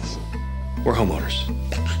say this. We're homeowners.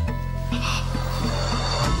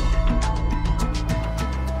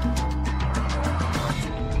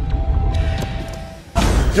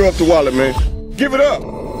 Give up the wallet, man. Give it up.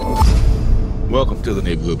 Welcome to the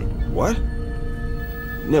neighborhood. What?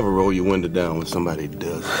 Never roll your window down when somebody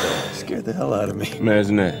does that. Scared the hell out of me.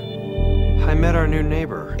 Imagine that. I met our new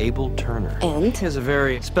neighbor, Abel Turner. And? He has a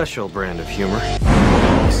very special brand of humor.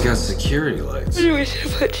 He's got security lights. We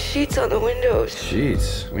should put sheets on the windows.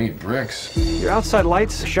 Sheets? We need bricks. Your outside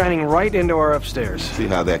lights shining right into our upstairs. See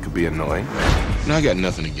how that could be annoying? No, I got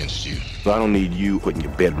nothing against you. So I don't need you putting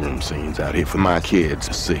your bedroom scenes out here for my kids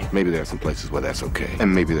to see. Maybe there are some places where that's okay.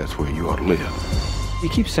 And maybe that's where you ought to live. You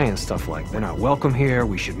keep saying stuff like, they're not welcome here,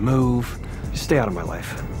 we should move. Just stay out of my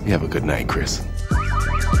life. You have a good night, Chris.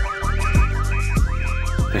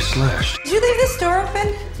 They're slashed. Did you leave this door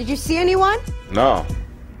open? Did you see anyone? No,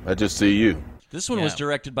 I just see you. This one was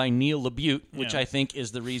directed by Neil LaBute, which I think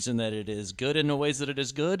is the reason that it is good in the ways that it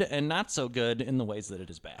is good and not so good in the ways that it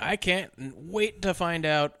is bad. I can't wait to find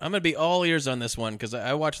out. I'm going to be all ears on this one because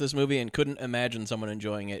I watched this movie and couldn't imagine someone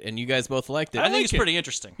enjoying it, and you guys both liked it. I think it's pretty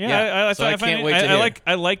interesting. Yeah, I can't wait to hear.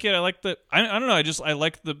 I like it. I like the. I don't know.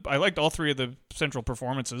 I liked all three of the central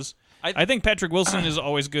performances. I think Patrick Wilson is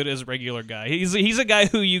always good as a regular guy. He's a guy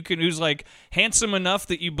who's like handsome enough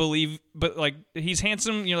that you believe, but like he's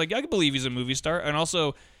handsome. You're like, I can believe he's a movie star, and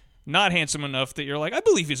also not handsome enough that you're like, I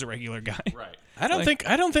believe he's a regular guy. Right. I don't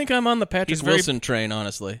think I'm on the Patrick Wilson train,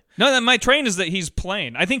 honestly. No, my train is that he's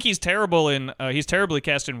plain. I think he's terrible he's terribly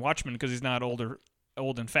cast in Watchmen because he's not old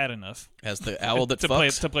and fat enough as the owl that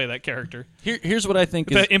to play that character. Here's what I think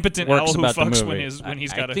the is impotent works owl who about fucks the movie. when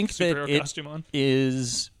he's got I a think superhero costume on.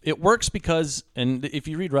 It works because, and if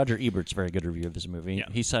you read Roger Ebert's very good review of this movie,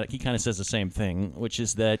 he kind of says the same thing, which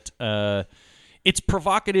is that it's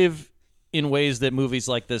provocative in ways that movies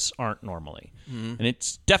like this aren't normally. Mm-hmm. And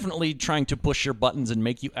it's definitely trying to push your buttons and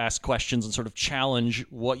make you ask questions and sort of challenge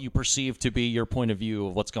what you perceive to be your point of view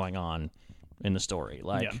of what's going on in the story.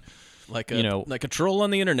 Like a troll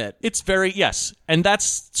on the internet. It's very, yes. And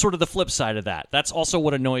that's sort of the flip side of that. That's also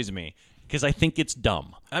what annoys me, because I think it's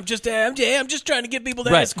dumb. I'm just trying to get people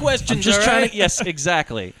to ask questions. I'm just trying to, yes,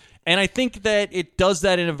 exactly. And I think that it does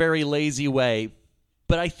that in a very lazy way.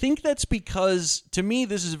 But I think that's because, to me,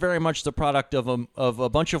 this is very much the product of a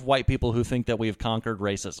bunch of white people who think that we have conquered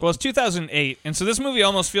racism. Well, it's 2008, and so this movie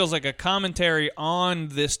almost feels like a commentary on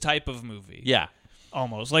this type of movie. Yeah.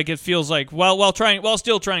 Almost. Like it feels like, while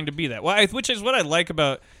still trying to be that. Which is what I like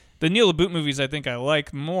about the Neil LaBute movies. I think I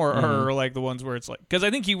like more are like the ones where it's like, because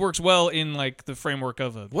I think he works well in like the framework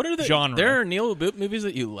of a genre. There are Neil LaBute movies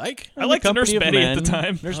that you like? I liked Nurse Betty at the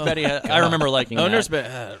time. Nurse Betty, I remember liking that. Nurse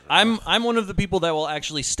Betty. I'm one of the people that will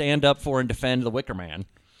actually stand up for and defend The Wicker Man.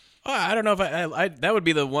 Oh, I don't know if I that would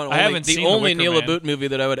be the one. I haven't seen the only Wicker Neil Man. LaBute movie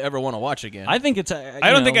that I would ever want to watch again. I think it's.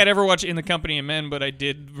 I don't think I'd ever watch In the Company of Men, but I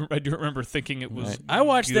do remember thinking it was. Right. I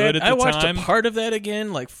watched good that. At the I watched time. a part of that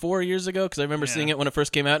again like 4 years ago because I remember seeing it when it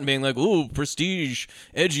first came out and being like, "Ooh, prestige,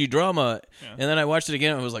 edgy drama," and then I watched it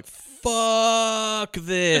again and I was like, "Fuck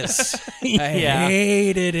this!" I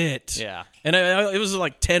hated it. Yeah, and it was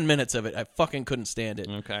like 10 minutes of it. I fucking couldn't stand it.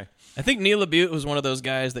 Okay. I think Neil LaBute was one of those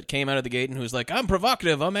guys that came out of the gate and who was like, I'm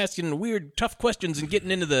provocative, I'm asking weird, tough questions and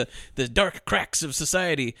getting into the dark cracks of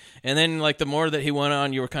society. And then, like, the more that he went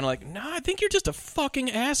on, you were kind of like, nah, I think you're just a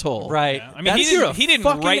fucking asshole. Right. Yeah. I mean, he didn't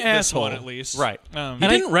write this one, at least. Right. He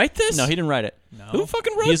didn't write this? No, he didn't write it. No. Who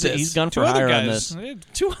fucking wrote this? He's gone for Two other hire on guys. this.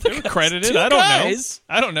 Two other guys. Credited. Two I don't guys.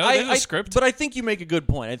 know. I don't know. There's a script. But I think you make a good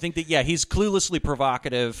point. I think that, he's cluelessly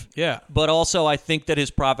provocative. Yeah. But also I think that his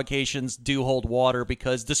provocations do hold water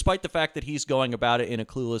because despite the fact that he's going about it in a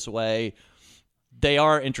clueless way, they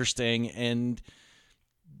are interesting. And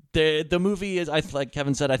the movie is, like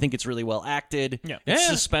Kevin said, I think it's really well acted. Yeah. It's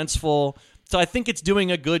suspenseful. So I think it's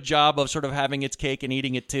doing a good job of sort of having its cake and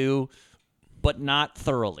eating it too. but not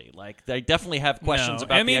thoroughly. Like they definitely have questions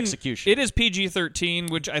about the execution. It is PG-13,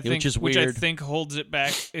 which I think holds it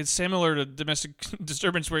back. It's similar to Domestic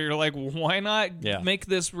Disturbance, where you're like, why not make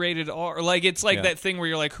this rated R? Like it's like that thing where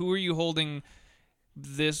you're like, who are you holding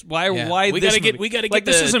this? Why? We this? We gotta get.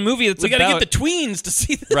 This is a movie that's we gotta get the tweens to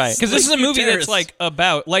see this, right? Because this is a movie that's like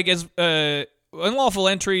about like as Unlawful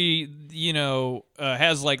Entry,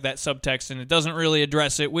 has like that subtext, and it doesn't really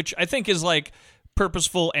address it, which I think is like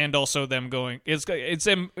purposeful, and also them going it's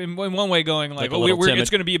in one way going like it's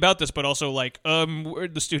going to be about this, but also like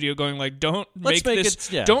the studio going like don't make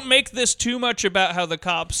this too much about how the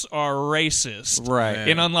cops are racist, right?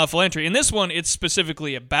 In Unlawful Entry. In this one, it's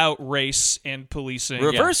specifically about race and policing,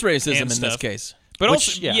 reverse racism in this case. But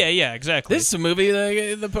exactly. This is a movie,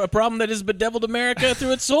 the problem that has bedeviled America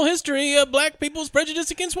through its whole history of black people's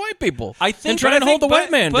prejudice against white people. I think, and trying to hold the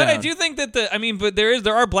white man down. But I do think that but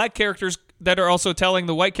there are black characters that are also telling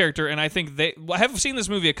the white character, and I think I have seen this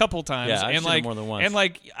movie a couple times. Yeah, I've seen it more than once. And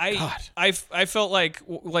like I felt like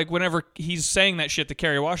whenever he's saying that shit to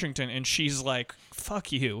Kerry Washington, and she's like,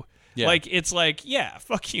 "Fuck you." Yeah. Like it's like, yeah,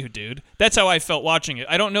 fuck you, dude. That's how I felt watching it.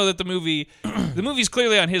 I don't know that the movie's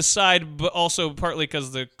clearly on his side, but also partly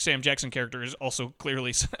because the Sam Jackson charter is also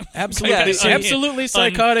clearly absolutely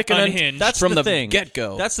psychotic and unhinged. That's from the thing.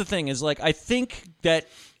 get-go. That's the thing. Is like I think that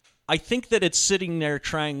it's sitting there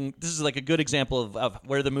trying. This is like a good example of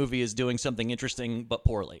where the movie is doing something interesting but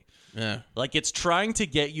poorly. Yeah, like it's trying to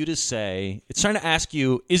get you to say, it's trying to ask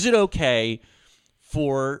you, is it okay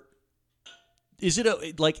for. Is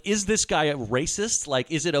this guy a racist? Like,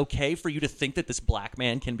 is it okay for you to think that this black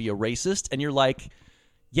man can be a racist? And you're like,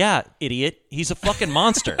 yeah, idiot. He's a fucking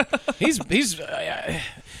monster.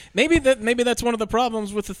 Maybe that's one of the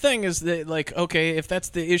problems with the thing is that, like, okay, if that's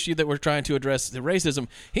the issue that we're trying to address, the racism,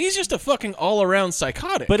 he's just a fucking all-around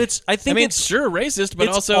psychotic. But it's sure racist, but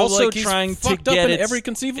it's also like, he's trying fucked to up get in every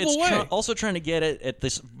conceivable way. Also trying to get at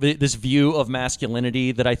this view of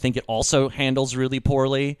masculinity that I think it also handles really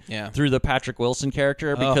poorly through the Patrick Wilson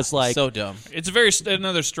character, because like so dumb. It's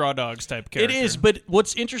another Straw Dogs type character. It is, but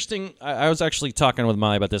what's interesting, I was actually talking with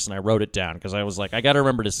Molly about this, and I wrote it down because I was like, I got to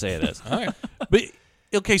remember to say this. All right. But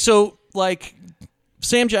okay, so like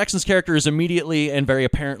Sam Jackson's character is immediately and very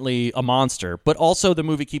apparently a monster, but also the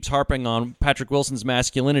movie keeps harping on Patrick Wilson's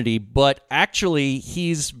masculinity, but actually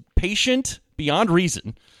he's patient beyond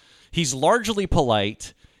reason. He's largely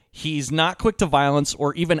polite. He's not quick to violence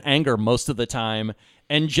or even anger most of the time,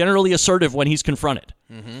 and generally assertive when he's confronted.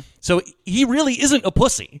 Mm-hmm. So he really isn't a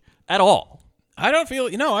pussy at all. I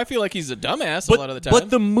feel like he's a dumbass a lot of the time. But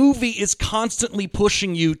the movie is constantly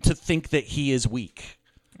pushing you to think that he is weak.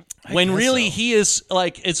 When really he is,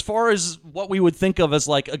 like, as far as what we would think of as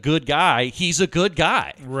like a good guy, he's a good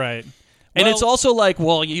guy. Right. And it's also like,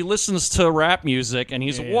 well, he listens to rap music and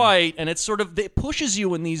he's white, and it's sort of, it pushes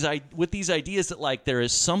you in with these ideas that like there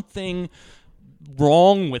is something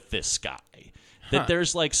wrong with this guy. That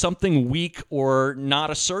there's like something weak or not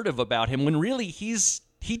assertive about him, when really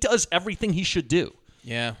he does everything he should do.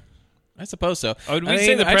 Yeah, I suppose so. Would we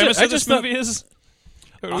say the premise of this movie is?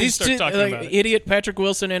 These two, idiot Patrick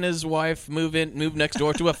Wilson and his wife move next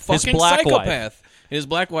door to a fucking psychopath. His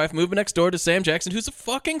black wife moving next door to Sam Jackson, who's a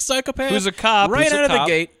fucking psychopath. Who's a cop. Right out of the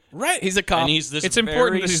gate. Right, he's a cop. And he's this it's very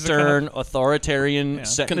important stern, authoritarian,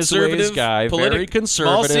 conservative guy, very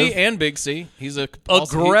conservative. Small C and big C. He's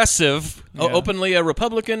aggressive. Openly a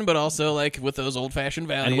Republican, but also like with those old-fashioned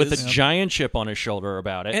values. And with a giant chip on his shoulder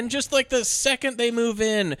about it. And just like the second they move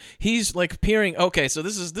in, he's like peering. Okay, so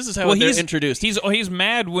this is how they're introduced. He's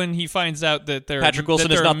mad when he finds out that Patrick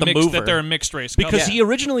Wilson is not the mover. That they're a mixed race couple. Because he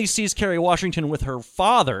originally sees Kerry Washington with her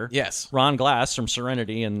father, Ron Glass from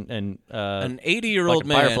Serenity, and an 80-year-old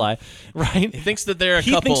man. Firefly. Right? He thinks that they're a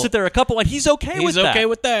couple. He thinks that they're a couple, and he's okay with that. He's okay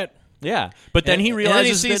with that. Yeah. But then he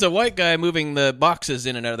realizes he sees a white guy moving the boxes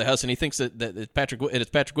in and out of the house, and he thinks that it's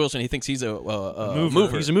Patrick Wilson. He thinks he's a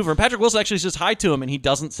mover. He's a mover. And Patrick Wilson actually says hi to him, and he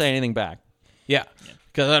doesn't say anything back. Yeah.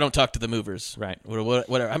 Because I don't talk to the movers. Right.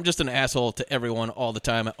 Whatever. I'm just an asshole to everyone all the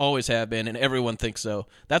time. I always have been, and everyone thinks so.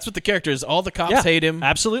 That's what the character is. All the cops hate him.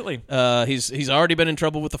 Absolutely. He's already been in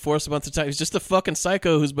trouble with the force a bunch of times. He's just a fucking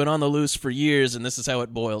psycho who's been on the loose for years, and this is how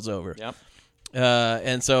it boils over. Yep.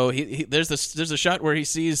 And so there's a shot where he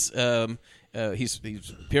sees he's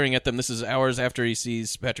peering at them. This is hours after he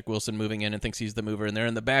sees Patrick Wilson moving in and thinks he's the mover, and they're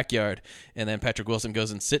in the backyard. And then Patrick Wilson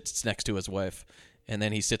goes and sits next to his wife. And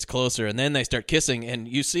then he sits closer, and then they start kissing, and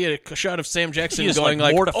you see a shot of Sam Jackson going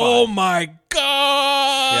like "Oh my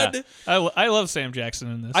god!" Yeah. I love Sam Jackson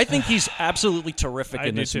in this. I think he's absolutely terrific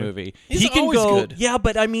in this movie. He can go good. Yeah,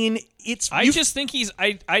 but I mean, it's. I just think he's.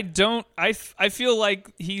 I feel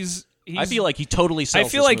like he's I feel like he totally sells I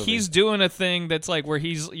feel like movie. he's doing a thing that's like where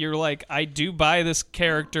you're like, I do buy this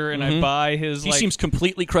character and I buy his. He seems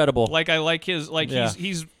completely credible. Like I like his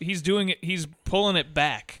he's doing it. He's pulling it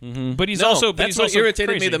back, but he's that's what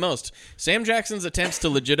irritated crazy. me the most. Sam Jackson's attempts to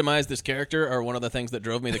legitimize this character are one of the things that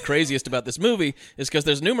drove me the craziest about this movie. Is because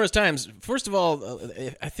there's numerous times. First of all,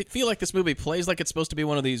 I feel like this movie plays like it's supposed to be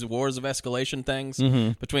one of these wars of escalation things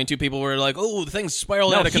between two people where like, oh, the thing's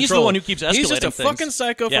spiraled out of control. He's the one who keeps escalating. He's just a things. fucking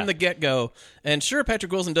psycho from the get-go. And sure,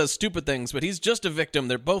 Patrick Wilson does stupid things, but he's just a victim.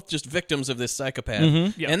 They're both just victims of this psychopath.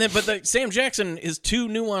 And then, but Sam Jackson is too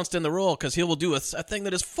nuanced in the role because he will do a thing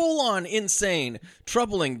that is full-on insane,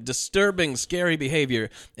 troubling, disturbing, scary behavior,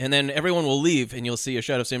 and then everyone will leave, and you'll see a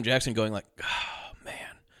shot of Sam Jackson going like, "Oh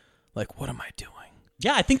man, like what am I doing?"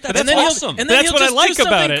 Yeah, I think that's awesome. And then that's what I like do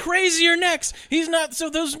about it. Crazier next. He's not. So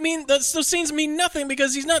those scenes mean nothing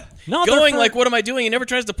because he's not going like, "What am I doing?" He never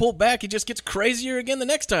tries to pull back. He just gets crazier again the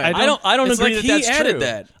next time. I don't agree like that's added true.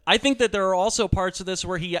 That. I think that there are also parts of this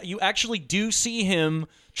where you actually do see him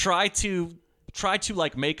try to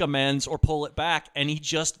like make amends or pull it back, and he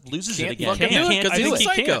just loses it again. He can't because he's a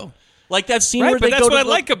psycho. Like that scene right, where but they that's go what to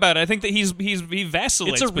I like about it. I think that he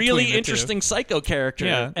vacillates. It's a really between the interesting two. psycho character.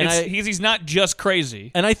 Yeah, and he's not just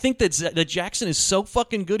crazy. And I think that Jackson is so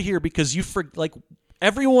fucking good here because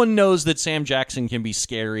everyone knows that Sam Jackson can be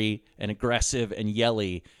scary and aggressive and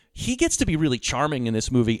yelly. He gets to be really charming in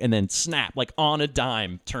this movie and then snap, like on a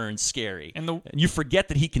dime, turns scary. And you forget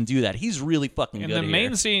that he can do that. He's really fucking good. And the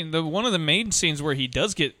main scene, one of the main scenes where he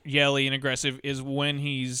does get yelly and aggressive is when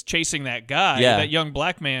he's chasing that guy, that young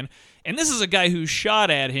black man. And this is a guy who shot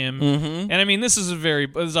at him. And I mean, this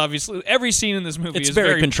is obviously every scene in this movie is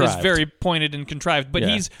very contrived. Is very pointed and contrived.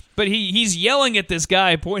 But he's yelling at this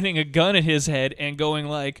guy, pointing a gun at his head and going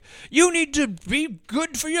like, "You need to be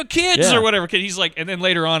good for your kids," or whatever. He's like, and then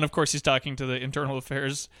later on, of course, he's talking to the internal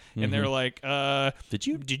affairs, and they're like, "Did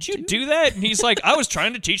you do that?" And he's like, "I was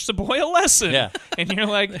trying to teach the boy a lesson." Yeah, and you're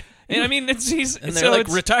like, and I mean, they're like,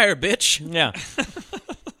 "Retire, bitch." Yeah.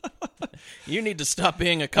 You need to stop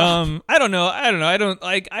being a cop. I don't know.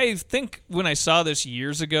 I think when I saw this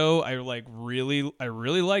years ago, I really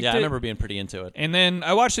liked it. Yeah, I remember being pretty into it. And then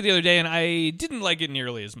I watched it the other day, and I didn't like it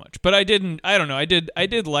nearly as much. But I don't know. I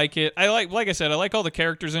did like it. Like I said, I like all the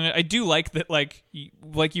characters in it. I do like that. Like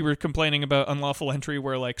you were complaining about Unlawful Entry,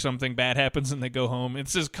 where like something bad happens and they go home.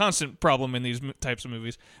 It's this constant problem in these types of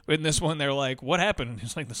movies. But in this one, they're like, "What happened?"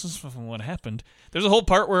 It's like, this is what happened. There's a whole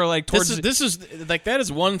part where like this is like that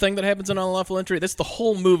is one thing that happens in Unlawful Entry. That's the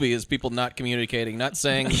whole movie is people not communicating, not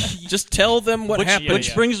saying. Just tell them what happened.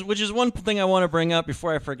 Which is one thing I want to bring up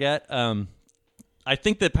before I forget. I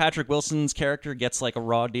think that Patrick Wilson's character gets like a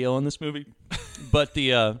raw deal in this movie, but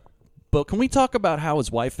can we talk about how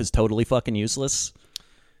his wife is totally fucking useless?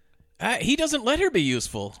 He doesn't let her be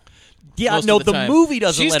useful. Yeah, no, the movie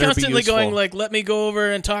doesn't She's let her be constantly useful. going like, "Let me go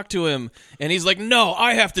over and talk to him," and he's like, "No,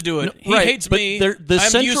 I have to do it. He hates me.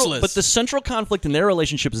 I'm useless." But the central conflict in their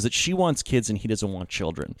relationship is that she wants kids and he doesn't want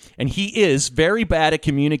children, and he is very bad at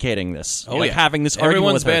communicating this. Having this argument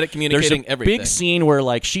Everyone's with her. bad at communicating There's a everything. big scene where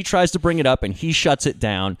like she tries to bring it up and he shuts it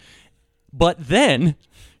down, but then.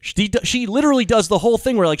 She literally does the whole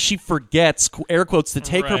thing where like she forgets, air quotes, to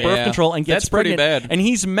take her birth control and gets pregnant. Pretty bad. And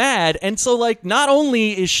he's mad, and so like not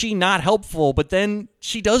only is she not helpful, but then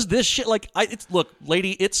she does this shit. Like, look,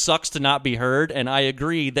 lady, it sucks to not be heard, and I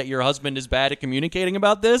agree that your husband is bad at communicating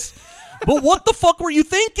about this. But what the fuck were you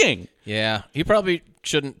thinking? Yeah, he probably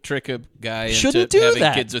shouldn't trick a guy into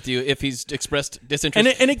having kids with you if he's expressed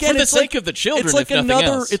disinterest. And again, for the sake of the children, it's like if nothing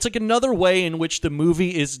else. It's like another way in which the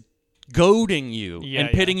movie is goading you and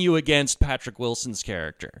pitting you against Patrick Wilson's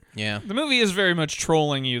character. Yeah. The movie is very much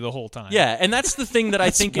trolling you the whole time. Yeah, and that's the thing that I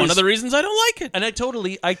think one of the reasons I don't like it. And I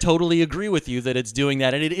totally agree with you that it's doing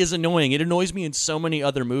that, and it is annoying. It annoys me in so many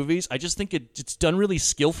other movies. I just think it's done really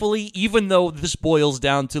skillfully, even though this boils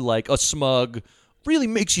down to like a smug, really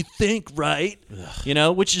makes you think, right?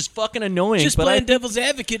 Ugh. Which is fucking annoying. Just playing devil's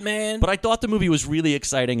advocate, man. But I thought the movie was really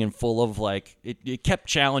exciting and full of like it kept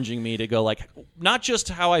challenging me to go like not just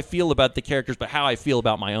how I feel about the characters, but how I feel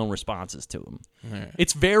about my own responses to them. Right.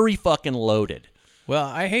 It's very fucking loaded. Well,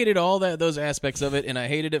 I hated all those aspects of it, and I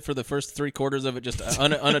hated it for the first 3/4 of it, just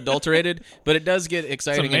unadulterated. But it does get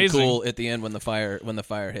exciting and cool at the end when the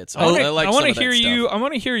fire hits. I want to hear you. I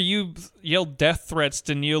want to hear you yell death threats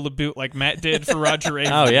to Neil LaBute like Matt did for Roger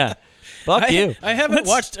Avon. Oh yeah. Fuck you. I haven't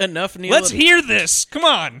watched enough Neil. Let's hear this. Come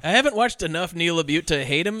on. I haven't watched enough Neil LaBute to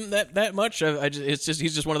hate him that much. He's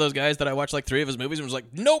just one of those guys that I watched like 3 of his movies and was like,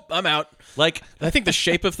 nope, I'm out. Like, I think The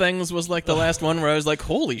Shape of Things was like the last one where I was like,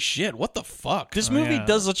 holy shit, what the fuck? This movie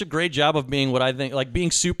does such a great job of being what I think, like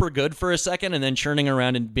being super good for a second and then churning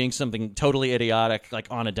around and being something totally idiotic, like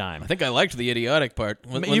on a dime. I think I liked the idiotic part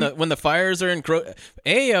when the fires are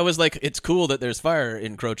I was like, it's cool that there's fire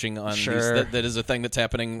encroaching on these. That is a thing that's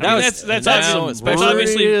happening. That's now, especially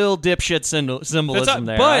obviously real dipshit symbolism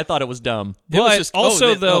there. But I thought it was dumb. But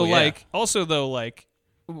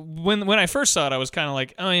when I first saw it, I was kind of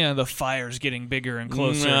like, oh yeah, the fire's getting bigger and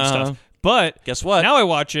closer and stuff. But guess what? Now I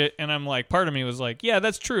watch it and I'm like, part of me was like, yeah,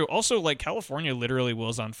 that's true. Also, like California literally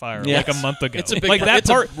was on fire like a month ago. It's a big, like that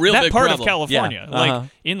part problem. Of California, like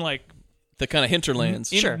in like the kind of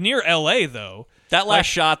hinterlands, near LA though. That last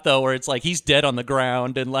shot, though, where it's like he's dead on the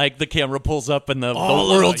ground and like the camera pulls up and the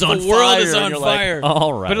world's on fire. The world is on fire. Like,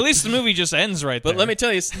 all right. But at least the movie just ends right there. But let me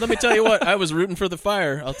tell you what, I was rooting for the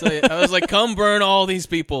fire. I'll tell you. I was like, come burn all these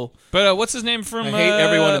people. But what's his name from I hate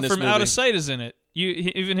everyone in this from movie. Out of Sight is in it.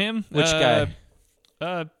 Even him? Which guy?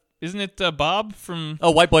 Isn't it Bob from...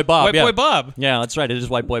 Oh, White Boy Bob. White Boy Bob. Yeah, that's right. It is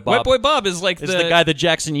White Boy Bob. White Boy Bob is like the guy that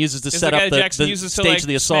Jackson uses to set up the stage of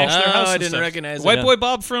the assault. I didn't recognize White Boy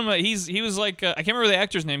Bob from... he was like... I can't remember the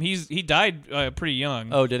actor's name. He died pretty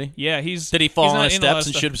young. Oh, did he? Yeah, Did he fall on his steps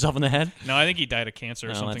and shoot himself in the head? No, I think he died of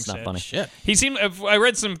cancer or something. That's not sad. funny. Shit. He seemed... I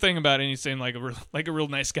read something about it and he seemed like a real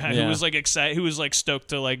nice guy who was like excited, who was like stoked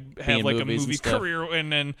to like have like a movie career,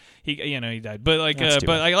 and then he died. But like but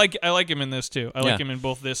I like him in this too. I like him in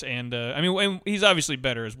both this and I mean he's obviously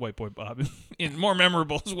better as White Boy Bob and more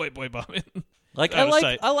memorable as White Boy Bob. Like I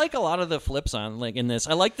like a lot of the flips on like in this.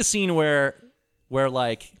 I like the scene where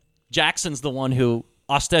like Jackson's the one who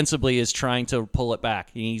ostensibly is trying to pull it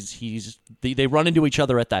back. They run into each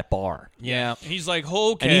other at that bar. Yeah. He's like,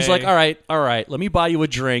 okay. And he's like, all right, let me buy you a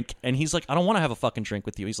drink. And he's like, I don't want to have a fucking drink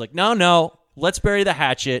with you. He's like, no, let's bury the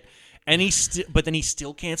hatchet. And but then he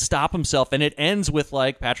still can't stop himself, and it ends with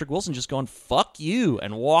like Patrick Wilson just going "fuck you"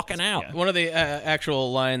 and walking out. Yeah. One of the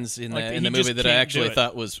actual lines in the movie that I actually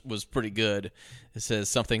thought was pretty good. It says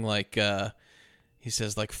something like, he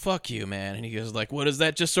says like "fuck you, man," and he goes like, "What is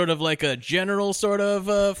that? Just sort of like a general sort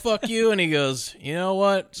of fuck you?" And he goes, "You know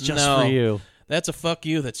what? It's just for you. That's a fuck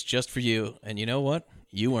you. That's just for you. And you know what?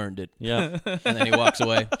 You earned it." Yeah. And then he walks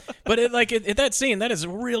away. But that scene, that is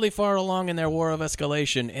really far along in their war of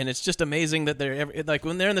escalation, and it's just amazing that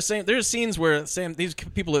when they're in the same. There's scenes where these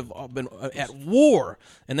people have all been at war,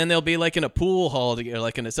 and then they'll be like in a pool hall together,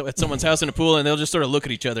 like at someone's house in a pool, and they'll just sort of look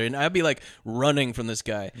at each other, and I'd be like running from this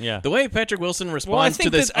guy. Yeah. The way Patrick Wilson responds to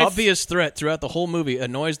this obvious threat throughout the whole movie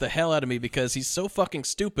annoys the hell out of me because he's so fucking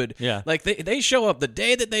stupid. Yeah. Like they show up the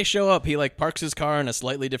day that they show up, he like parks his car in a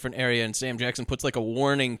slightly different area, and Sam Jackson puts like a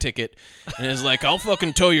warning ticket and is like, I'll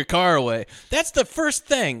fucking tow your car away. That's the first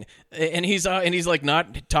thing. And he's like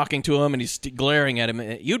not talking to him, and he's glaring at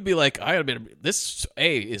him. You'd be like, this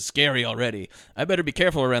is scary already. I better be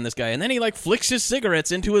careful around this guy. And then he like flicks his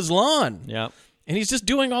cigarettes into his lawn. Yeah. And he's just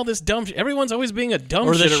doing all this dumb shit. Everyone's always being a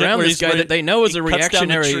dumb shit around this guy that they know is a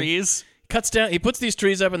reactionary. Cuts down the trees. He puts these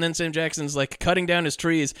trees up, and then Sam Jackson's like cutting down his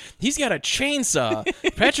trees. He's got a chainsaw.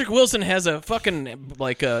 Patrick Wilson has a fucking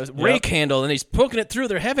like a rake handle, and he's poking it through.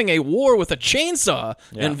 They're having a war with a chainsaw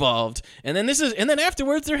involved, and then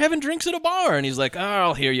afterwards they're having drinks at a bar, and he's like,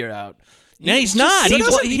 I'll hear you out. Yeah, he's not.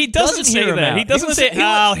 He doesn't say that. He doesn't say,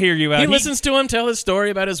 I'll hear you out. He listens to him tell his story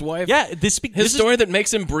about his wife. Yeah, his story that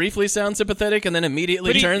makes him briefly sound sympathetic and then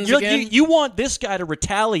immediately turns again. You want this guy to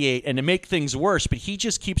retaliate and to make things worse, but he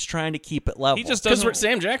just keeps trying to keep it level. He just doesn't. Because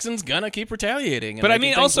Sam Jackson's gonna keep retaliating. But I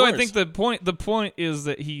mean, also, I think the point is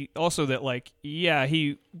that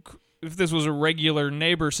if this was a regular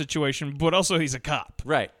neighbor situation, but also he's a cop.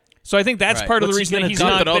 Right. So I think that's part of the reason that he's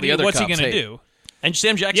not. What's he going to do? And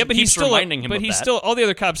Sam Jackson keeps reminding him of that. But he's still, all the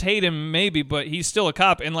other cops hate him, maybe, but he's still a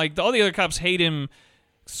cop. And like all the other cops hate him,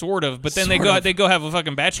 sort of. But then they go have a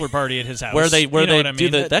fucking bachelor party at his house. Where they do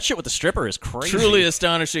that shit with the stripper is crazy. Truly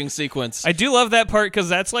astonishing sequence. I do love that part because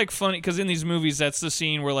that's like funny. Because in these movies, that's the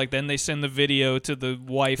scene where like then they send the video to the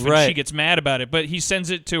wife and she gets mad about it. But he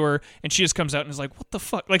sends it to her and she just comes out and is like, "What the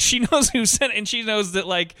fuck?" Like she knows who sent it and she knows that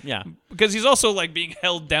like because he's also like being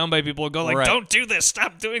held down by people and go like, "Don't do this,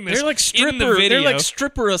 stop doing this." They're like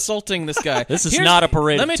stripper assaulting this guy. This is not a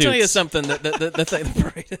parade. Let me tell you something. Let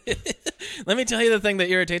me tell you the thing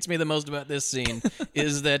that irritates me the most about this scene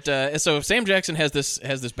is that so Sam Jackson has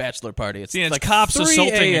this bachelor party. It's like cops 3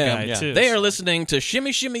 assaulting a.m. a guy too. They are listening to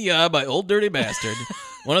 "Shimmy Shimmy Ya" by Old Dirty Bastard.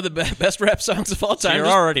 One of the best rap songs of all time. So you're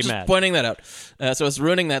just, already just mad. Pointing that out. So it's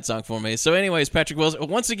ruining that song for me. So anyways, Patrick Wilson,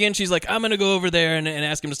 once again, she's like, I'm going to go over there and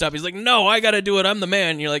ask him to stop. He's like, no, I got to do it. I'm the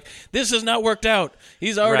man. And you're like, this has not worked out.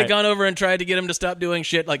 He's already gone over and tried to get him to stop doing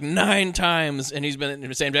shit like 9 times. And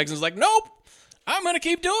Sam Jackson's like, nope. I'm going to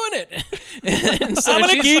keep doing it. And so I'm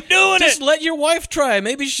going to keep doing it. Just let your wife try.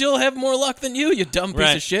 Maybe she'll have more luck than you dumb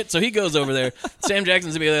piece of shit. So he goes over there. Sam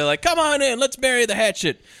Jackson's immediately like, come on in. Let's bury the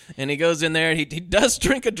hatchet. And he goes in there, and he does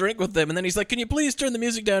drink a drink with them. And then he's like, can you please turn the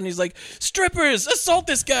music down? And he's like, strippers, assault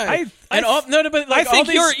this guy. I think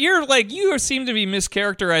you seem to be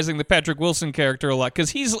mischaracterizing the Patrick Wilson character a lot, because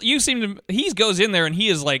he goes in there and he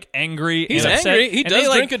is like angry. He's and angry. Upset, he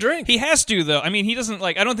does drink a drink. He has to, though. I mean, he doesn't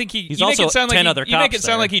like. I don't think he. He's you also make it sound 10 like other you make cops it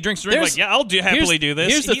sound there. like he drinks a drink. Like, yeah, I'll happily do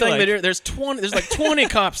this. Here's the thing, there's 20. There's like 20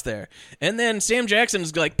 cops there, and then Sam Jackson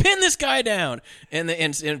is like, pin this guy down, and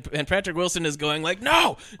Patrick Wilson is going like,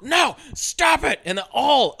 no, stop it, and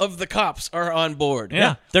all of the cops are on board.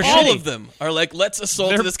 Yeah, they're all shitty. of them are like, let's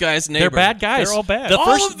assault this guy's neighbor. They're bad guys. They're all bad.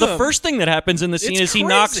 The first thing that happens in the scene is he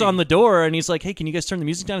knocks crazy. on the door and he's like, hey, can you guys turn the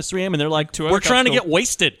music down? It's 3 a.m. And they're like, we're trying to get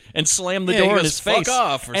wasted, and slam the door in his face. Fuck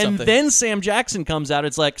off or and something. then Sam Jackson comes out.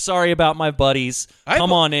 It's like, sorry about my buddies.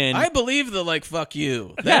 Come on in. I believe the like, fuck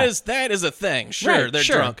you. That is a thing. Sure, Right, they're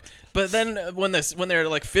sure. drunk. But then when they're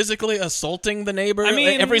like physically assaulting the neighbor, I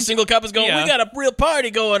mean, every single cop is going, we got a real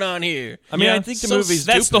party going on here. I mean, I think the movie's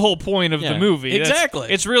that's stupid. the whole point of the movie. Exactly.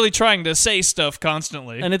 It's really trying to say stuff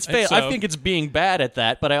constantly, And it's fair. I think it's being bad at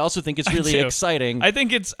that, but I also think it's really exciting. I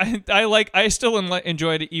think it's I still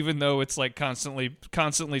enjoyed it, even though it's like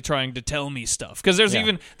constantly trying to tell me stuff. Because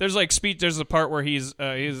there's like speech. There's a part where his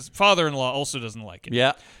father-in-law also doesn't like it.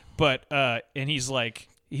 Yeah, but and he's like.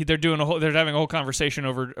 They're having a whole conversation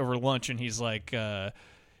over lunch, and he's like, well,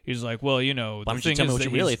 you know, why the don't you thing tell me is what that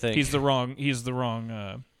you really think? he's the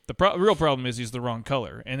wrong. The real problem is he's the wrong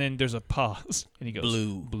color, and then there's a pause, and he goes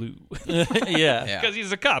blue, yeah, because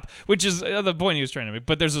he's a cop, which is the point he was trying to make.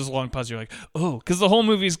 But there's this long pause. You're like, oh, because the whole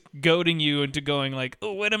movie's goading you into going like,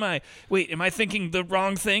 oh, what am I? Wait, am I thinking the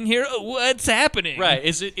wrong thing here? Oh, what's happening? Right?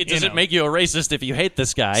 Does it make you a racist if you hate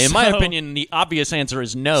this guy? In my opinion, the obvious answer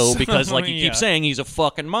is no, because like you keep saying, he's a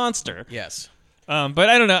fucking monster. Yes. But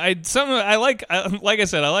I don't know. I like I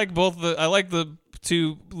said, I like the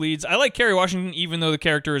two leads. I like Kerry Washington, even though the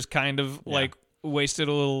character is kind of like wasted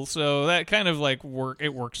a little. So that kind of like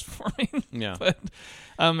works for me. Yeah. But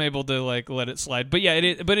I'm able to like let it slide. But yeah,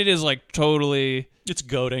 it is like totally. It's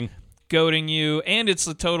goading you, and it's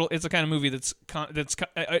the kind of movie that's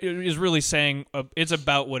is really saying it's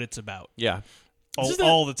about what it's about. Yeah.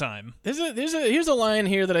 All the time. Here's a line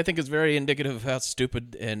here that I think is very indicative of how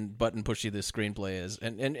stupid and button pushy this screenplay is,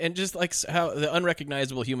 and just like how the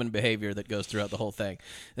unrecognizable human behavior that goes throughout the whole thing.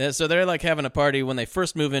 So they're like having a party when they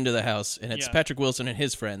first move into the house, and it's Patrick Wilson and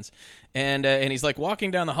his friends, and he's like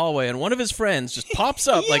walking down the hallway, and one of his friends just pops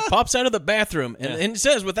up, like pops out of the bathroom, and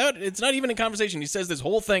says it's not even in conversation. He says this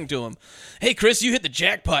whole thing to him. Hey, Chris, you hit the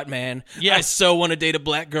jackpot, man. Yeah, I so want to date a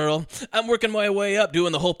black girl. I'm working my way up,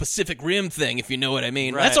 doing the whole Pacific Rim thing, if you know what I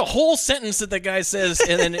mean. Right. That's a whole sentence that the guy says,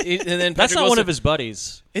 and then Patrick that's not Wilson, one of his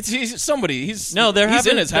buddies. He's somebody. He's in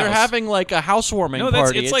his house. They're having like a housewarming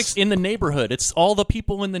party. It's like in the neighborhood. It's all the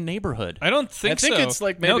people in the neighborhood. I don't think so. I think it's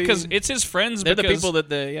like maybe because it's his friends. They're the people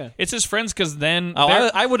that It's his friends because then.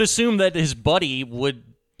 I would assume that his buddy would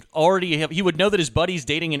he would know that his buddy's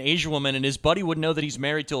dating an Asian woman, and his buddy would know that he's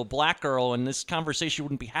married to a black girl, and this conversation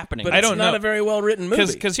wouldn't be happening. But it's not a very well written movie.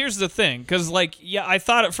 Because here's the thing. Because I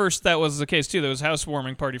thought at first that was the case too. There was a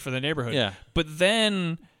housewarming party for the neighborhood. Yeah. But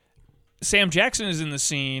then Sam Jackson is in the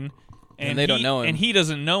scene, and they don't know him, and he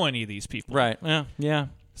doesn't know any of these people. Right. Yeah.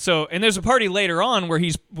 So, and there's a party later on where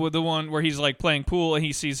he's the one where he's like playing pool, and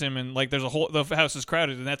he sees him, and like the house is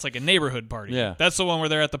crowded, and that's like a neighborhood party. Yeah. That's the one where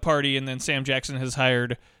they're at the party, and then Sam Jackson has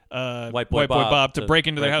hired White Boy Bob to break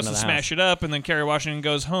into their house and smash it up, and then Kerry Washington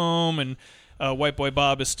goes home, and White Boy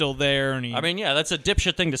Bob is still there, and that's a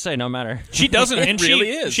dipshit thing to say. No matter she doesn't, and really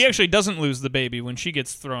is. She actually doesn't lose the baby when she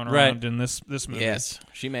gets thrown around in this movie. Yes,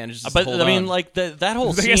 she manages. But to hold I mean, on. like that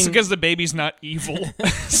whole scene. I guess because the baby's not evil,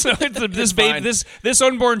 so this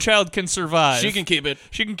unborn child can survive. She can keep it.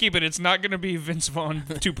 She can keep it. It's not going to be Vince Vaughn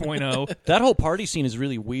 2.0. That whole party scene is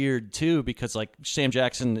really weird too, because like Sam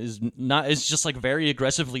Jackson is just like very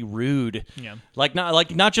aggressively rude. Yeah,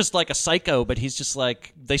 not just like a psycho, but he's just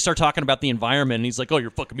like they start talking about the environment, and he's like, "Oh, you're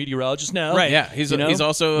a fucking meteorologist now." Right. Yeah. He's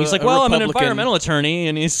also he's like, "Well, I'm an environmental attorney,"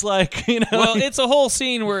 and he's like, Well, it's a whole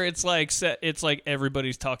scene where it's like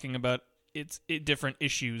everybody's talking about different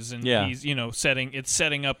issues, and he's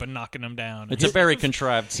setting up and knocking them down. It's a very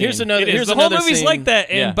contrived scene. Here's another the whole movie's scene. like that,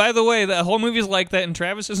 and by the way, the whole movie's like that, and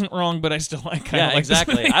Travis isn't wrong, but I still like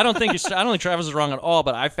exactly. This I don't think Travis is wrong at all,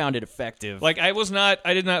 but I found it effective. Like I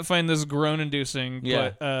did not find this groan-inducing.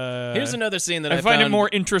 Yeah. But here's another scene that I find found it more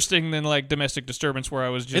interesting than like Domestic Disturbance, where I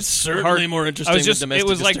was just it's certainly more interesting. Than Domestic it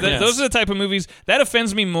was like Disturbance. those are the type of movies that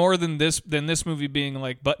offends me more than this movie being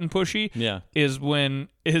like button pushy. Yeah. Is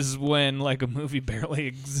when like a movie barely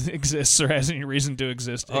exists or has any reason to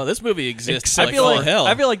exist. Oh, this movie exists. I feel like hell.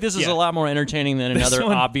 I feel like this is a lot more entertaining than another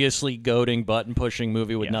one, obviously goading button pushing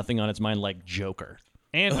movie with nothing on its mind like Joker.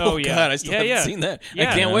 And God, I still haven't seen that. I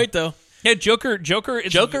can't wait though. Yeah, Joker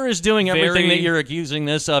is doing everything that you're accusing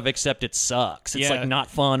this of, except it sucks. It's like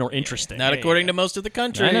not fun or interesting. Not according to most of the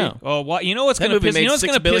country. I know. Oh, you know what's going to piss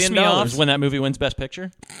me off when that movie wins Best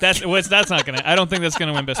Picture? That's not going to. I don't think that's going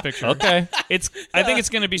to win Best Picture. Okay. I think it's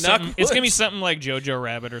going to be something. It's going to be something like Jojo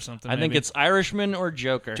Rabbit or something. I think it's Irishman or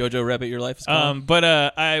Joker. Jojo Rabbit, Your Life is Called. But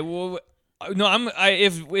I will. No,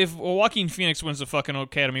 if Joaquin Phoenix wins the fucking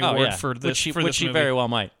Academy Award for this, which he very well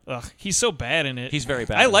might. He's so bad in it. He's very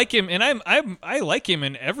bad. I like him, and I like him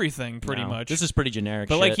in everything pretty much. This is pretty generic.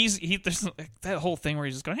 But shit. like there's that whole thing where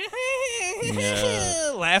he's just going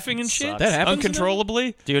Yeah. laughing and shit. That happens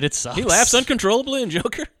uncontrollably. Dude, it sucks. He laughs uncontrollably in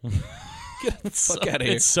Joker. Get the fuck out of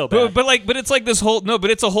here. It's so bad. But it's like this whole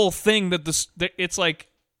it's a whole thing that it's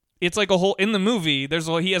like a whole in the movie.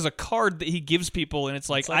 He has a card that he gives people, and it's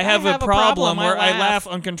like I have a problem where I laugh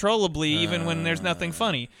uncontrollably even when there's nothing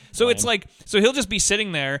funny. So it's like he'll just be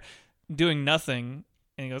sitting there doing nothing,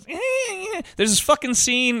 and he goes. There's this fucking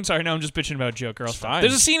scene. Sorry, now I'm just bitching about Joker.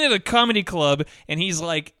 There's a scene at a comedy club, and he's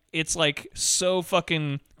like. It's like so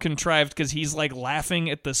fucking contrived because he's like laughing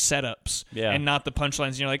at the setups and not the punchlines.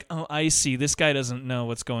 And you're like, oh, I see. This guy doesn't know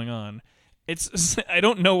what's going on. I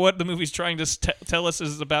don't know what the movie's trying to tell us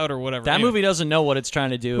is about or whatever. That movie doesn't know what it's trying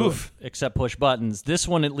to do except push buttons. This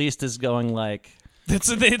one at least is going like... It's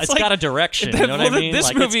like, got a direction. You know what I mean?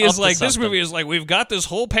 This movie is like we've got this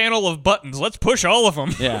whole panel of buttons. Let's push all of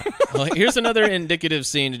them. Yeah. Well, here's another indicative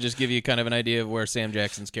scene to just give you kind of an idea of where Sam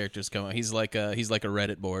Jackson's character's going. He's like a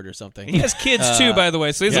Reddit board or something. He has kids too, by the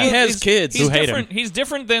way. So he has kids who hate him. He's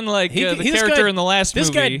different than like the character character in the last movie.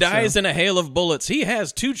 This guy dies in a hail of bullets. He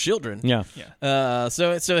has 2 children. Yeah.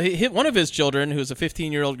 So one of his children, who's a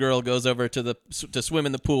 15-year-old girl, goes over to swim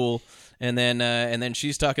in the pool. And then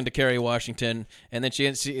she's talking to Kerry Washington, and then she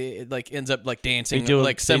ends up like dancing, they do a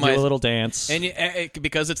little dance, and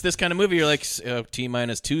because it's this kind of movie, you're like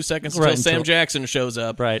T-minus 2 seconds until Sam Jackson shows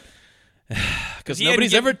up, right? Because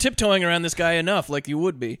nobody's ever tiptoeing around this guy enough, like you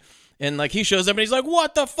would be. And like he shows up and he's like,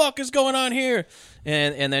 "What the fuck is going on here?"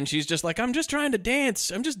 And then she's just like, "I'm just trying to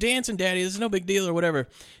dance. I'm just dancing, Daddy. This is no big deal or whatever."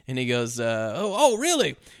 And he goes, "Oh,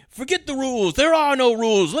 really? Forget the rules. There are no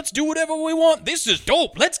rules. Let's do whatever we want. This is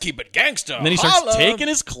dope. Let's keep it gangster." And then he starts taking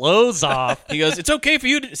his clothes off. He goes, "It's okay for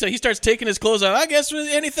you to..." So he starts taking his clothes off. I guess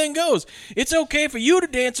anything goes. "It's okay for you to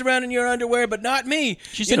dance around in your underwear, but not me."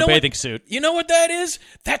 She's in a bathing suit. You know what that is?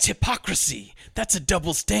 That's hypocrisy. That's a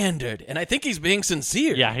double standard. And I think he's being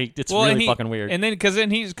sincere. Yeah, it's really fucking weird. And then because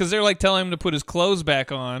they're like telling him to put his clothes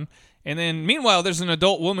back on. And then, meanwhile, there's an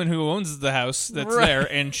adult woman who owns the house that's there,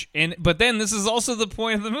 but then this is also the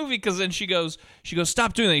point of the movie because then she goes,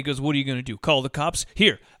 "Stop doing that." He goes, "What are you going to do? Call the cops?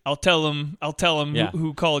 Here, I'll tell them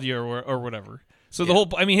who called you or whatever." So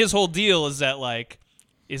his whole deal is that like.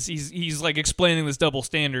 He's like explaining this double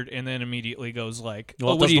standard and then immediately goes like,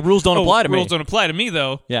 "Well, the rules don't apply to me. Rules don't apply to me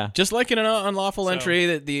though." Yeah, just like in an unlawful entry,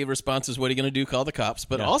 that the response is, "What are you going to do? Call the cops."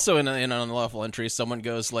 But also in an unlawful entry, someone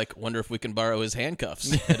goes like, "Wonder if we can borrow his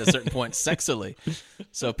handcuffs" at a certain point, sexily.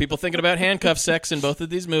 So people thinking about handcuff sex in both of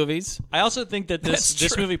these movies. I also think that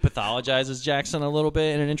this movie pathologizes Jackson a little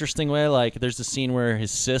bit in an interesting way. Like, there's a scene where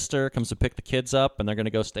his sister comes to pick the kids up, and they're going to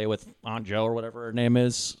go stay with Aunt Jo or whatever her name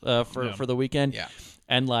is for the weekend. Yeah.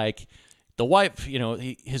 And, like, the wife,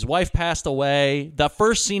 his wife passed away. The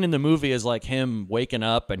first scene in the movie is, like, him waking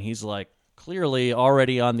up, and he's, like, clearly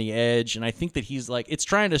already on the edge. And I think that he's, like, it's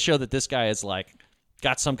trying to show that this guy is, like,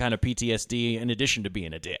 got some kind of PTSD in addition to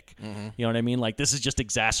being a dick. Mm-hmm. You know what I mean? Like, this has just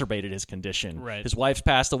exacerbated his condition. Right. His wife's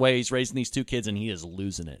passed away. He's raising these 2 kids, and he is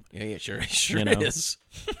losing it. Yeah, sure is.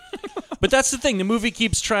 But that's the thing. The movie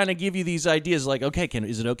keeps trying to give you these ideas like, okay,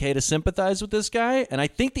 is it okay to sympathize with this guy? And I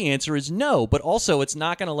think the answer is no, but also it's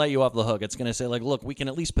not going to let you off the hook. It's going to say, like, look, we can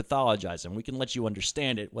at least pathologize him. We can let you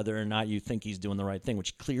understand it, whether or not you think he's doing the right thing,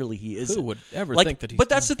 which clearly he isn't. Who would ever think that he's But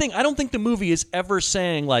that's the thing. I don't think the movie is ever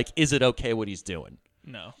saying, like, is it okay what he's doing?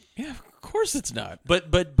 No. Yeah, of course it's not. But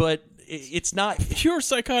it's not pure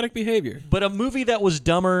psychotic behavior. But a movie that was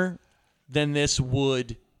dumber than this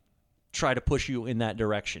would try to push you in that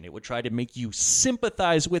direction. It would try to make you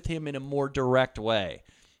sympathize with him in a more direct way.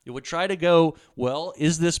 It would try to go, well,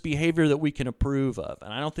 is this behavior that we can approve of?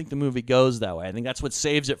 And I don't think the movie goes that way. I think that's what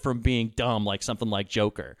saves it from being dumb, like something like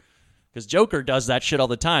Joker. Because Joker does that shit all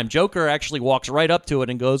the time. Joker actually walks right up to it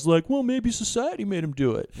and goes like, well, maybe society made him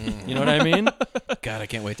do it. You know what I mean? God, I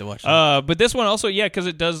can't wait to watch that. But this one also, because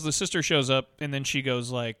it does, the sister shows up, and then she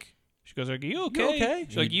goes like, are you okay? You okay?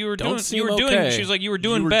 She's like, you were okay.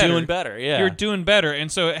 doing better. Doing better, yeah. You were doing better.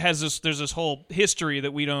 And so it has there's this whole history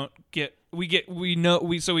that we don't get. We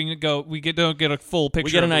don't get a full picture.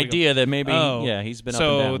 We get an idea that maybe he's been up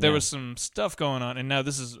and down. So there was some stuff going on, and now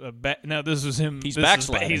this is him. He's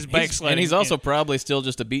backsliding. He's backsliding, and he's also probably still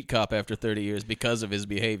just a beat cop after 30 years because of his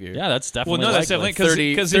behavior. Yeah, that's definitely. Well, no, that's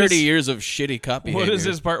definitely 30 years of shitty cop behavior.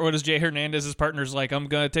 What is Jay Hernandez's partner's like? I'm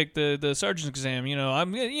gonna take the sergeant's exam.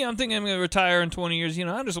 I'm thinking I'm gonna retire in 20 years.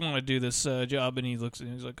 I just want to do this job. And he looks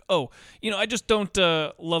and he's like, I just don't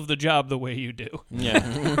love the job the way you do.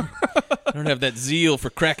 Yeah. I don't have that zeal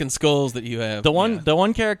for cracking skulls that you have. The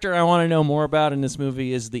one character I want to know more about in this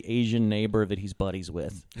movie is the Asian neighbor that he's buddies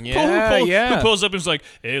with. Who pulls up and is like,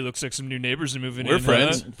 "Hey, looks like some new neighbors are moving in. We're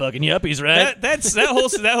friends. Fucking yuppies, right?" That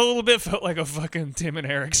whole little bit felt like a fucking Tim and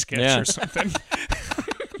Eric sketch or something.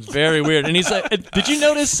 It's very weird. And he's like, "Did you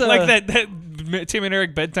notice like that Tim and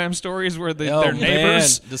Eric bedtime stories where their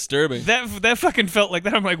neighbors?" Man, disturbing. That fucking felt like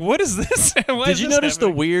that. I'm like, what is this? Did you notice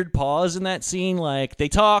the weird pause in that scene? Like they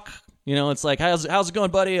talk. It's like, how's it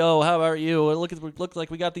going, buddy? Oh, how about you? Look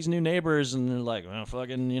like we got these new neighbors, and they're like, well,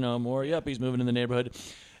 fucking, more yuppies moving in the neighborhood.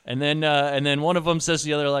 And then one of them says to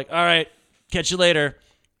the other, like, all right, catch you later.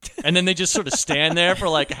 And then they just sort of stand there for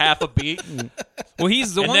like half a beat. Well,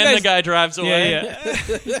 he's the and one. And then the guy drives away.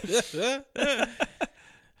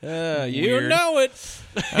 Yeah. You know it.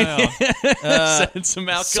 Send some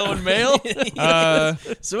outgoing mail.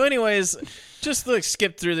 So, anyways. Just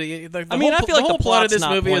skip through the I feel like the whole plot of this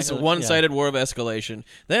movie is a one-sided war of escalation.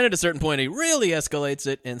 Then at a certain point, he really escalates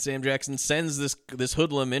it, and Sam Jackson sends this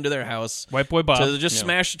hoodlum into their house, White Boy Bob, to just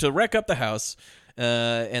wreck up the house.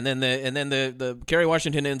 And then the Kerry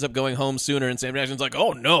Washington ends up going home sooner, and Sam Jackson's like,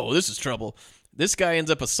 "Oh no, this is trouble." This guy ends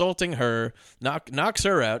up assaulting her, knocks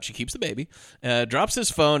her out. She keeps the baby, drops his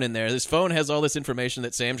phone in there. This phone has all this information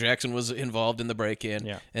that Sam Jackson was involved in the break-in.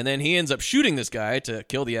 Yeah. And then he ends up shooting this guy to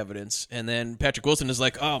kill the evidence. And then Patrick Wilson is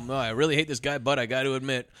like, "Oh, no, I really hate this guy, but I got to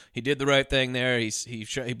admit, he did the right thing there. He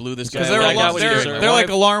blew this guy." Because their like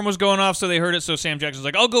alarm was going off, so they heard it. So Sam Jackson's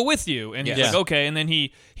like, "I'll go with you," and he's like, "Okay." And then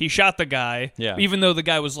he shot the guy, even though the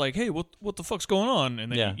guy was like, "Hey, what the fuck's going on?"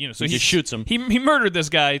 And then so he shoots him. He murdered this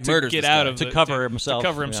guy to get out of to cover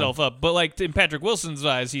himself up. But like in Patrick Wilson's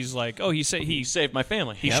eyes, he's like, "Oh, he saved my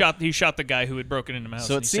family." He shot the guy who had broken into my house.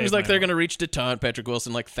 So it seems like they're going to reach detente. Patrick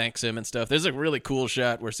Wilson thanks him and stuff. There's a really cool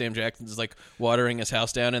shot where Sam Jackson's watering his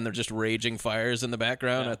house down, and they're just raging fires in the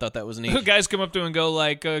background. I thought that was neat. Guys come up to him and go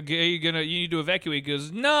like, you need to evacuate. He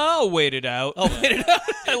goes, "No, I'll wait it out."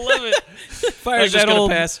 I love it. Fire's just going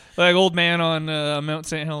to pass. Like old man on Mount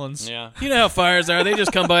St. Helens. Yeah. You know how fires are. They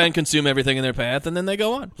just come by and consume everything in their path, and then they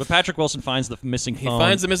go on. But Patrick Wilson finds the missing phone. He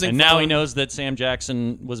finds the missing phone. And now he knows that Sam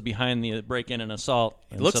Jackson was behind the break-in and assault.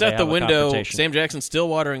 He looks out the window. Sam Jackson's still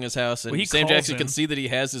watering his house, and Sam Jackson can see that he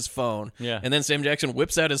has his phone. Yeah. And then Sam Jackson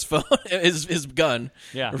whips out his phone, his gun,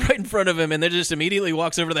 right in front of him, and then just immediately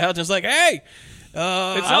walks over to the house and is like, "Hey, it's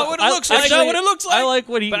not what it looks like. It's not what it looks like." I like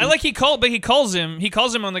what he. But I like he calls him. He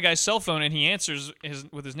calls him on the guy's cell phone, and he answers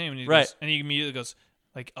with his name, and he goes, and he immediately goes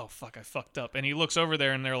like, "Oh fuck, I fucked up." And he looks over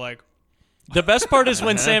there, and they're like. The best part is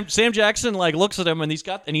when Sam Jackson looks at him and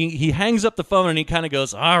he hangs up the phone and he kind of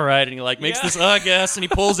goes, "All right," and he makes this I guess, and he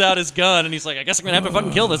pulls out his gun and he's like, "I guess I'm gonna have to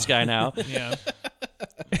fucking kill this guy now." Yeah.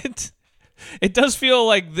 It does feel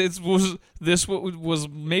like this was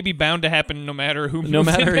maybe bound to happen no matter who moved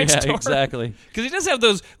in next door. Exactly. Because he does have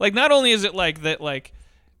those not only is it like that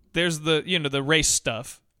there's the the race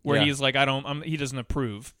stuff where he's like he doesn't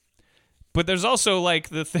approve. But there's also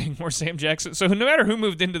the thing where Sam Jackson. So no matter who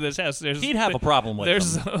moved into this house, he'd have a problem with.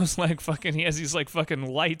 There's them. those he has these fucking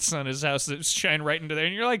lights on his house that shine right into there,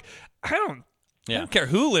 and you're like, I don't care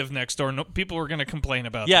who lived next door. No, people were going to complain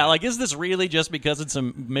about. Yeah, that. Is this really just because it's a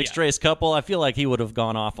mixed race couple? I feel like he would have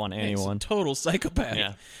gone off on anyone. He's a total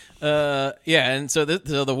psychopath. Yeah. And so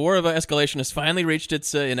the war of escalation has finally reached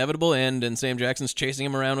its inevitable end, and Sam Jackson's chasing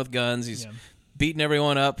him around with guns. He's beating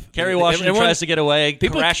everyone up. Kerry Washington tries to get away,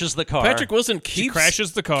 crashes the car. Patrick Wilson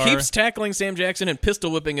crashes the car. Keeps tackling Sam Jackson and pistol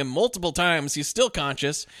whipping him multiple times. He's still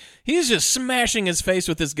conscious. He's just smashing his face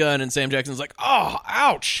with his gun, and Sam Jackson's like, "Oh,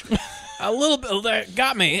 ouch." A little bit that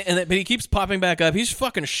got me, but he keeps popping back up. He's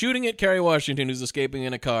fucking shooting at Kerry Washington, who's escaping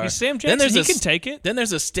in a car. He's Sam Jackson. He can take it. Then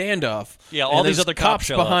there's a standoff. Yeah, all these other cops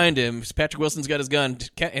behind him. Patrick Wilson's got his gun.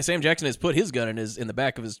 Sam Jackson has put his gun in the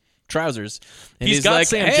back of his trousers. And he's got like,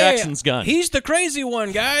 Sam Jackson's gun. He's the crazy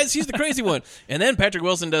one, guys. He's the crazy one. And then Patrick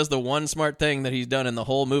Wilson does the one smart thing that he's done in the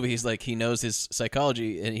whole movie. He's like, he knows his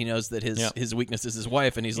psychology, and he knows that his weakness is his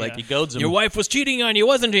wife. And he's like, he goads him. Your wife was cheating on you,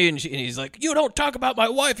 wasn't he? And he's like, you don't talk about my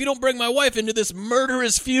wife. You don't bring my wife into this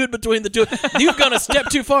murderous feud between the two. You've gone a step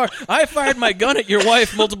too far. I fired my gun at your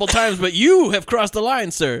wife multiple times, but you have crossed the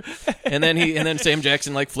line, sir. And then Sam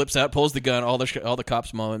Jackson like flips out, pulls the gun. All the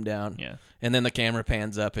cops mow him down. Yeah. And then the camera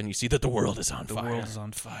pans up, and you see that the world is on fire. The world is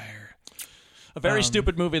on fire. A very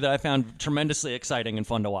stupid movie that I found tremendously exciting and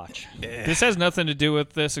fun to watch. This has nothing to do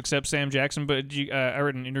with this except Sam Jackson, but I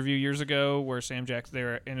read an interview years ago where Sam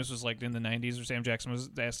Jackson, and this was like in the 90s, where Sam Jackson was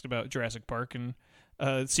asked about Jurassic Park and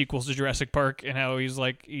sequels to Jurassic Park, and how he's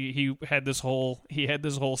like he had this whole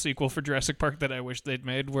sequel for Jurassic Park that I wish they'd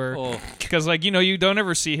made, where because like you don't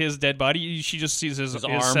ever see his dead body, she just sees his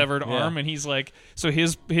severed arm, and he's like, so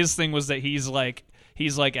his thing was that he's like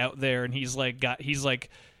out there, and he's like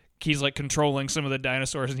controlling some of the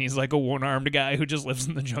dinosaurs, and he's like a one-armed guy who just lives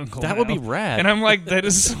in the jungle. That would be rad. And I'm like, that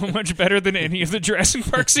is so much better than any of the Jurassic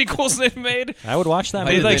Park sequels they've made. I would watch that.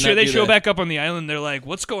 They show back up on the island. They're like,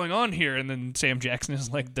 what's going on here? And then Sam Jackson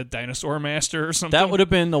is like the dinosaur master or something. That would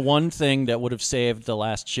have been the one thing that would have saved the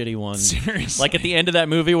last shitty one. Seriously. Like at the end of that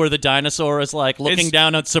movie where the dinosaur is like looking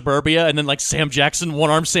down at suburbia, and then like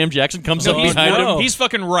one-armed Sam Jackson comes up behind him. He's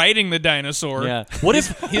fucking riding the dinosaur. Yeah. What if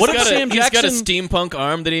Sam Jackson... He's got a steampunk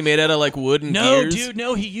arm that he made out of like wood and No, gears. dude,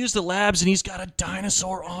 no. He used the labs, and he's got a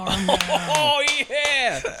dinosaur arm now. Oh,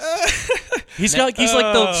 yeah. He's like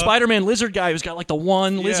the Spider-Man lizard guy who's got like the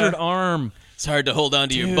one lizard arm. It's hard to hold on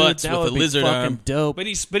to your butts with a lizard arm. Dope. But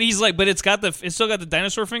it's still got the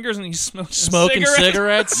dinosaur fingers, and he's smoking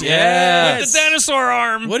cigarettes. Yes. The dinosaur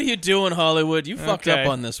arm. What are you doing, Hollywood? You fucked up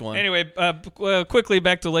on this one. Anyway, quickly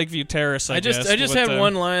back to Lakeview Terrace. I just have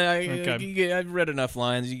one line. I've read enough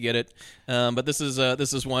lines. You get it. But this is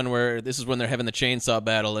when they're having the chainsaw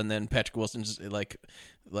battle, and then Patrick Wilson's like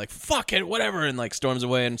fuck it, whatever, and like storms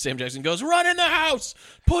away, and Sam Jackson goes, "Run in the house,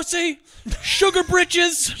 pussy, sugar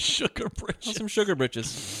britches, some sugar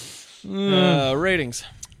britches." Ratings.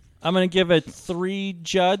 I'm gonna give it 3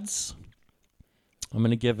 Judds. I'm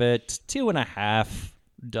gonna give it 2.5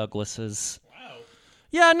 Douglases. Wow.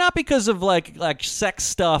 Yeah, not because of like sex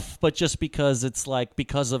stuff, but just because it's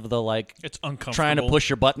because of the it's uncomfortable, trying to push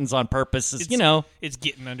your buttons on purpose. It's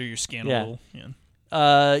getting under your skin a little. Yeah.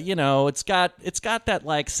 It's got that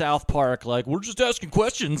like South Park, like we're just asking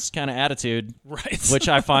questions kind of attitude, right? Which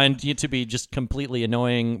I find to be just completely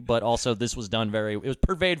annoying. But also, this was done it was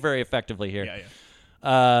purveyed very effectively here.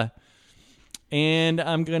 Yeah. And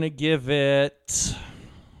I'm gonna give it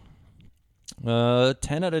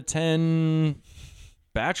 10 out of 10.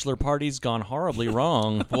 Bachelor parties gone horribly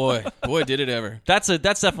wrong. boy, did it ever. That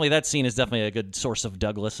scene is definitely a good source of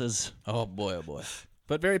Douglases. Oh boy.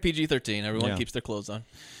 But very PG-13. Everyone keeps their clothes on.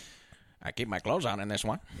 I keep my clothes on in this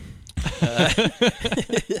one.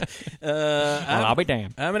 I'll be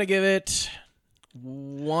damned. I'm going to give it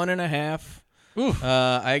 1.5.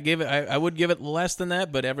 I would give it less than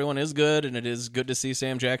that, but everyone is good, and it is good to see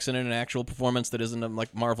Sam Jackson in an actual performance that isn't a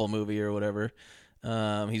like Marvel movie or whatever.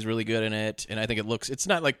 He's really good in it, and I think it's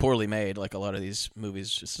not like poorly made like a lot of these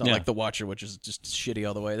movies. It's not like The Watcher, which is just shitty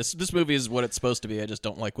all the way. This movie is what it's supposed to be. I just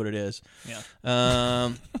don't like what it is. Yeah.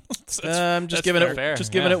 I'm just giving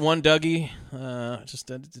it one Dougie.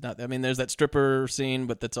 I mean, there's that stripper scene,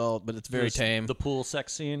 but that's all. But it's very tame. The pool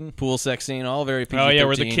sex scene, all very PG-13. Oh yeah,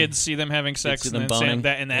 where the kids see them having sex and then boning.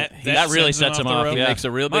 that really sets him off. Yeah. Makes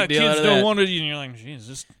a real big deal out of that. My kids don't want to, and you're like,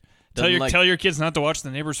 Jesus. Tell your kids not to watch the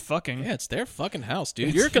neighbors fucking. Yeah, it's their fucking house,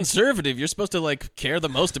 dude. You're conservative. You're supposed to like care the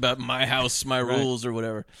most about my house, my rules, or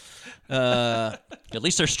whatever. At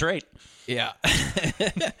least they're straight. Yeah.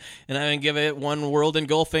 And I'm gonna give it one world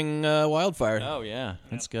engulfing wildfire. Oh yeah,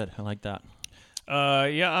 that's good. I like that.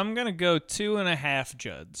 I'm gonna go 2.5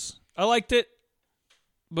 Judds. I liked it.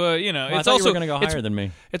 But, it's I thought also... you were going to go higher than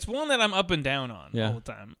me. It's one that I'm up and down on all the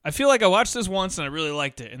time. I feel like I watched this once and I really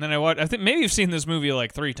liked it. And then I think maybe you've seen this movie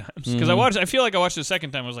like 3 times. Because I feel like I watched it the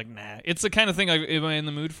second time. I was like, nah. It's the kind of thing am I in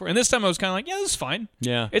the mood for? And this time I was kind of like, yeah, this is fine.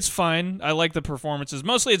 Yeah. It's fine. I like the performances.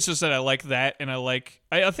 Mostly it's just that I like that. And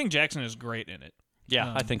I think Jackson is great in it.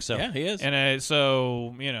 Yeah, I think so. Yeah, he is. And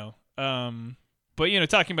but,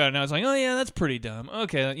 talking about it now, it's like, oh, yeah, that's pretty dumb.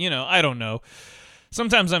 Okay, I don't know.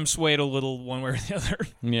 sometimes I'm swayed a little one way or the other.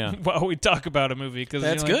 Yeah. While we talk about a movie, because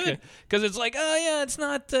that's good. Because it's like, oh yeah, it's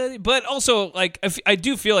not. But also, like, I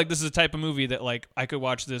do feel like this is a type of movie that like I could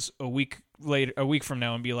watch this a week from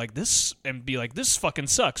now and be like this fucking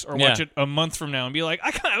sucks, or watch it a month from now and be like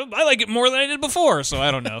I like it more than I did before. So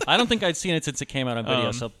I don't know. I don't think I'd seen it since it came out on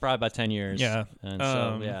video, so probably about 10 years. Yeah. And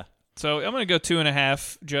so yeah. So I'm gonna go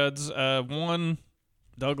 2.5 Judds, 1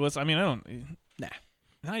 Douglas. I mean, I don't. Nah.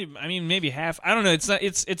 I mean, maybe half. I don't know. It's not.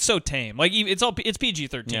 It's so tame. Like it's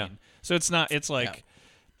PG-13. Yeah. So it's not. It's like,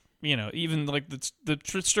 even like the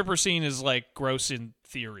stripper scene is like gross in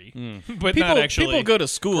theory, but not actually. People go to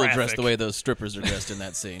school graphic. dressed the way those strippers are dressed in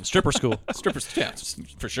that scene. Stripper school. Strippers, yeah,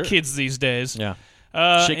 for sure. Kids these days, Yeah.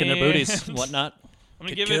 Shaking their booties and whatnot. I'm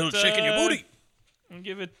gonna give it shaking your booty. I'm gonna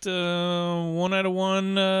give it 1 out of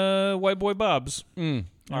 1 white boy Bobs.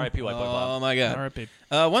 R.I.P. White Boy Bob. Oh my God. R.I.P.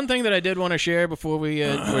 One thing that I did want to share before we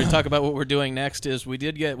talk about what we're doing next is we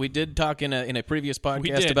did talk in a previous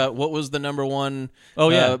podcast about what was the number one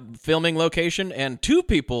filming location, and 2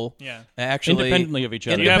 people actually independently of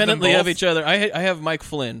each other. I have Mike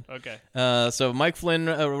Flynn. Okay. So Mike Flynn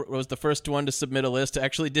was the first one to submit a list.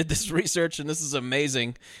 Actually did this research, and this is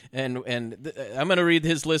amazing. And I'm going to read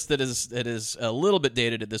his list that is a little bit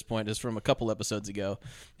dated at this point. It's from a couple episodes ago,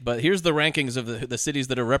 but here's the rankings of the cities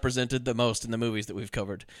that are represented the most in the movies that we've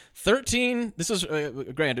covered. 13, this is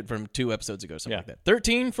granted from 2 episodes ago, something like that.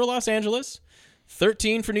 13 for Los Angeles,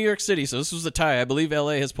 13 for New York City, so this was a tie. I believe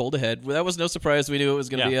LA has pulled ahead. That was no surprise. We knew it was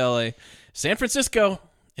going to be LA. San Francisco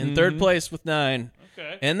in 3rd place with 9.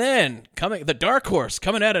 Okay. And then the dark horse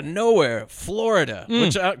coming out of nowhere, Florida,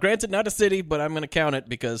 which granted not a city, but I'm going to count it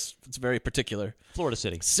because it's very particular. Florida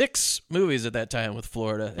City. 6 movies at that time with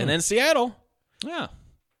Florida. And then Seattle. Yeah.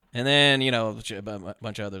 And then, a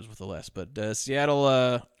bunch of others with the less. But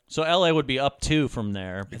Seattle... so L.A. would be up 2 from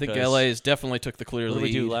there. I think L.A.'s definitely took the clear lead. What did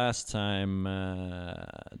we do last time?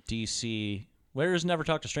 D.C. Where's Never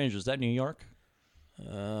Talk to Strangers? Is that New York?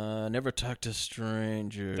 Never Talk to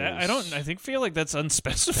Strangers. I feel like that's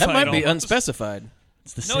unspecified. That might be unspecified.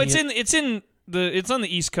 It's on the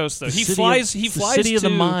East Coast though. He city flies city of the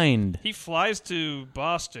mind. He flies to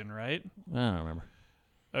Boston, right? I don't remember.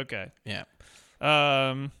 Okay. Yeah.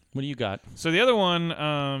 What do you got? So the other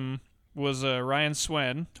one was Ryan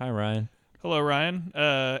Swen. Hi, Ryan. Hello, Ryan.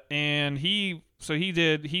 And he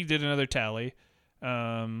did another tally.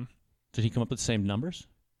 Did he come up with the same numbers?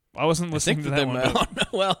 I wasn't listening to that one.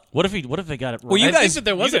 Well, what if they got it wrong? Well, you guys said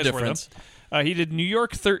there was a difference. He did New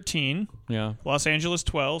York 13, yeah, Los Angeles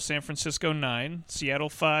 12, San Francisco 9, Seattle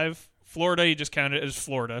 5, Florida. He just counted as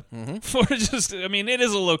Florida. Mm-hmm. Florida it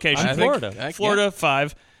is a location. Florida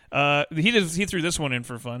 5. He threw this one in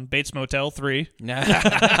for fun. Bates Motel 3.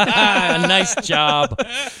 Nice job.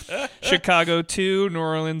 Chicago 2, New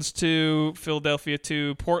Orleans 2, Philadelphia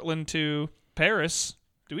 2, Portland 2, Paris.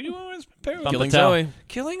 Do we do one with Paris? Killing Zoe.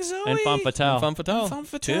 And Femme Fatale. Femme Fatale.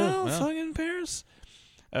 Fucking Paris.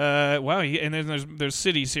 Wow. And then there's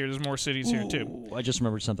cities here. There's more cities here too. I just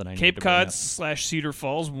remembered something I Cape Cod / Cedar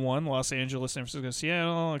Falls 1, Los Angeles, San Francisco,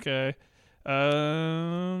 Seattle. Okay.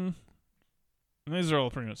 These are all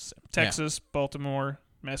pretty much the same. Texas, Baltimore,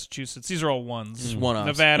 Massachusetts. These are all ones. Just one-offs.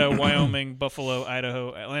 Nevada, Wyoming, Buffalo,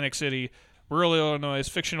 Idaho, Atlantic City, rural Illinois,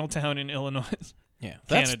 fictional town in Illinois. Yeah,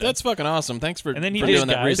 that's fucking awesome. Thanks for and then he doing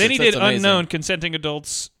that research. Then he did Unknown, Consenting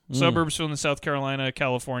Adults, Suburbs filmed in South Carolina,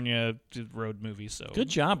 California, road movie. So good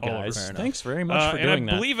job, guys. Thanks very much for doing that.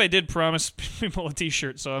 And I believe I did promise people a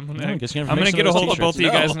T-shirt, so I'm gonna get a hold of both of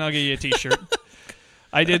you guys, and I'll get you a T-shirt.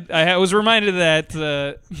 I did. I was reminded that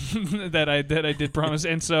that I did promise,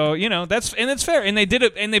 and so it's fair. And they did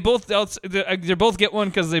it, and they both get one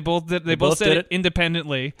because they both said it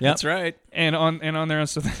independently. Yep. That's right. And on their own.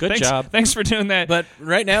 So good job. Thanks for doing that. But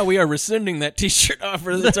right now we are rescinding that T-shirt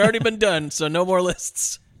offer that's already been done. So no more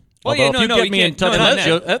lists. Well, get me in touch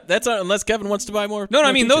unless Kevin wants to buy more. No,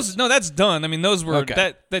 I mean those. No, that's done. I mean those were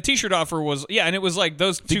that T-shirt offer was and it was like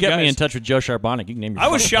those two guys. Get me in touch with Joe Charbonic. You can name your. I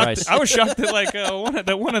was shocked. Price. I was shocked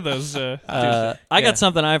that one of those. I got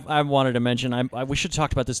something I wanted to mention. We should have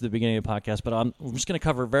talked about this at the beginning of the podcast, but I'm just going to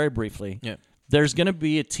cover it very briefly. Yeah. There's going to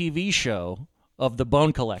be a TV show of the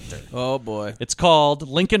Bone Collector. Oh boy! It's called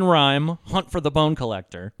Lincoln Rhyme: Hunt for the Bone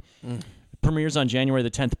Collector. Premieres on January the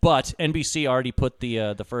 10th, but NBC already put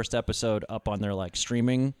the first episode up on their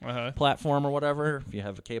streaming platform or whatever, if you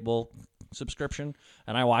have a cable subscription,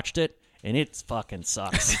 and I watched it, and it fucking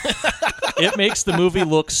sucks. It makes the movie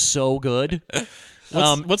look so good.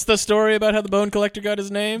 What's the story about how the Bone Collector got his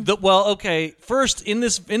name? First, in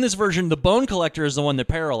this version, the Bone Collector is the one that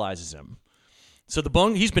paralyzes him. So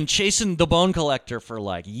he's been chasing the Bone Collector for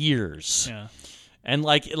years. Yeah. And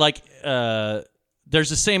there's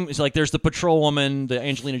the same. It's like there's the patrol woman. The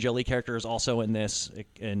Angelina Jolie character is also in this,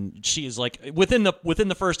 and she is like within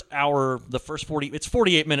the first hour, the first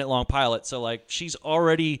 48-minute long pilot. So like she's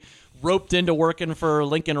already roped into working for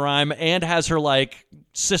Lincoln Rhyme and has her like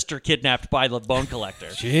sister kidnapped by the bone collector.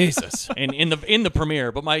 Jesus. And in the premiere,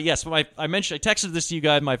 I texted this to you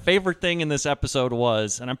guys. My favorite thing in this episode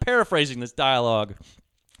was, and I'm paraphrasing this dialogue,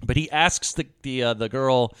 but he asks the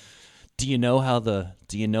girl, Do you know how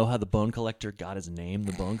the bone collector got his name,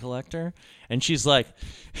 the bone collector? And she's like,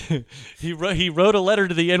 he wrote a letter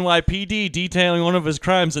to the NYPD detailing one of his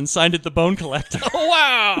crimes and signed it the bone collector. Oh,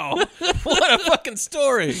 wow. What a fucking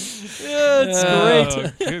story. Yeah, it's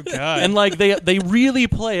great. Good God. And like they really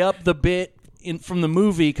play up the bit from the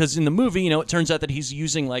movie, because in the movie, it turns out that he's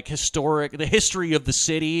using like the history of the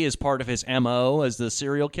city as part of his MO as the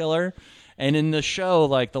serial killer. And in the show,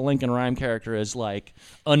 like, the Lincoln Rhyme character is, like,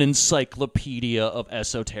 an encyclopedia of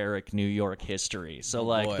esoteric New York history. So,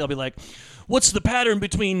 like, they'll be like, what's the pattern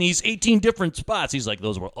between these 18 different spots? He's like,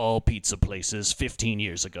 those were all pizza places 15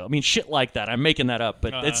 years ago. I mean, shit like that. I'm making that up,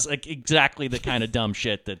 but it's, like, exactly the kind of dumb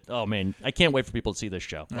shit that, oh, man, I can't wait for people to see this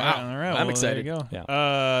show. Wow. All right. I'm excited. There you go.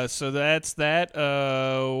 Yeah. So that's that.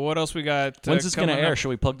 What else we got? When's this going to air? Should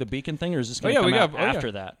we plug the Beacon thing, or is this going to come out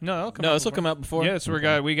after that? No, this will come out before. Yeah, so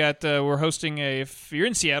we're hosting if you're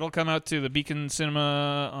in Seattle, come out to the Beacon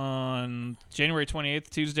Cinema on January 28th,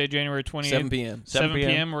 Tuesday, January 28th. 7 p.m. 7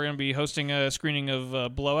 p.m. We're going to be hosting a screening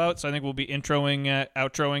of Blowout, so I think we'll be outroing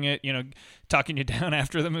it, talking you down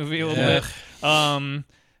after the movie a little bit.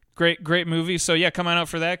 Great movie. So yeah, come on out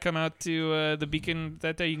for that. Come out to the Beacon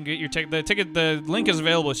that day. You can get your ticket. The link is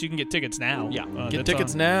available, so you can get tickets now. Yeah, get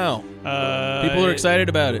tickets now. People are excited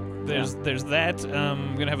about it. There's that.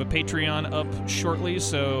 I'm gonna have a Patreon up shortly,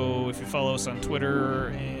 so if you follow us on Twitter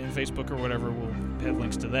and Facebook or whatever, we'll have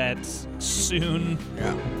links to that soon.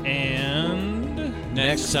 Yeah. And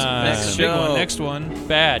next one.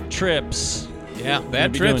 Bad Trips. Yeah,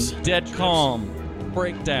 Bad Trips. Dead Calm.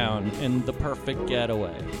 Breakdown, and The Perfect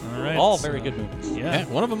Getaway. All right. All very good movies. Yeah,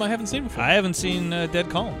 one of them I haven't seen before. I haven't seen Dead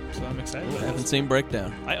Calm, so I'm excited. I haven't seen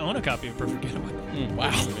Breakdown. I own a copy of Perfect Getaway.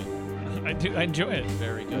 Wow. I do. I enjoy it.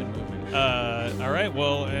 Very good movie. All right.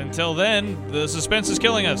 Well, until then, the suspense is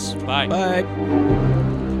killing us. Bye. Bye.